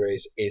Music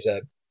series is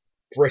a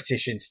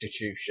British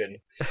institution,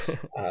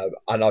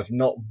 and I've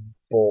not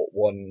bought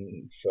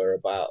one for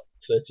about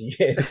 30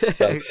 years.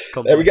 So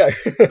there we go.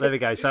 There we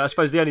go. So I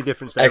suppose the only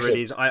difference there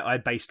really is I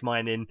based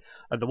mine in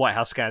the White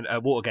House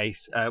Watergate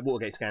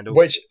scandal,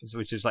 which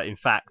is like in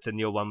fact, and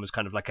your one was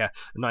kind of like a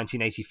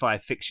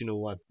 1985 fictional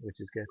one,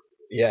 which is good.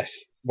 Yes,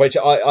 which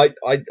I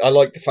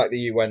like the fact that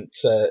you went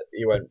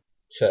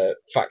to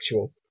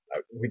factual.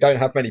 We don't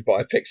have many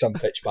biopics on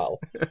Pitch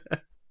Battle.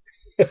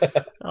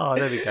 Oh,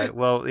 there we go.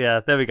 Well,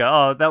 yeah, there we go.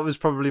 Oh, that was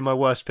probably my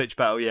worst pitch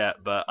battle yet,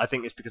 but I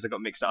think it's because I got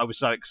mixed up. I was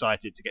so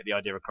excited to get the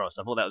idea across.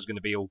 I thought that was going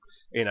to be all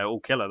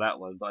killer, that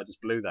one, but I just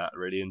blew that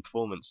really in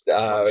performance.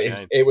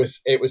 It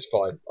was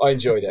fine. I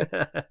enjoyed it.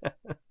 That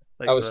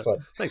was fun.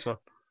 Thanks, man.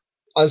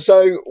 And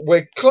so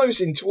we're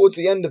closing towards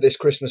the end of this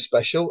Christmas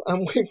special,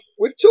 and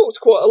we've talked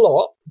quite a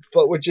lot,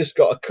 but we've just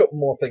got a couple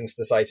more things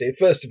to say to you.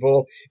 First of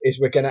all, is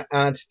we're going to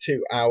add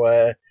to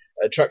our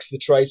Tracks of the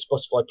Trade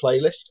Spotify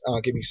playlist, and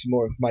I'll give you some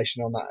more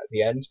information on that at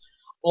the end.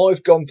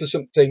 I've gone for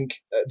something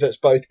that's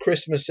both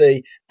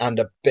Christmassy and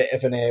a bit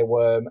of an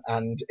earworm,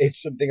 and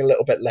it's something a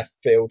little bit left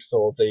field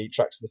for the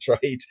Tracks of the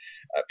Trade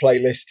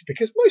playlist,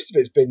 because most of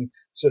it's been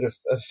sort of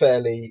a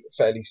fairly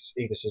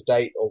either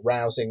sedate or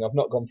rousing. I've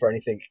not gone for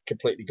anything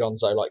completely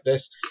gonzo like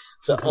this.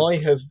 So I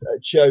have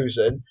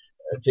chosen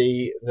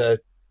the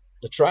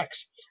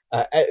tracks.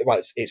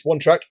 It's one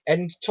track,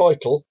 End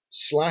Title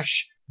 /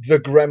 The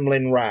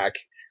Gremlin Rag,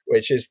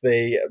 which is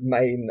the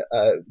main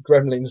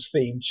Gremlins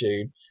theme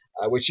tune,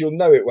 which you'll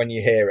know it when you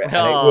hear it, and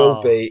it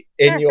will be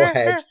in your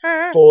head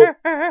for.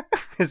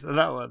 Is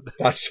that one?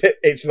 That's it.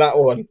 It's that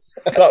one.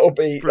 That'll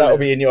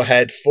be in your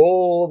head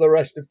for the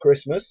rest of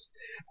Christmas,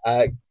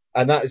 and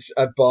that is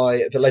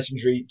by the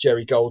legendary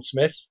Jerry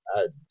Goldsmith.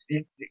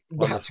 We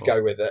had to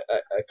go with a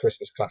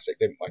Christmas classic,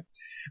 didn't we?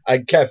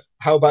 And Kev,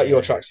 how about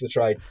your Tracks of the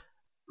Trade?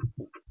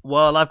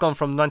 Well, I've gone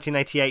from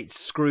 1988's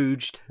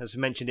Scrooged, as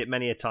we mentioned it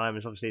many a time,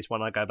 and obviously it's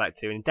one I go back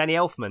to. And Danny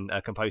Elfman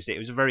composed it. It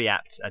was very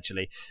apt,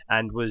 actually,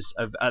 and was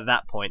at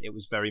that point it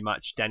was very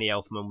much Danny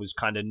Elfman was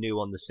kind of new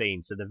on the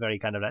scene, so the very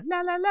kind of like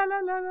la la la la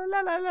la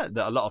la la la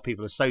that a lot of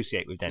people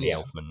associate with Danny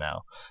Elfman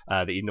now,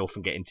 that you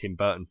often get in Tim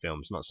Burton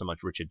films, not so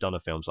much Richard Donner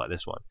films like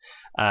this one,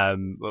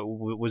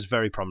 was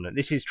very prominent.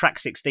 This is track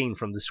 16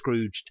 from the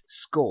Scrooged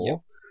score. Yep.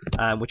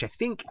 Which I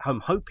think I'm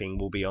hoping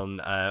will be on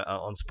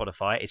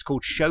Spotify. It's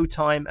called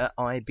Showtime at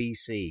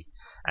IBC,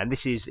 and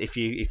this is if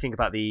you think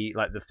about the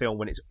film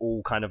when it's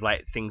all kind of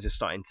like things are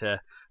starting to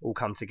all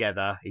come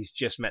together. He's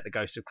just met the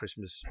ghost of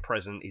Christmas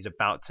present. He's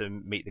about to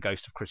meet the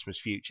ghost of Christmas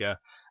future,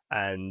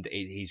 and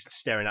he's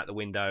staring out the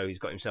window. He's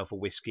got himself a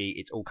whiskey.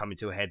 It's all coming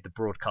to a head. The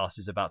broadcast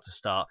is about to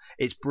start.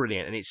 It's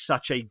brilliant, and it's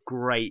such a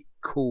great,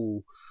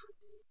 cool,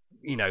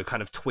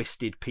 kind of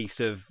twisted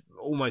piece of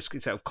almost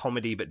sort of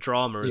comedy but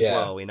drama as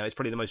well. It's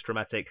probably the most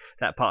dramatic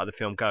that part of the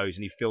film goes,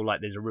 and you feel like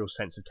there's a real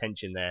sense of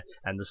tension there,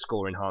 and the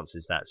score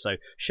enhances that. So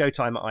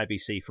Showtime at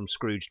IBC from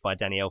Scrooged by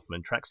Danny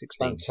Elfman, track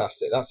 16.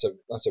 Fantastic. That's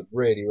a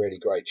really, really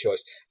great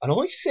choice. And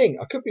I think,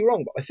 I could be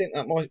wrong, but I think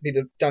that might be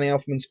the Danny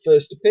Elfman's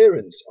first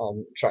appearance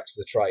on Tracks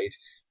of the Trade,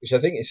 which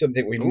I think is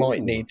something we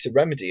might need to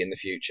remedy in the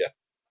future.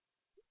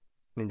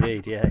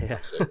 Indeed, yeah.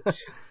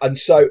 And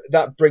so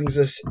that brings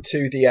us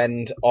to the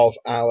end of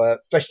our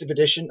festive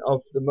edition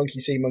of the Monkey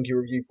See, Monkey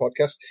Review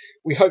podcast.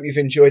 We hope you've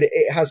enjoyed it.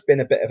 It has been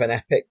a bit of an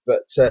epic,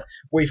 but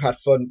we've had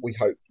fun. We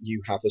hope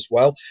you have as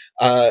well.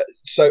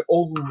 So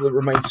all that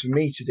remains for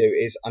me to do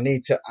is I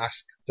need to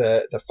ask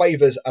the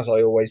favours, as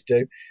I always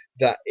do,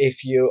 that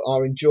if you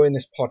are enjoying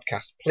this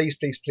podcast, please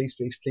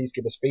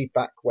give us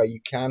feedback where you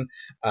can.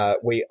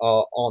 We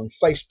are on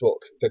Facebook.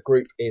 The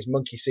group is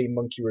Monkey See,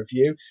 Monkey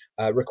Review.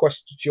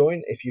 Request to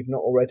join if you've not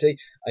already,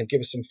 and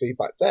give us some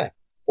feedback there.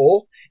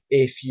 Or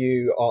if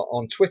you are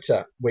on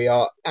Twitter, we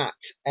are at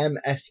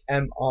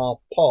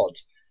MSMRpod.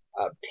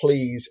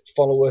 Please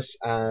follow us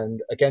and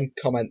again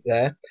comment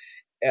there.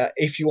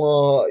 If you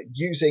are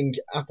using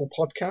Apple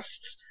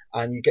Podcasts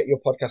and you get your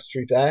podcast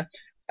through there,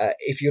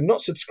 if you're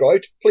not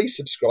subscribed, please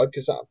subscribe,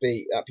 because that'd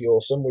be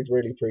awesome. We'd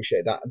really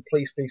appreciate that. And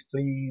please,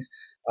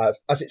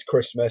 as it's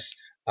Christmas,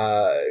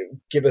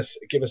 give us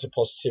a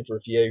positive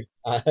review.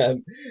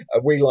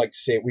 We like to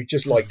see it. We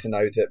just like to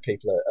know that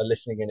people are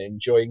listening and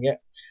enjoying it.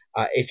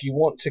 If you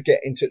want to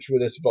get in touch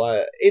with us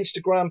via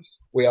Instagram,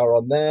 we are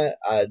on there.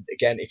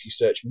 Again, if you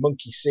search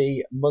Monkey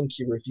See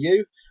Monkey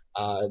Review,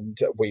 and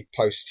we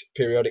post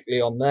periodically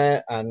on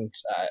there, and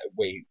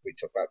we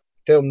talk about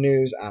film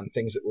news and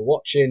things that we're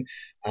watching.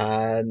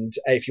 And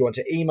if you want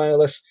to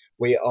email us,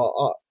 we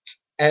are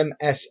at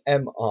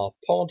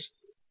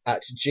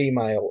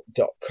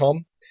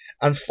msmrpod@gmail.com.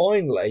 And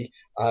finally,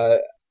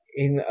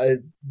 in a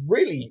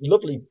really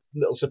lovely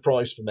little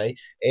surprise for me,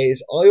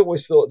 is I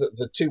always thought that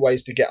the two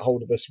ways to get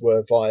hold of us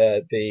were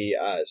via the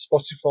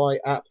Spotify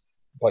app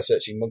by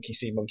searching Monkey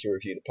See Monkey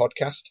Review the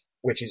podcast,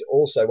 which is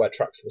also where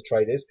Tracks of the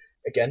Trade is.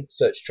 Again,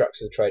 search Tracks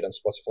of the Trade on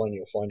Spotify and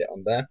you'll find it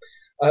on there.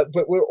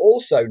 But we're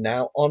also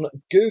now on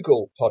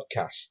Google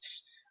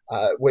Podcasts,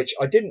 which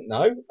I didn't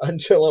know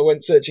until I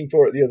went searching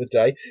for it the other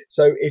day.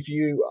 So if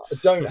you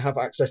don't have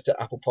access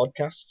to Apple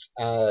Podcasts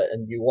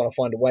and you want to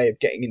find a way of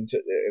getting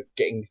to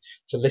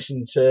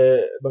listen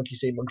to Monkey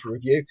See Monkey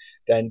Review,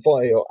 then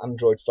via your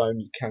Android phone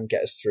you can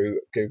get us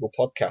through Google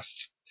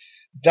Podcasts.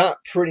 That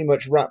pretty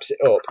much wraps it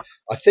up.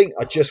 I think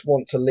I just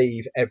want to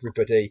leave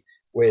everybody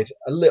with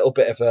a little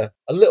bit of a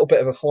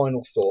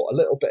final thought, a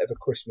little bit of a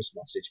Christmas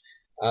message,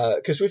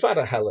 because we've had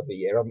a hell of a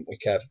year, haven't we,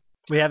 Kev?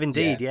 We have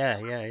indeed, yeah.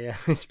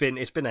 It's been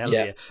a hell of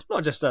a year.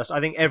 Not just us. I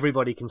think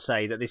everybody can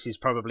say that this is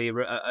probably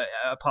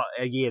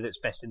a year that's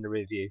best in the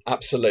review.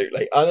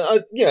 Absolutely,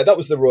 and that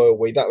was the royal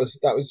we. That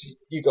was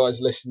you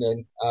guys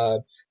listening.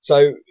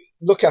 So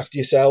look after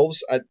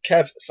yourselves.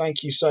 Kev,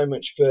 thank you so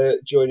much for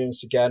joining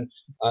us again,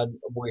 and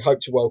we hope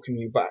to welcome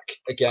you back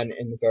again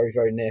in the very,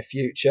 very near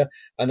future.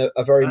 And a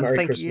very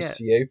Merry Christmas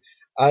to you.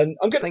 And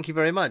Thank you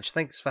very much.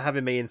 Thanks for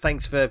having me, and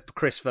thanks for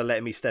Chris for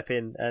letting me step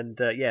in. And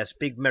yes,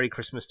 big Merry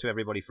Christmas to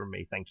everybody from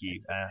me. Thank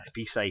you.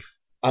 Be safe.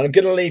 And I'm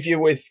going to leave you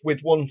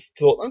with one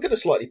thought. I'm going to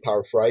slightly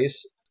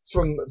paraphrase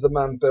from the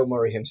man Bill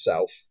Murray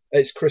himself.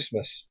 It's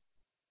Christmas.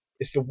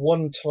 It's the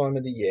one time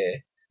of the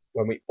year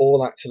when we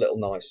all act a little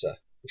nicer.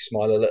 We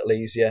smile a little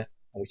easier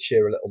and we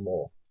cheer a little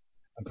more.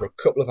 And for a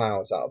couple of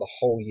hours out of the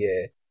whole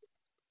year,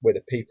 we're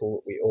the people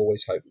that we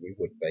always hoped we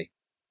would be.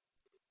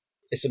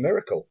 It's a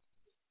miracle.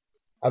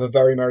 Have a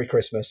very Merry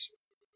Christmas.